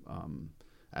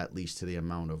at least to the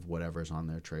amount of whatever's on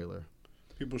their trailer.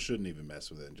 People shouldn't even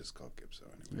mess with it and just call Gipso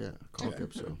anyway. Yeah, call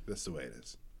Gipso. That's the way it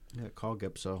is. Yeah, call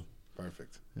Gipso.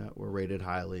 Perfect. Yeah, we're rated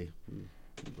highly.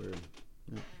 We're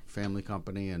family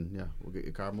company, and yeah, we'll get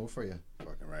your car moved for you.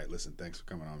 Fucking right. Listen, thanks for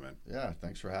coming on, man. Yeah,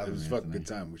 thanks for having me. It was a fucking good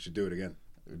time. We should do it again.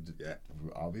 Yeah.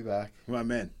 I'll be back. My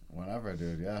man. Whenever,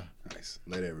 dude. Yeah. Nice.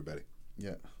 Later, everybody.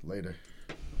 Yeah, later.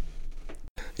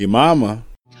 Your mama.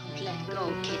 Don't let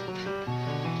go, Kip.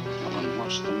 Helen,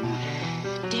 what's the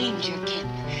matter? Danger, Kip.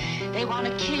 They want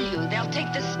to kill you. They'll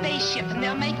take the spaceship and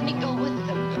they'll make me go with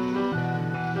them.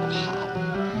 How?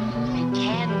 They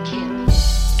can, Kip.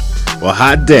 Well,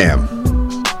 hot damn.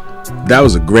 That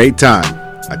was a great time.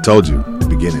 I told you at the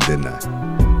beginning, didn't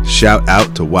I? Shout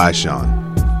out to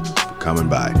Wyshawn for coming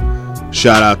by.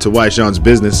 Shout out to Wyshawn's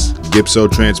business, Gipso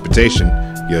Transportation.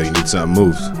 Yo, you need something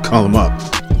moved, call him up.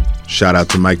 Shout out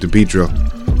to Mike DePietro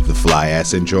for the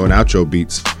fly-ass intro and outro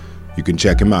beats. You can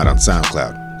check him out on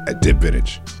SoundCloud at Dip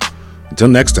Vintage. Until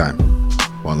next time,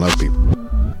 one love, people.